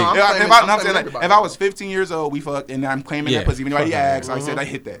 Right. If I was 15 years old, we fucked, and I'm claiming that pussy. If anybody asks, I said I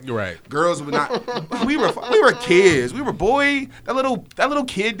hit that. Right. Girls would not. We were kids. We were boy. That little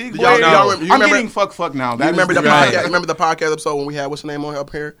kid dick. Boy. I'm getting fuck now. You remember the podcast? You remember the podcast episode when we had what's the name on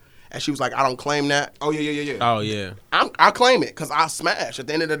up here? And she was like, I don't claim that. Oh, yeah. Oh, yeah. I claim it because I smash at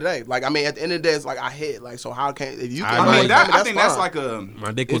the end of the day. Like, I mean, at the end of the day, it's like I hit. Like, so how can, if you can I think that's like a,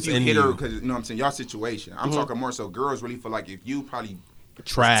 my dick was if you in hit her, you. because, you know what I'm saying, y'all situation. I'm talking more so girls really feel like if you probably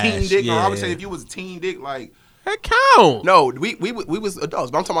trash. Teen dick, or I would say if you was a teen dick, like, that count. No, we was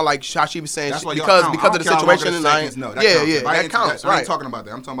adults. But I'm talking about like how she was saying because of the situation and that counts. I ain't talking about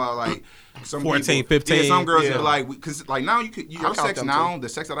that. I'm talking about like some 14, 15. Yeah, some girls are like, because like now your sex now, the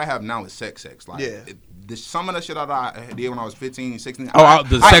sex that I have now is sex. Like some of the shit that I did when I was 15, 16.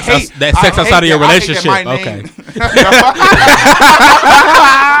 That sex outside of your relationship. Okay.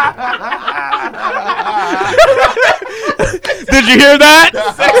 Did you hear that?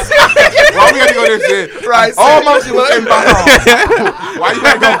 Why we gotta go there shit? Right. All my shit was inbound. Why you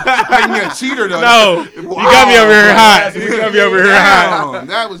gotta go make me a cheater though? No. You got me over here hot. You got me over here hot.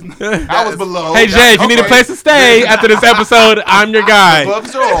 That was below. Hey Jay, if you need a place to stay after this episode, I'm your guy.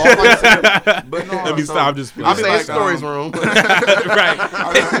 But no, let me stop. I'm just I'm saying stories room. Right.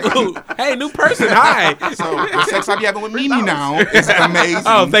 Hey, new person. Hi. So the sex I be having with Mimi now is amazing.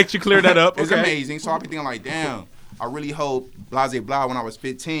 Oh, thanks. You cleared that up. It's amazing. So I be thinking like, damn. I really hope Blase Blah when I was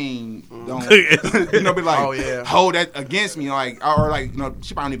 15 don't be like hold that against me like or like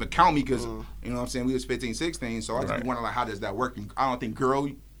she probably don't even count me because you know what I'm saying we was 15, 16 so I just be wondering like how does that work? I don't think girl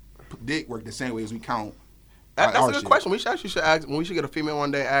dick work the same way as we count. That's a good question. We actually should ask when we should get a female one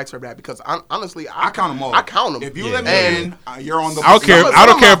day. Ask her that because honestly, I count them all. I count them. If you let me in, you're on the. I don't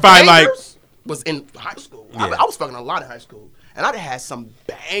care if I like. Was in high school. Yeah. I was fucking a lot in high school, and I had some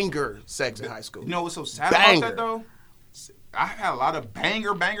banger sex in high school. You know what's so sad about that though? I had a lot of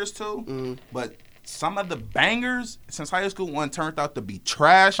bangers too, but some of the bangers since high school turned out to be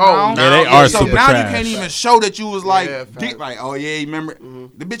trash. Yeah, they are so super now trash. You can't even show that you was like, oh yeah, you remember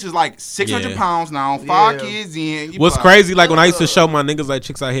the bitch is like 600 pounds now, 5 kids in. What's crazy? Like when I used to show my niggas like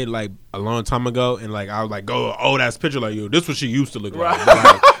chicks I hit like a long time ago, and like I was like, go old ass picture like you. This what she used to look like.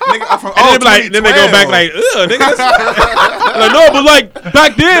 Nigga, I'm from, then they go back like, ugh, nigga. Like no, but like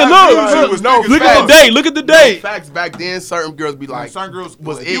back then, look at the date. Look at the date. Facts back then, certain girls be like, certain girls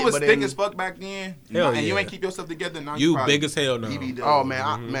was you was thick as fuck back then, and you ain't keep yourself together. Now you big as hell now. Oh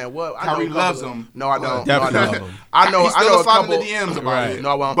man, man, what? Kyrie loves them. No, I don't. Definitely love them. I know a couple. The DMs about it. No,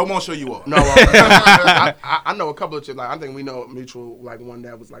 I won't. But won't show you all. No, I know a couple of chicks. Like I think we know mutual. Like one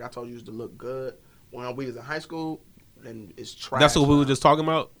that was like I told you used to look good when we was in high school, and it's trash. That's what we were just talking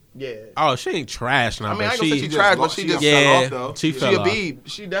about. Yeah. Oh, she ain't trash now. I mean, I ain't but gonna say she trash, but she just fell off though. She fell off. A B.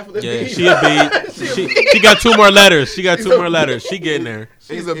 She definitely. Yeah, she a B. She got 2 more letters. She getting there.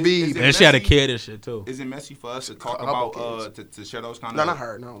 She's a B. And she had a kid and shit too. Is it messy for us to talk about to share those kind of? No, not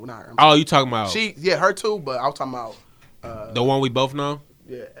her. No, not her. Oh, you talking about? Her too. But I was talking about the one we both know.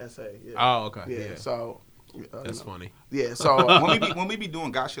 Yeah, SA. Yeah. Oh, okay. Yeah. So That's funny. Yeah. So when we be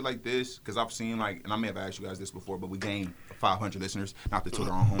doing God shit like this, because I've seen like, and I may have asked you guys this before, but we gained 500 listeners, not to toot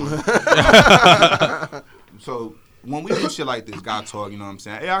our own horn. So when we do shit like this, God talk, you know what I'm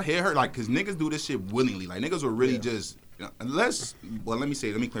saying? Hey, I hear her, like, because niggas do this shit willingly. Like, niggas will really just, unless, well, let me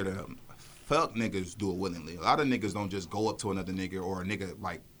clear that up. Fuck niggas do it willingly. A lot of niggas don't just go up to another nigga or a nigga,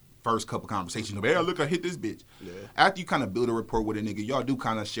 like, first couple conversations of, hey, look, I hit this bitch. Yeah. After you kind of build a rapport with a nigga, y'all do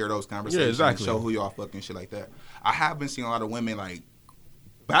kind of share those conversations. Yeah, exactly. And show who y'all fucking shit like that. I have been seeing a lot of women, like,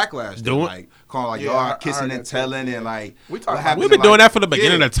 backlash, like calling like y'all kissing and telling and like we've been doing that from the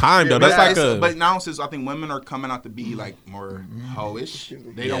beginning of time though. That's like but now since I think women are coming out to be like more hoish,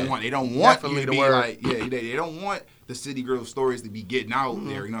 they don't want you to be like they don't want the city girl stories to be getting out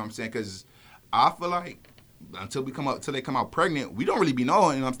there. You know what I'm saying? Because I feel like until they come out pregnant, we don't really be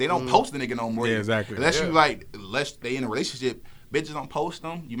knowing. You know what I'm saying? They don't post the nigga no more. Yeah, exactly. Unless they in a relationship. Bitches don't post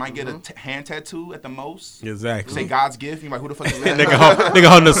them. You might get a hand tattoo at the most. Exactly. Say God's gift. You like, who the fuck is that? nigga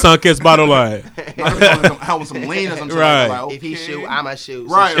holding the sun-kissed bottle like. Having some lean or something. Right. Like, okay. If he shoot, I'ma shoot.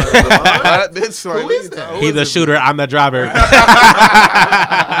 Right. Who is that? He's a shooter. I'm the driver.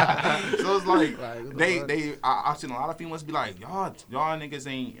 So it's like I've seen a lot of females be like, y'all niggas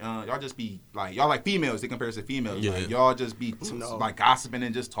ain't y'all just be like y'all like females. They compare us to females. Yeah. Like, y'all just be like gossiping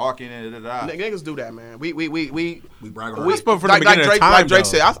and just talking and niggas do that, man. We brag on. We spoke for the like time, like Drake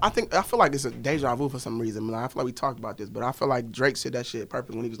said. I feel like it's a deja vu for some reason. I feel like we talked about this, but I feel like Drake said that shit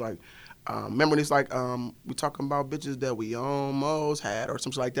perfect when he was like, remember this like we talking about bitches that we almost had or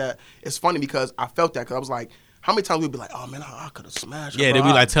something like that. It's funny because I felt that because I was like, how many times we'd be like, oh man, I could have smashed her. Yeah, then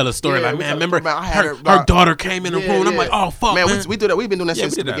we like tell a story like, man, remember her daughter came in the room. And I'm like, oh fuck, man. We do that. We've been doing that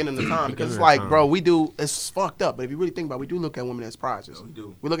since the beginning of the time because it's like, bro, it's fucked up. But if you really think about it, we do look at women as prizes.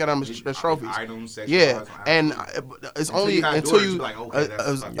 We look at them as trophies. Items, and it's only until you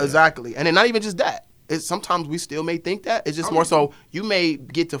exactly, and then not even just that. Sometimes we still may think that. It's just more so you may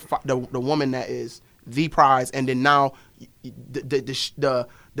get to the woman that is the prize, and then now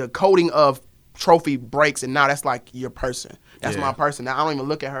the coding of trophy breaks, and now that's like your person. That's my person. Now I don't even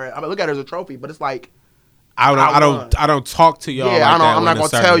look at her. I look at her as a trophy, but it's like I don't talk to y'all. Yeah, like I'm not gonna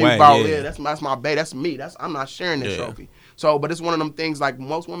tell you about. Yeah, that's my bae. That's me. I'm not sharing this trophy. So, but it's one of them things like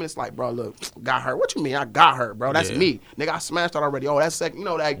most women. It's like, bro, look, got her. What you mean? I got her, bro. That's me. Nigga, I smashed that already. Oh, that's second. You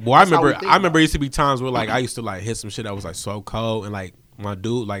know that. Well, I remember. It used to be times where like I used to like hit some shit that was like so cold and like. My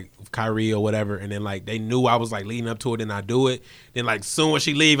dude, like Kyrie or whatever, and then like they knew I was like leading up to it, and I do it. Then like soon when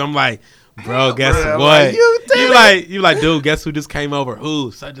she leave, I'm like, bro, guess what? Like, you like, dude, guess who just came over?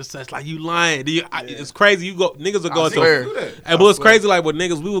 Who? Such and such. Like you lying? It's crazy. Niggas will go into. And but it's crazy. Like with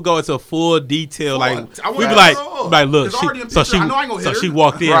niggas, we would go into full detail. Like we be like, look, she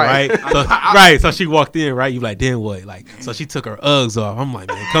walked in, right? So she walked in, right? You like, then what? Like, so she took her Uggs off. I'm like,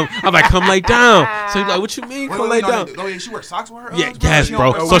 man, come lay down. So you like, what you mean? Come lay down. She wear socks with her Uggs? Yeah, yes,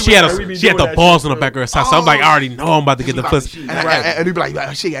 bro. So she had the balls on the back of her socks. So I'm like, I already know I'm about to get the pussy. And you be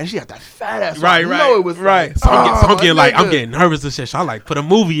like, she got that fat ass. Right. No, it was right. So I'm getting nervous and shit. So I like put a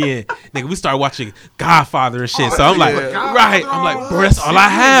movie in. Nigga, we started watching Godfather and shit. So I'm like, right. I'm like, bro, that's all I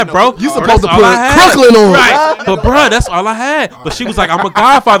had, bro. You supposed to put Crooklyn on, right? But bro, that's all I had. But she was like, I'm a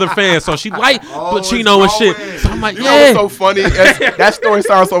Godfather fan, so she like Pacino and shit. So I'm like, yeah. You know what's so funny? That story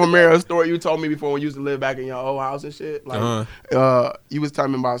sounds so familiar. A story you told me before when you used to live back in your old house and shit. Like, you was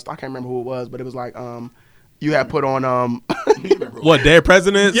telling me about. I can't remember who it was, but it was like, you had put on what, Dead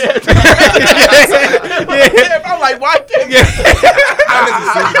Presidents? Yeah. I'm like, why can't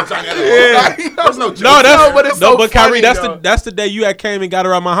but Kyrie, that's the day you had came and got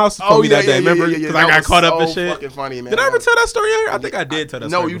her out my house for me that day. Remember? Because I got caught up in shit. Fucking funny, man. Did I ever tell that story here? I think I did tell that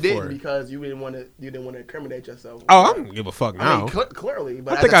story. No, you didn't because you didn't want to incriminate yourself. Oh, I don't give a fuck now. I mean, clearly,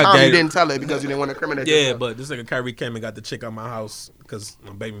 but at the time you didn't tell it because you didn't want to incriminate yourself. Yeah, but this nigga Kyrie came and got the chick out my house because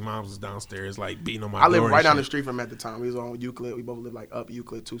my baby mom was downstairs like beating on my door. I lived right down the street from him at the time. We was on Euclid. We both lived like up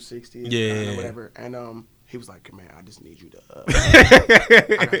Euclid 260. Yeah, whatever. And he was like, "Man, I just need you to."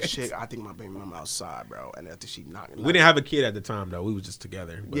 I got a chick. I think my baby mama outside, bro. And after she knocked. We didn't have a kid at the time though. We was just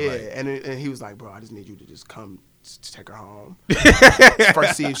together. But and he was like, "Bro, I just need you to just come to take her home.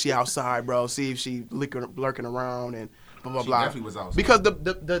 First, see if she outside, bro. See if she lurking around and." Blah, blah, blah. Definitely was outside. Because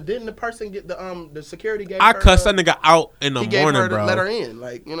didn't the person get the security gave I her, cussed that nigga out in the morning, gave her bro. To let her in,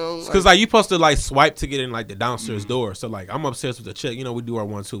 like, you know. Because like you supposed to like swipe to get in like the downstairs door. So like I'm upstairs with the chick. You know we do our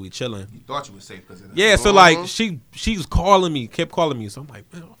 1-2, we chilling. You thought you was safe because of that. Yeah. So like she was calling me, kept calling me. So I'm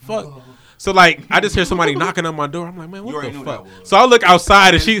like, man, fuck. So like I just hear somebody knocking on my door. I'm like, man, what the fuck? So I look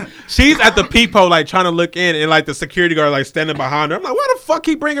outside and she's at the peephole like trying to look in, and like the security guard like standing behind her. I'm like, why the fuck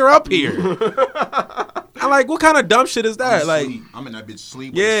he bring her up here? I'm like, what kind of dumb shit is that? Like, I'm in that bitch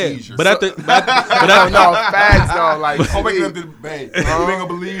sleep. Yeah, with a seizure. but at the no facts though. Like I'm waking up to babe. You ain't gonna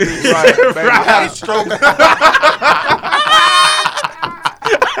believe this. Right, baby. I had a stroke.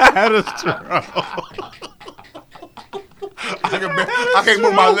 I had a stroke. I can't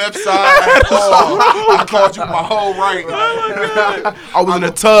move my left side at all. I called you my whole right. I was in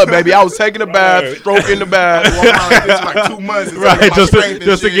the tub, baby. I was taking a bath, stroking the bath. It's like 2 months. Right, just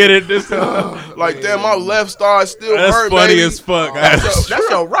to get it. Like, damn, my left side still That's hurt, funny baby. as fuck. That's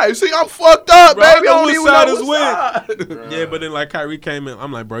your right. See, I'm fucked up, Bro, baby. I don't which even side know is which side. Yeah, but then like Kyrie came in,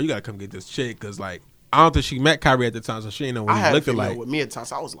 I'm like, bro, you gotta come get this chick, cause like I don't think she met Kyrie at the time, so she ain't know what I he had looked a like. with me at times.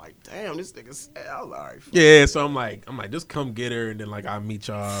 So I was like, damn, this nigga sad. I was like, all right. Yeah, so I'm like, just come get her, and then like I'll meet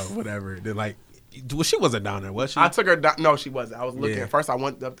y'all, whatever. Then like, well, she wasn't down there, was she? I took her down. No, she wasn't. I was looking. Yeah. At first, I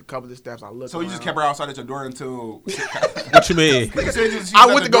went up a couple of steps. I looked. So you just kept her outside at your door until. What you mean? I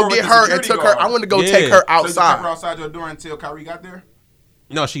went to go get her and took her. I went to go take her So you kept her outside. outside your door until Kyrie got there?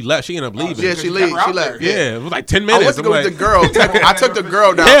 No, she left. She ended up leaving. Yeah, she left. Yeah, it was like 10 minutes. I went to go with the girl. I took the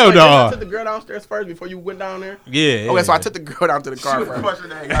girl down. Hell no. I took the girl downstairs first before you went down there. Yeah. Okay, so I took the girl down to the car first.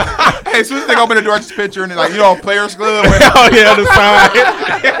 Hey, as soon as they open the door, just picture and like, Players Club. Oh yeah, the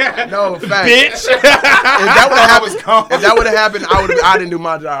side. No, fact. Bitch. If that would have happened, I didn't do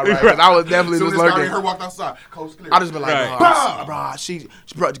my job right. 'Cause I was definitely just lurking. Her walked outside. Coast clear. I just been like, Right. bro, she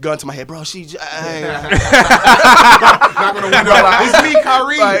brought the gun to my head, bro. Not gonna win. It's me, Kyrie.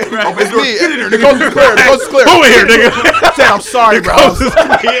 Like, it's me. Get in there, nigga. The coast is clear. The coast is clear. Over here, nigga. Said, I'm sorry, bro.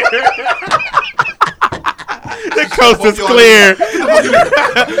 The coast is clear.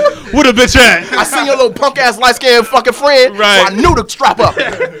 Where the bitch at? I seen your little punk ass light skinned fucking friend. Right. So I knew to strap up.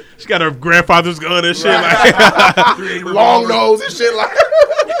 She got her grandfather's gun and shit. Like. Long nose and shit like.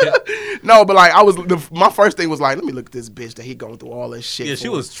 No, but like my first thing was like, let me look at this bitch that he going through all this shit. Yeah, for. she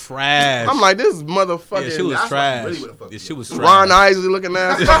was trash. I'm like, this motherfucker. Yeah, she was trash. Yeah, she was trash. Ron Isley looking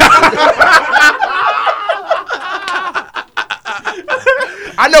ass.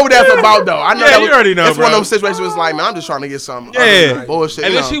 I know what that's about though. I know Yeah, you already know, It's bro. one of those situations where it's like, man, I'm just trying to get some bullshit.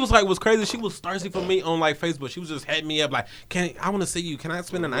 And then she was like, what's crazy, she was thirsty for me on like Facebook. She was just hitting me up like, I want to see you. Can I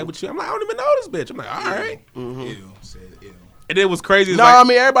spend the night with you? I'm like, I don't even know this bitch. I'm like, all right. And it was crazy. No, I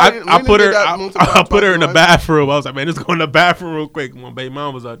mean everybody. I put her. I put her in the bathroom. I was like, man, just go in the bathroom real quick. My baby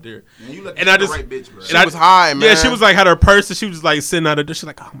mom was out there, and I just. Right bitch, bro. She was high, man. Yeah, she was like had her purse, and she was like sitting out of there. She's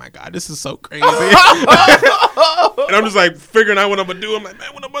like, oh my god, this is so crazy. And I'm just like figuring out what I'm gonna do. I'm like,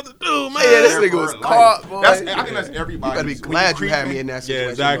 man, what I'm about to do, man? Yeah, this nigga was caught. Boy. I think that's everybody. You better be glad you had me in that situation.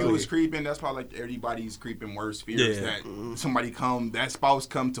 Yeah, exactly. It was creeping. That's probably like everybody's creeping worst fears that somebody that spouse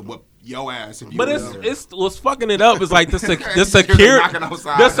come to whoop your ass. If you but it's what's fucking it up is like the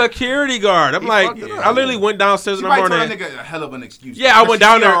security guard. I'm like, I literally went downstairs in the morning. That nigga a hell of an excuse. Yeah, I went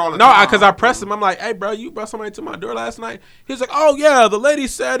down there. No, because I pressed him. I'm like, hey, bro, you brought somebody to my door last night. He's like, oh yeah, the lady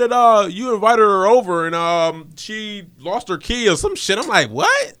said that you invited her over and she lost her key or some shit. I'm like,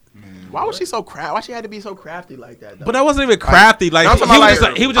 what? Why was she so crafty? Why she had to be so crafty like that? Though? But that wasn't even crafty. Like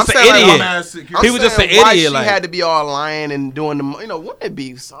he was just an idiot. He was just an idiot. She had to be all lying and doing the, women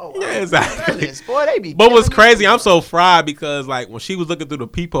be so. Yeah, exactly. Boy, they be. But what's crazy? I'm so fried because like when she was looking through the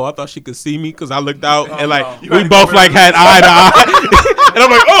peephole, I thought she could see me because I looked out and like we both like had eye to eye, and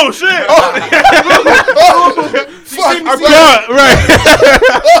I'm like, oh shit. Fuck, I'm caught. Right.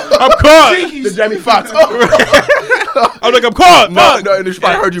 I'm caught. The Jamie Foxx. I'm like, I'm caught. No, and she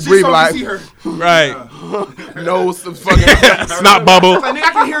probably heard you breathe like. Right. No, some fucking snot bubble. Like, nigga,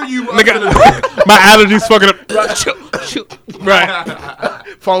 I can hear you. Nigga, my allergies fucking up. Right.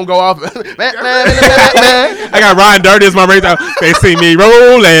 Phone go off. Man. I got Ryan Dirty as my radio. They see me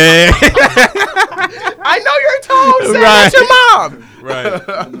rolling. I know your tone. Say Right. that's your mom.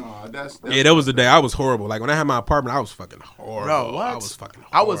 Right. No, that's Yeah, that was the day I was horrible. Like when I had my apartment, I was fucking horrible. Bro, what? I was fucking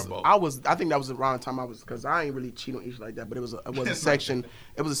horrible. I think that was around the time I was, because I ain't really cheat on Isha like that, but it was a section.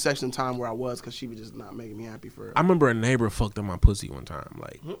 It was a section of time where I was, because she was just not making me happy for her. I remember a neighbor fucked up my pussy one time.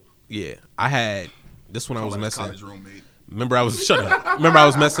 Like, yeah, I had this when I was messing. Remember I was shut up. Remember I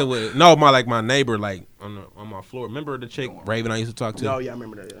was messing with my neighbor like on my floor. Remember the chick Raven I used to talk to? No, yeah, I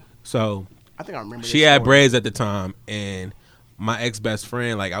remember that. Yeah. So I think I remember. She had braids at the time, and my ex best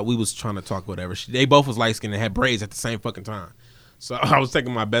friend, like we was trying to talk, whatever. They both was light skinned and had braids at the same fucking time. So I was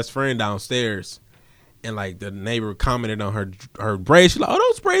taking my best friend downstairs, and like the neighbor commented on her braids. She's like, "Oh,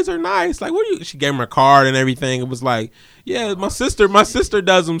 those braids are nice." Like, what are you? She gave him a card and everything. It was like, "Yeah, my sister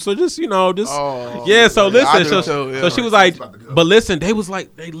does them." So just yeah. So listen, so she was like, but listen, they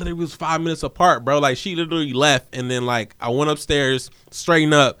literally was 5 minutes apart, bro. Like she literally left, and then like I went upstairs,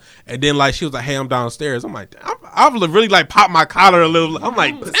 straightened up, and then like she was like, "Hey, I'm downstairs." I'm like, I've really like popped my collar a little. I'm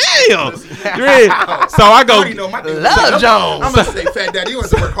like, damn. damn. So I go, Love Jones. I'm gonna say Fat Daddy. You want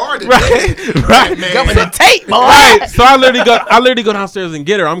to work hard, right? man. Coming to tape, boy. Right. So I literally go downstairs and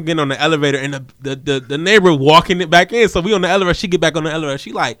get her. I'm getting on the elevator, and the neighbor walking it back in. So we on the elevator. She get back on the elevator.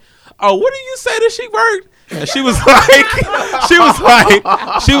 She like, oh, what did you say that she worked? And she was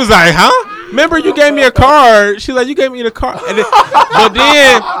like, huh? Remember you gave me a card? She's like, you gave me the card. And then, but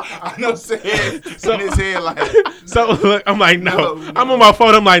then, I know saying so in his head like, so look, I'm like, no. I'm on my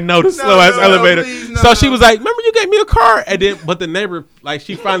phone. I'm like, no, the slow ass elevator. Please, so she was like, remember you gave me a card? And then, but the neighbor, like,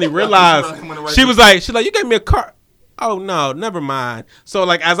 she finally realized. She was like, you gave me a card. Oh no, never mind. So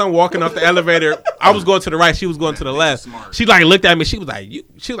like as I'm walking up the elevator, I was going to the right, she was going to the left. Smart. She like looked at me, she was like, you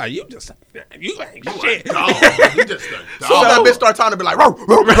ain't shit. you just a dog. So that bitch start trying to be like,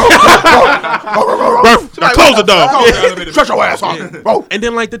 Close the door. shut your ass off. And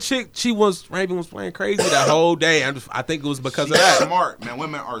then like the chick, Raven was playing crazy that whole day. I think it was because of that. Smart, man.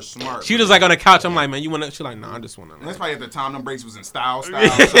 Women are smart. She was like on the couch. I'm like, man, you wanna? She like, no, I just wanna. That's why at the time them breaks was in style.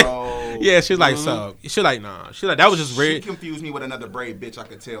 So yeah, she's like, so she like, nah. She like that was just she red. confused me with another braid bitch. I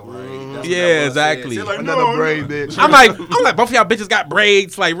could tell, right? That's Yeah, exactly. Like, Another braid bitch. I'm like, both of y'all bitches got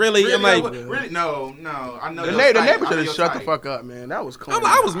braids. Like, really? Really? I'm like, really? No. I know The your type. neighbor I should know have your shut the type. fuck up, man. That was cool.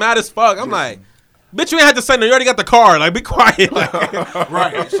 I was mad as fuck. I'm like, bitch, you ain't had to say no. You already got the car. Like, be quiet. Like,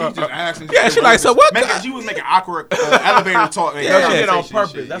 Right. She just asking. Yeah, she like, so what? She was making awkward elevator talk. Yeah, she conversation did on shit,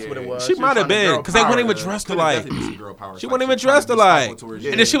 purpose. yeah. That's what it was. she might have been because they weren't even dressed alike. She wasn't even dressed alike.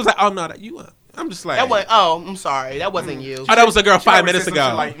 And then she was like, oh no, that you. I'm just like, That was. Oh, I'm sorry. That wasn't you. oh, that was a girl 5 minutes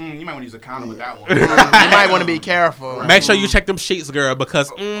ago. Like, you might want to use a condom with that one. You might want to be careful. Make sure you check them sheets, girl, because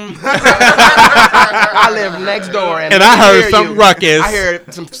I live next door, and I heard hear some you. ruckus. I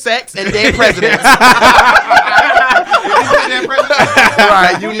heard some sex and dead presidents.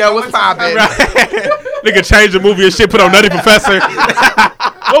 Right, you know what's popping. Nigga changed the movie and shit, put on Nutty Professor.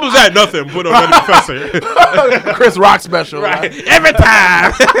 What was that? Nothing. Put on Nutty Professor. Chris Rock special, right? Every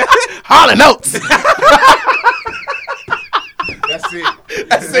time. Hall & Oates. That's it.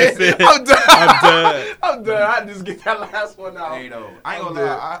 That's it. I'm done. I'm done. I just get that last one out. Hey, though, I ain't gonna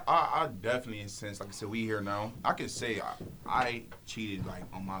lie. I definitely, since like I said, we here now. I can say I cheated like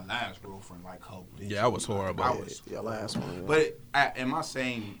on my last girlfriend like couple. Yeah, that was horrible. Your last one. But in my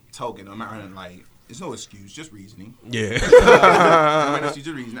same token, I'm not like. There's no excuse, just reasoning. Yeah. Just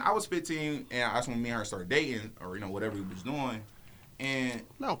reasoning. I was 15, and that's when me and her started dating, or whatever we was doing. And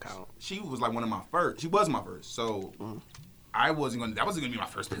don't count. She was like one of my first. She was my first. So that wasn't gonna be my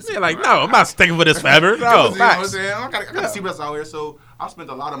first business. Yeah, like, no, I'm not sticking with this forever. No. You know what I'm saying? I gotta see what's out here. So I spent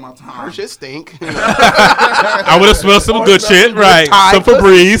a lot of my time. Her shit stink. I would have smelled some good shit, right? Some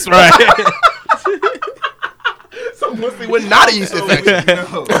Febreze, right? Some pussy with not a yeast infection.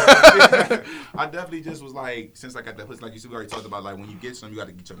 I definitely just was like, since I got that pussy, like you see, we already talked about, like when you get some, you got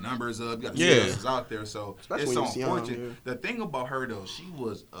to get your numbers up, you got to see what else is out there. So especially it's so unfortunate. Young, yeah. The thing about her though, she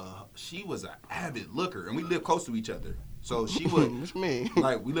was an avid looker, and we lived close to each other. So she would, what you mean?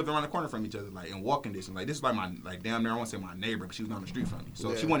 like, we lived around the corner from each other, like in walking distance. Like this is like my, like damn near, I won't say my neighbor, but she was down the street from me.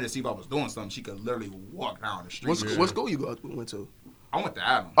 So if she wanted to see if I was doing something, she could literally walk down the street. What school you went to? I went to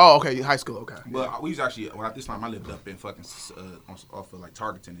Adams. Oh, okay, high school. Okay. But we was actually, at this time I lived up in fucking off of like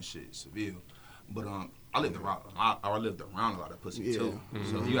Targeton and shit, Seville. But I lived around a lot of pussy too.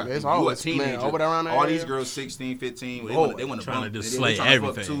 So you got It's you always, a teenager. man, over there around that all area. these girls 16, 15, they want to trying to bump. just They slay trying to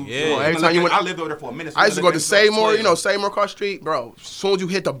fuck everything. too. Yeah. Every time you went, I lived over there for a minute. I used to go to Seymour, Seymour Cross Street, bro. As soon as you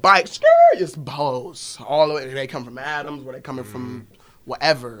hit the bike, it's hoes all the way. They come from Adams, or they coming from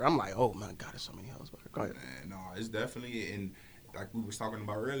whatever. I'm like, oh my god, there's so many hoes. Go ahead. Man, no, it's definitely, and like we was talking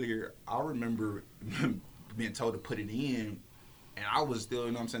about earlier, I remember being told to put it in. And I was still, you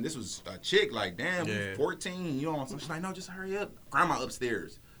know what I'm saying? This was a chick, like, damn, 14, you know what I'm saying? She's like, no, just hurry up. Grandma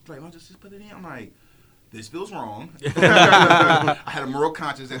upstairs. She's like, no, just put it in. I'm like, this feels wrong. I had a moral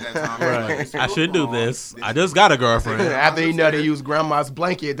conscience at that time. Right. Like, I should do this. I just got a girlfriend. After he nutted, use grandma's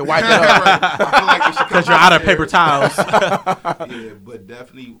blanket to wipe it up. I feel like it should Because you're out of paper towels. Yeah, but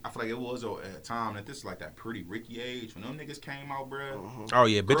definitely, I feel like it was at a time that this is like that pretty Ricky age. When them niggas came out, bro. Oh,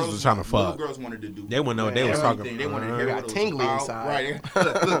 yeah, bitches was trying to fuck. Girls wanted to do. They wouldn't know what they was talking They wanted to about. hear Got what it was tingly about. inside. Right.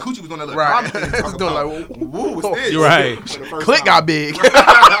 Look, Coochie was doing that little Right. talking Doing about. like, Woo, what's this? You're right. Click got big.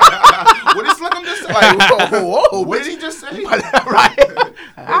 What did Slick'em just say? Like, whoa, What did he just say? right.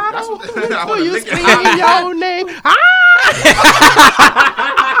 That's what I Will wanna you lick it. scream your name? You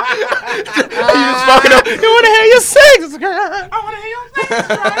just fucking up. You want to hear your sings, girl. I want to hear your thing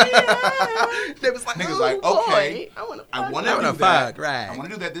right here. They was like, Niggas like, okay, I want to do that. Right. I want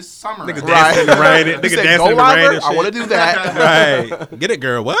to do that this summer. Nigga dancing in the rain. Nigga dancing in the rain and shit. I want to do that. Right. Get it,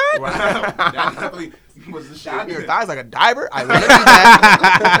 girl. What? That definitely was the shit. Your thighs like a diver. I want to do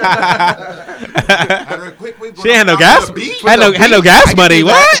that. She had no gas. Had no gas money.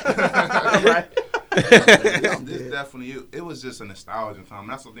 What? This definitely, it was just a nostalgia time.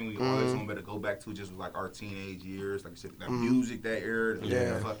 That's something we always want to go back to, just with like our teenage years, like I said, that music, that era,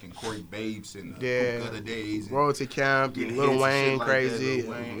 the fucking Corey Babes and the other days, Royalty Camp, Lil Wayne, crazy,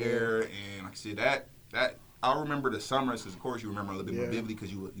 Lil Wayne era, and like I said, that I remember the summers, because of course you remember a little bit more vividly,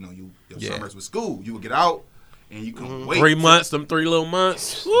 because your summers with school, you would get out and you couldn't wait. 3 months, them 3 little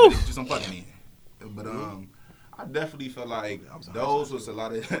months. Just don't fucking me. But I definitely feel like those was a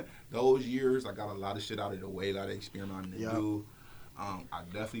lot of those years. I got a lot of shit out of the way, a lot of experimenting to do. I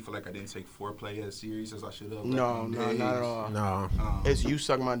definitely feel like I didn't take foreplay as serious as I should have. No, not at all. No, it's you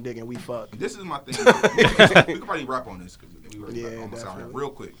suck my dick and we fuck. This is my thing. We could probably wrap on this because we were almost out here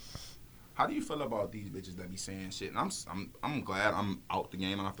real quick. How do you feel about these bitches that be saying shit? And I'm glad I'm out the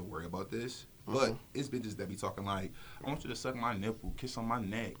game. I don't have to worry about this. But it's bitches that be talking like, I want you to suck my nipple, kiss on my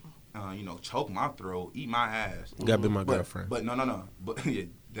neck. Choke my throat, eat my ass. You gotta be my girlfriend. But no. But yeah,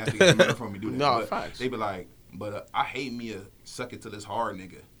 that's the girlfriend for me do that. No, facts. They be like, but I hate me a suck it till it's hard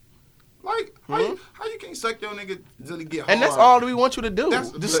nigga. Like, how you can't suck your nigga till he get hard? And that's all we want you to do.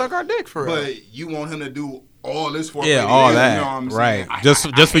 Just suck our dick for real. But you want him to do all this for all that, you know what I'm right?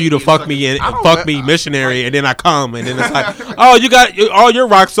 Saying? Just for you to fuck me and fuck me missionary, and then I come, and then it's like, oh, you got all your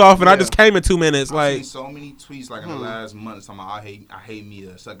rocks off, and I just came in 2 minutes. Like, I've seen so many tweets like in the last month, talking about I hate me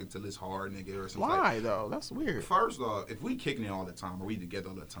to suck it till it's hard, nigga, or something. Why though? That's weird. First off, if we kicking it all the time or we together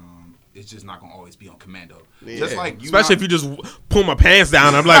all the time, it's just not gonna always be on commando. Yeah. Just like you, especially if you just pull my pants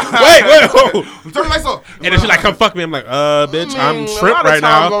down, I'm like, wait, whoa. Turn the lights off. And then she's like, come fuck me. I'm like, bitch, I'm shrimp right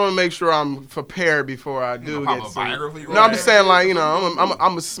now. I'm gonna make sure I'm prepared before I do get sick. No, I'm just saying, like, I'm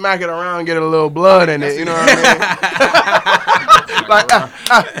gonna smack it around, get a little blood in it. You know what I mean? Like,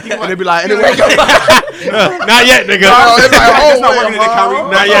 and they be like, and then wake up. Not yet, nigga. It's like,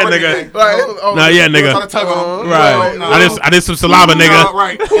 not yet, nigga. Not yet, nigga. Right. I did some saliva, nigga.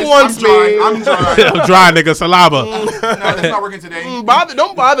 Right. Who wants me? I'm dry. I'm dry, nigga. Saliva. No, that's not working today.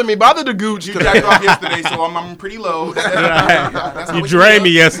 Don't bother me. Bother the gooch. You jacked off yesterday, so I'm pretty low. You drained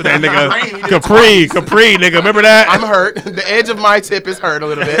me yesterday, nigga. Capri, nigga. Remember that? I'm hurt. The edge of my tip is hurt a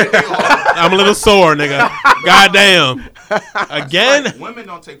little bit. I'm a little sore, nigga. Goddamn. Again? Like, women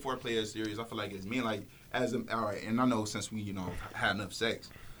don't take foreplay as serious. I feel like it's me. Like, all right, and I know since we, had enough sex,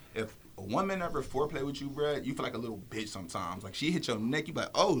 if a woman ever foreplay with you, bruh, you feel like a little bitch sometimes. Like, she hit your neck, you be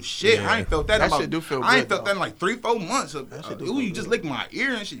like, oh, shit, I ain't felt that. That shit do feel good, I ain't felt that in like 3-4 months. Ooh, you just licked my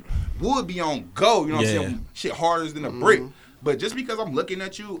ear and shit would be on go. You know what I'm saying? Shit harder than a brick. But just because I'm looking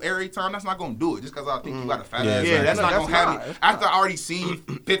at you every time, that's not going to do it. Just because I think you got a fat ass. Yeah, that's not going to have me. After I already seen you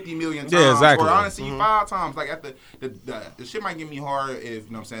 50 million times. Yeah, exactly. Or I only see you 5 times. Like, at the shit might get me hard if,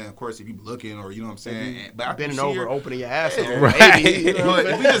 you know what I'm saying, of course, if you looking or, you know what I'm saying. But after bending over, opening your ass. Yeah, right. Maybe, but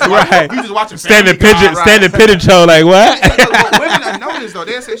if we just watching standing pigeon show, like, what? Women, I notice, though,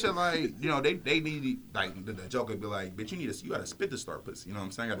 they say shit like, they need, like, the joke would be like, bitch, you got to spit to start pussy. You know what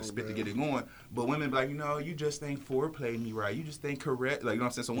I'm saying? Got to spit to get it going. But women be like, you just ain't foreplay me right. You just ain't correct. Like, you know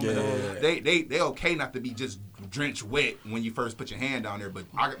what I'm saying? So women, they okay not to be just drenched wet when you first put your hand down there, but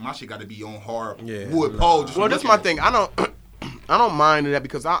my shit got to be on hard wood pole. Well, that's my thing. I don't mind that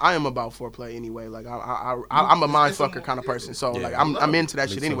because I am about foreplay anyway. Like I'm a mind fucker kind of person, so like I'm into that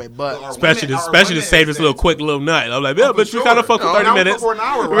shit anyway. But especially to save this little quick little nut. I'm like, yeah, but you kind of fuck for 30 minutes for an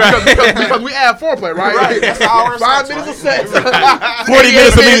hour, right? because we add foreplay, right? Right. That's 5 minutes of sex. 40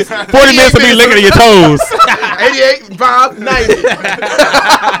 minutes of me licking at your toes. 88, 5, 90.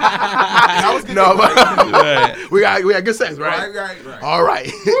 No, but we got good sex, right? Right. All right,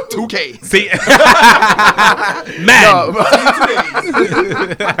 2K. See, man.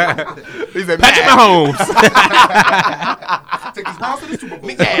 He said, Patrick Mahomes. Take these balls to the Super Bowl.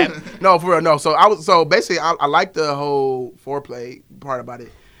 No, for real, no. So basically, I like the whole foreplay part about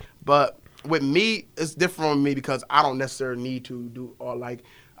it, but with me, it's different with me because I don't necessarily need to do all like.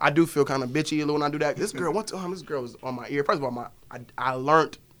 I do feel kind of bitchy when I do that. This girl, one time, this girl was on my ear. First of all, I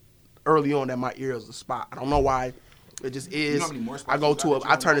learned early on that my ear is a spot. I don't know why. It just is. I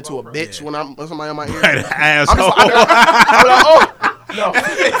turn into a bitch when somebody on my ear. Right, asshole. I'm like, No.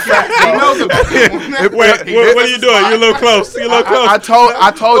 He knows about it. What are you doing? You're a little close. I told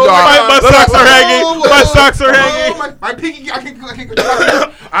y'all. My socks are hanging. My socks are hanging. My pinky, I can't.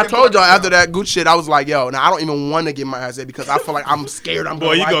 I told y'all after that Gucci shit, I was like, yo, now I don't even want to get my ass ate because I feel like I'm scared.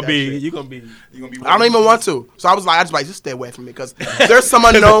 Boy, you gonna be. I don't even want to. So I was like, just stay away from me because there's some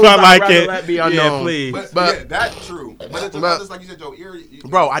unknowns. I like I'd it. Let be unknown. Yeah, please. But yeah, that's true. But it's just like you said, your ear.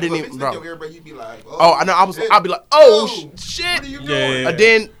 Bro, I didn't even. Bro, your ear, you'd be like, I know. I'd be like, shit. What are you doing? Yeah. And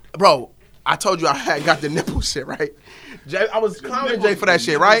then, bro, I told you I had got the nipple shit right. Jay, I was clowning Jay for that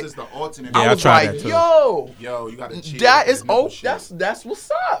shit, right? Is the ultimate. I was like, yo, you gotta chill. that is that's what's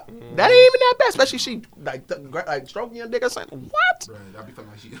up. That ain't even that bad, especially she like stroking your dick or something. What? Bro, I be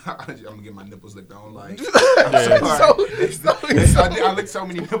feeling like I'm gonna get my nipples licked on. Like, I licked so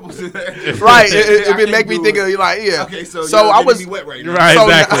many nipples. Right, it would make me think of like, yeah. Okay, so I was wet right now. Right,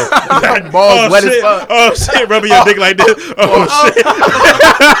 exactly. balls wet as fuck. Oh shit, rubbing your dick like this. Oh shit.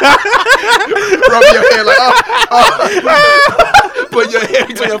 Rubbing your hair like, put your hair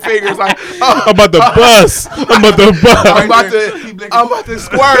between your fingers like, I'm about to bust. I'm about to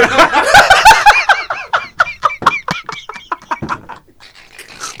squirt.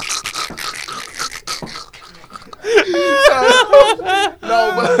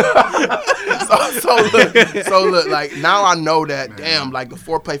 So look, like now I know that. Man. Damn, like the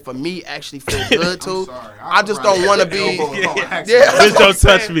foreplay for me actually feels good too. I just don't want to be. Just don't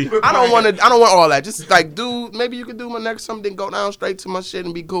touch me. I don't want all that. Just like, dude, maybe you could do my neck something, go down straight to my shit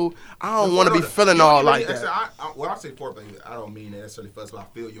and be cool. I don't want to be feeling all like that. When I say foreplay, I don't mean that necessarily first, but I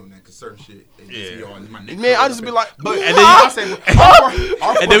feel you on that because certain shit. Man, I just be like, but and then I say,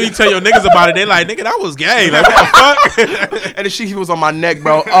 and then we tell your niggas about it. They like, nigga, that was gay. Like, what the fuck? And then she was on my neck,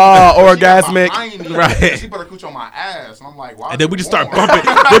 bro. Orgasmic. Right. She put her cooch on my ass, and I'm like, why? And then we just start bumping.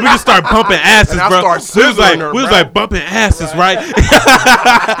 asses, bro. We was like bumping asses, right?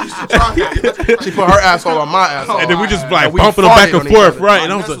 She put her asshole on my asshole. And then we just like bumping them back and forth, right?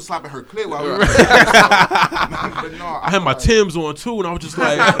 And I was like, slapping her clit while we were. I had my Timbs on too, and I was just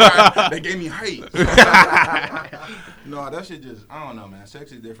like, they gave me height. No, that shit just, I don't know, man.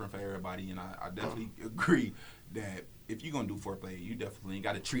 Sex is different for everybody, and I definitely agree that if you're gonna do foreplay, you definitely ain't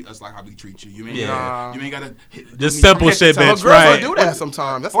gotta treat us like how we treat you. You ain't gotta just simple shit, bitch. Right? Do that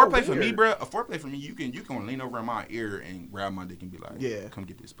sometimes. That's foreplay for me, bro. A foreplay for me, you can lean over in my ear and grab my dick and be like, yeah, come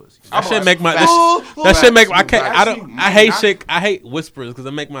get this pussy. That shit make my that shit make I can't. I hate shit. I hate whispers because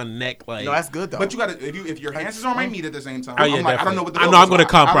it make my neck like. No, that's good though. But you gotta if your hands is on my meat at the same time. Oh, yeah, I'm like, I don't know what the. I know I'm gonna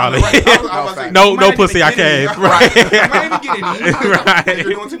come probably. No pussy. I can't. Right. I might even get it. Right.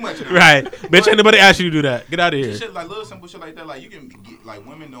 You're doing too much. Right. Bitch, ain't nobody asked you to do that. Get out of here. Shit like little simple shit like that. Like you can get like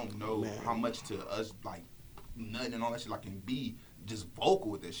women don't know how much to us like nutting and all that shit like can be just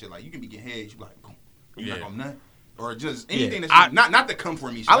vocal with that shit. Like you can be getting head, you be like, you like I'm nut. Or just anything that's not to come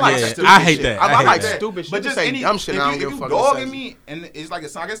for me. Shit. I like stupid I hate shit. that. I like stupid shit. But just say dumb shit. I don't give a fuck. Dogging me, and it's like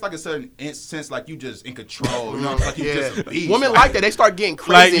I guess like a certain sense like you just in control. You know, like you just a beast. Women like that. They start getting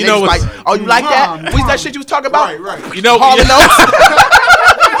crazy. Like, you know like, oh, you like that? What's that shit you was talking about? Right. You know, oh,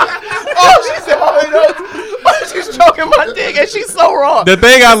 she said Hall & Oates. She's choking my dick and she's so wrong. The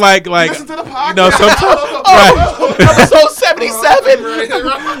thing I like listen to the podcast. You know, sometimes right. Episode 77,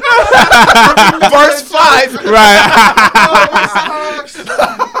 verse 5. Right.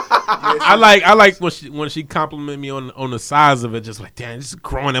 I like when she compliment me on the size of it, just like damn, this is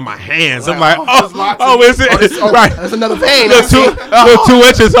growing in my hands. I'm like, is it? Right. That's another vein. 2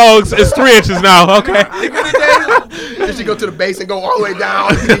 inches. Oh, it's 3 inches now. Okay. Then she go to the base and go all the way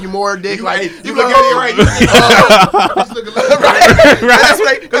down, give you more dick. Like you look at it right. Right. That's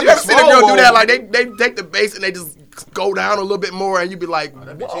right. Because you ever seen a girl do that? Like they take the base and they just go down a little bit more, and you be like,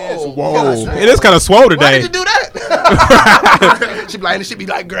 whoa. It is kind of swole today. Why did you do that? She be like, and she be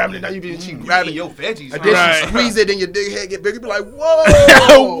like grabbing it. Now she grabbing your veggies. And then she squeeze it, and your dick head get bigger. You be like,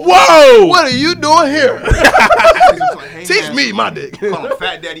 whoa, whoa. What are you doing here? Teach me my dick. Call him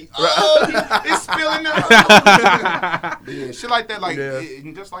Fat Daddy. Oh, it's spilling out. Yeah, shit like that. Like,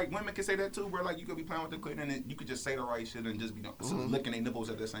 and just like women can say that too, where like you could be playing with the clit and you could just say the right shit and just be licking their nipples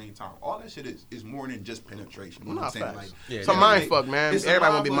at the same time. All that shit is more than just penetration. You know what I'm saying? Like, so mind fuck, man. Everybody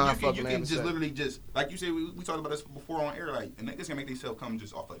want to be mind fuck, man. You can just literally just like you said. We talked about this before on air. Like, and niggas can make themselves come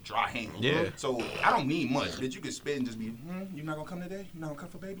just off a dry hand. Yeah. So I don't need much. That you can spit and just be, you not gonna come today? You not gonna come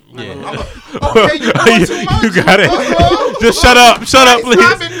for baby? Yeah. Okay, you doing too much. You got it. Just shut up, please.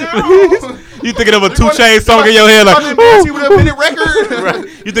 You thinking of a 2 Chainz song in your head like, oh. Right.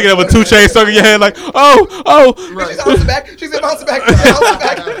 You thinking of a 2 Chainz song in your head like, oh. Right. She's bouncing back. She's bouncing back. You're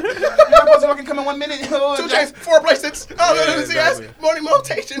not supposed to fucking come in 1 minute. 2 Chainz, 4 places. Oh, yes, morning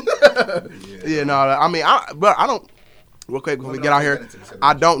motivation. Yeah, no, I mean, I don't. real quick before we get out here.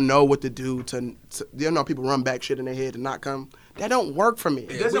 I don't know what to do to you know, people run back shit in their head and not come. That don't work for me.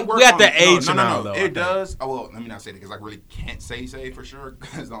 It doesn't work. We at the age now, though. It does. Oh, well, let me not say that because I really can't say for sure.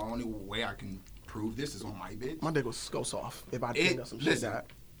 Because the only way I can prove this is on my bitch. My dick will go soft if I did some shit. That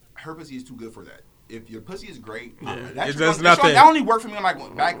her pussy is too good for that. If your pussy is great, that only worked for me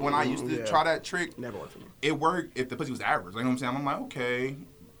like back when I used to try that trick. Never worked for me. It worked if the pussy was average. You know what I'm saying? I'm like, okay.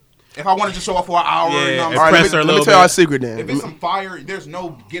 If I wanted to show off for an hour, you know, all right, let me tell you a secret then. If it's some fire, there's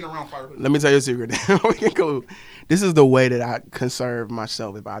no getting around fire. Let me tell you a secret then. We can go. This is the way that I conserve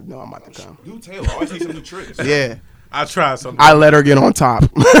myself if I know I'm about to come. You tell. I always need some new tricks. Yeah. I try something. I let her get on top.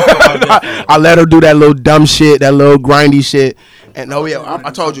 I let her do that little dumb shit, that little grindy shit. And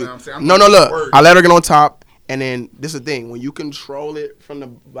I told you. No, look. I let her get on top, and then this is the thing. When you control it from the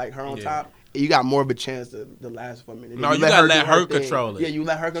her on top, you got more of a chance to last for a minute. No, you gotta let her control it. Yeah, you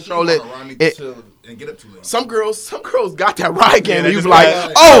let her control it. And get up to it. Some girls got that ride game, and you be like,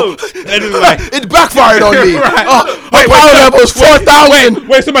 it backfired on me. Her power level is 4,000.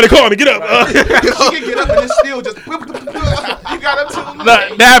 Wait, somebody call me. Get up. She can get up and it's still just. You got up to.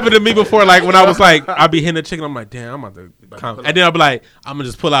 That happened to me before. Like when I was like, I'll be hitting the chicken. I'm like, damn, I'm about to come. And then I'll be like, I'm gonna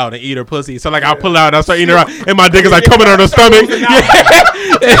just pull out and eat her pussy. So like, I'll pull out and I'll start eating her out, and my dick is like coming on her stomach.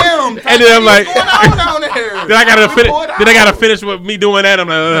 Damn. And then I'm like, then I gotta finish with me doing that. I'm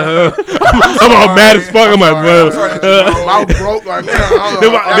like, I'm all mad as fuck. I'm like, I was broke like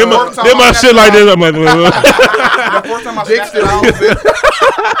then my shit like this. I'm like, the first time I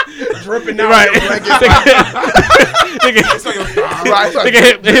dripping down. Right.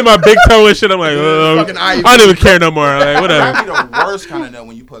 Nigga hit my big toe and shit. I'm like, I don't even care no more. Like, whatever. That'd be the worst kind of nut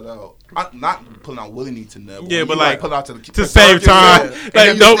when you pull out. Not pulling out Willie need to nut. Yeah, but like pull out to save time.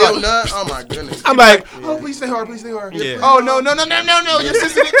 Like, no. Oh my goodness. I'm like, oh, please stay hard. Please stay hard. Yeah. Oh no. You're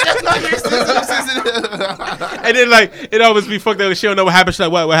sensitive. That's not your sensitive. And then like it always be fucked up. She don't know what happened. She's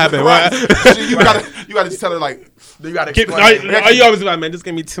like, what happened? Right. You gotta just tell her like. You gotta explain. You always be like, man, just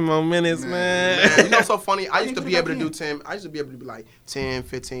give me 2 more minutes, man. You know, so funny. I used to be able to do 10. I used to be able to be like 10,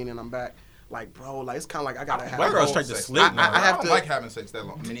 15, and I'm back. Like, bro, like it's kind of like I gotta have. White girls straight to sleep. I don't like having sex that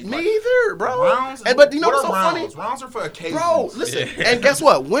long. Me either, bro. Rounds, but you know what's so rounds? funny? Rounds are for occasions. Bro, listen. Yeah. And guess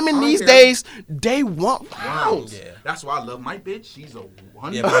what? Women these days, they want rounds. Yeah. That's why I love my bitch. She's a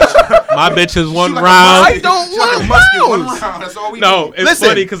one. Yeah, my bitch is one round. I don't want rounds. That's all we no, do. It's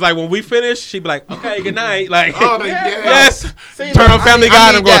funny because like when we finish, she be like, okay, good night. Like, yes. See, turn on Family Guy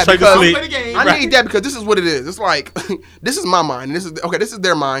and I'm going straight to sleep. I need that because this is what it is. It's like, this is my mind. This is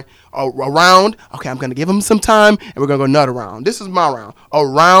their mind. A round. Okay, I'm gonna give them some time, and we're gonna go another round. This is my round. A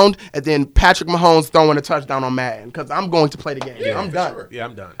round, and then Patrick Mahomes throwing a touchdown on Madden because I'm going to play the game. Yeah, I'm done. Sure. Yeah,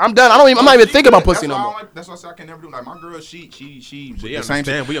 I'm done. I'm done. I'm not even thinking about pussy no more. That's what I say I can never do. Like my girl, she we on the same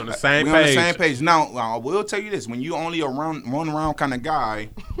page. We on the same page. Now, I will tell you this: when you only a one round kind of guy,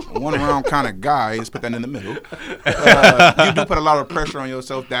 let's put that in the middle. You do put a lot of pressure on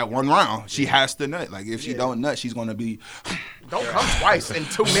yourself. That one round, she has to nut. Like if she don't nut, she's gonna be. Don't come twice in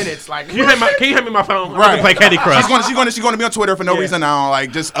 2 minutes. Like, can you hand me my phone? Right. Play Candy Crush. She's gonna be on Twitter for no reason now,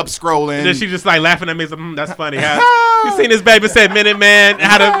 like just up scrolling. And then she just like laughing at me. That's funny. You seen this baby said Minute Man?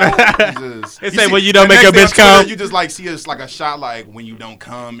 How to? It say when you don't make your bitch come. You just like see us like a shot like when you don't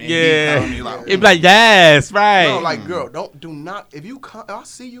come. And yeah. Like, it be like yes, right. No, like girl, do not. If you come, I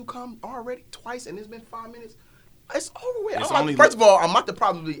see you come already twice, and it's been 5 minutes. It's over with. First of all, I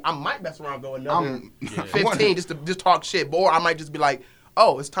might mess around go another 15 just to talk shit, or I might just be like,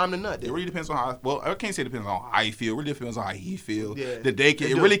 oh, it's time to nut. It really depends on how. Well, I can't say it depends on how I feel. It really depends on how he feels. Yeah. The day can.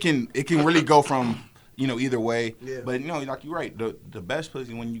 It can really go from either way. Yeah. But like you're right. The best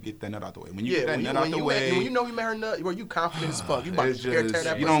pussy when you get that nut out the way. When you get that nut out the way. When you know you met her nut, where you confident as fuck. You about to tear that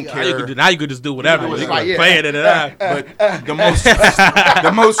pussy. You don't care. Now you could just do whatever. You can play it in it out. But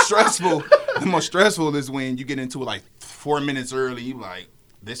the most stressful is when you get into it like 4 minutes early. You like.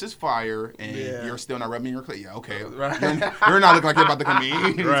 This is fire, and you're still not rubbing your clit. Yeah, okay. Right. You're not looking like you're about to come in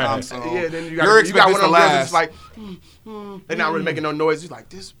anytime, right. so then you got one of those that's like, they're not really making no noise. You're like,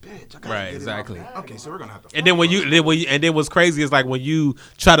 this bitch. I gotta right, exactly. Okay, so we're gonna have to. And then then what's crazy is like when you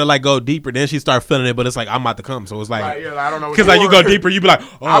try to like go deeper, then she start feeling it, but it's like I'm about to come, so it's like, I don't know. Because like you go deeper, you be like,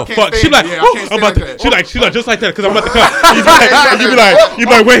 oh fuck. She like, I'm about to. She like just like that because I'm about to come. You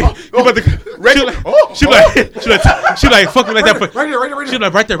be like, wait, you about to. She like fucking like that. Right She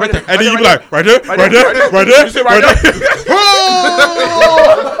like right there. And then you be like, right there.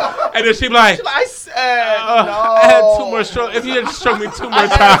 And then she be like, I said, no. I had 2 more strokes. If you had struck me 2 more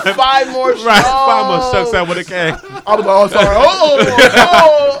times. 5 more strokes. Right, 5 more strokes out with a K. I was like, oh, sorry.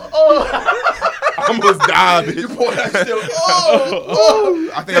 I almost died, bitch. You pulled that shit. Oh,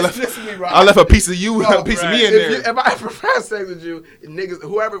 I think I left a piece of you, a piece of me in there. If I ever have sex with you, niggas,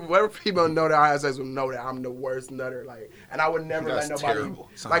 whoever people know that I have sex with know that I'm the worst nutter. Like, and I would never let nobody. Terrible.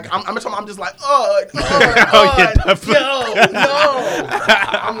 Like, I'm just like, no.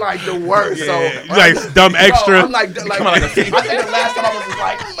 I'm like the worst. So you like dumb extra. I'm like I think the last time I was just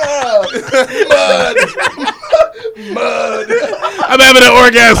like mud. I'm having an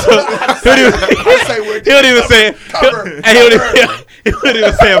orgasm. He would even say, he would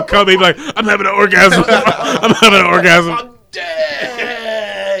even say I'm coming. He'd be like, I'm having an orgasm. I'm having an orgasm. I'm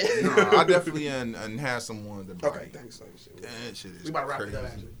dead. No, I definitely had someone that. Okay, thanks. That shit is. We about to wrap crazy. it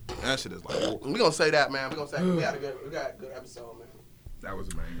up. Actually, that shit is like. We gonna say that, man. We gonna say we got a good episode, man. That was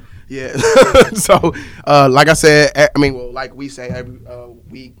amazing. Yeah. So, like I said, like we say every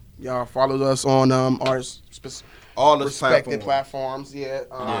week, y'all follow us on our all the respected platforms. Yeah.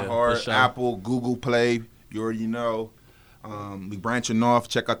 Sure. Apple, Google Play. You already know. We branching off.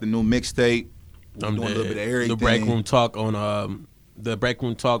 Check out the new mixtape. We're doing a little bit of everything. The Break Room Talk on the Break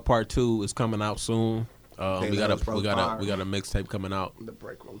Room Talk Part 2 is coming out soon. We got a mixtape coming out. The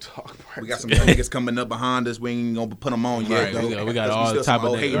Break Room Talk. We got some young niggas coming up behind us. We ain't gonna put them on yet. Right, we got all the type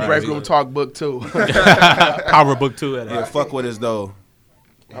of niggas. Break Room Talk Book 2. Power Book 2. Yeah, fuck with us though.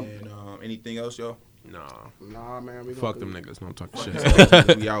 And anything else, y'all? Nah, man. We fuck them niggas. No, I'm talking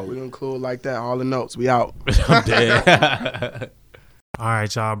shit. We out. We gonna include like that. All the notes. We out. I'm dead. All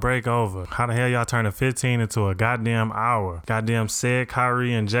right, y'all, break over. How the hell y'all turning 15 into a goddamn hour? Goddamn Sid,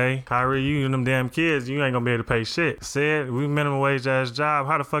 Kyrie, and Jay. Kyrie, you and them damn kids, you ain't gonna be able to pay shit. Sid, we minimum wage ass job.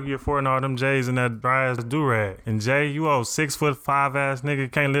 How the fuck you affording all them J's and that dry ass do-rag? And Jay, you old 6'5" ass nigga,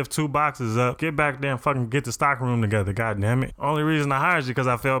 can't lift 2 boxes up. Get back there and fucking get the stock room together, goddamn it. Only reason I hired you because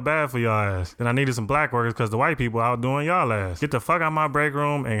I felt bad for y'all ass. Then I needed some black workers because the white people outdoing y'all ass. Get the fuck out my break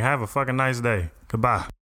room and have a fucking nice day. Goodbye.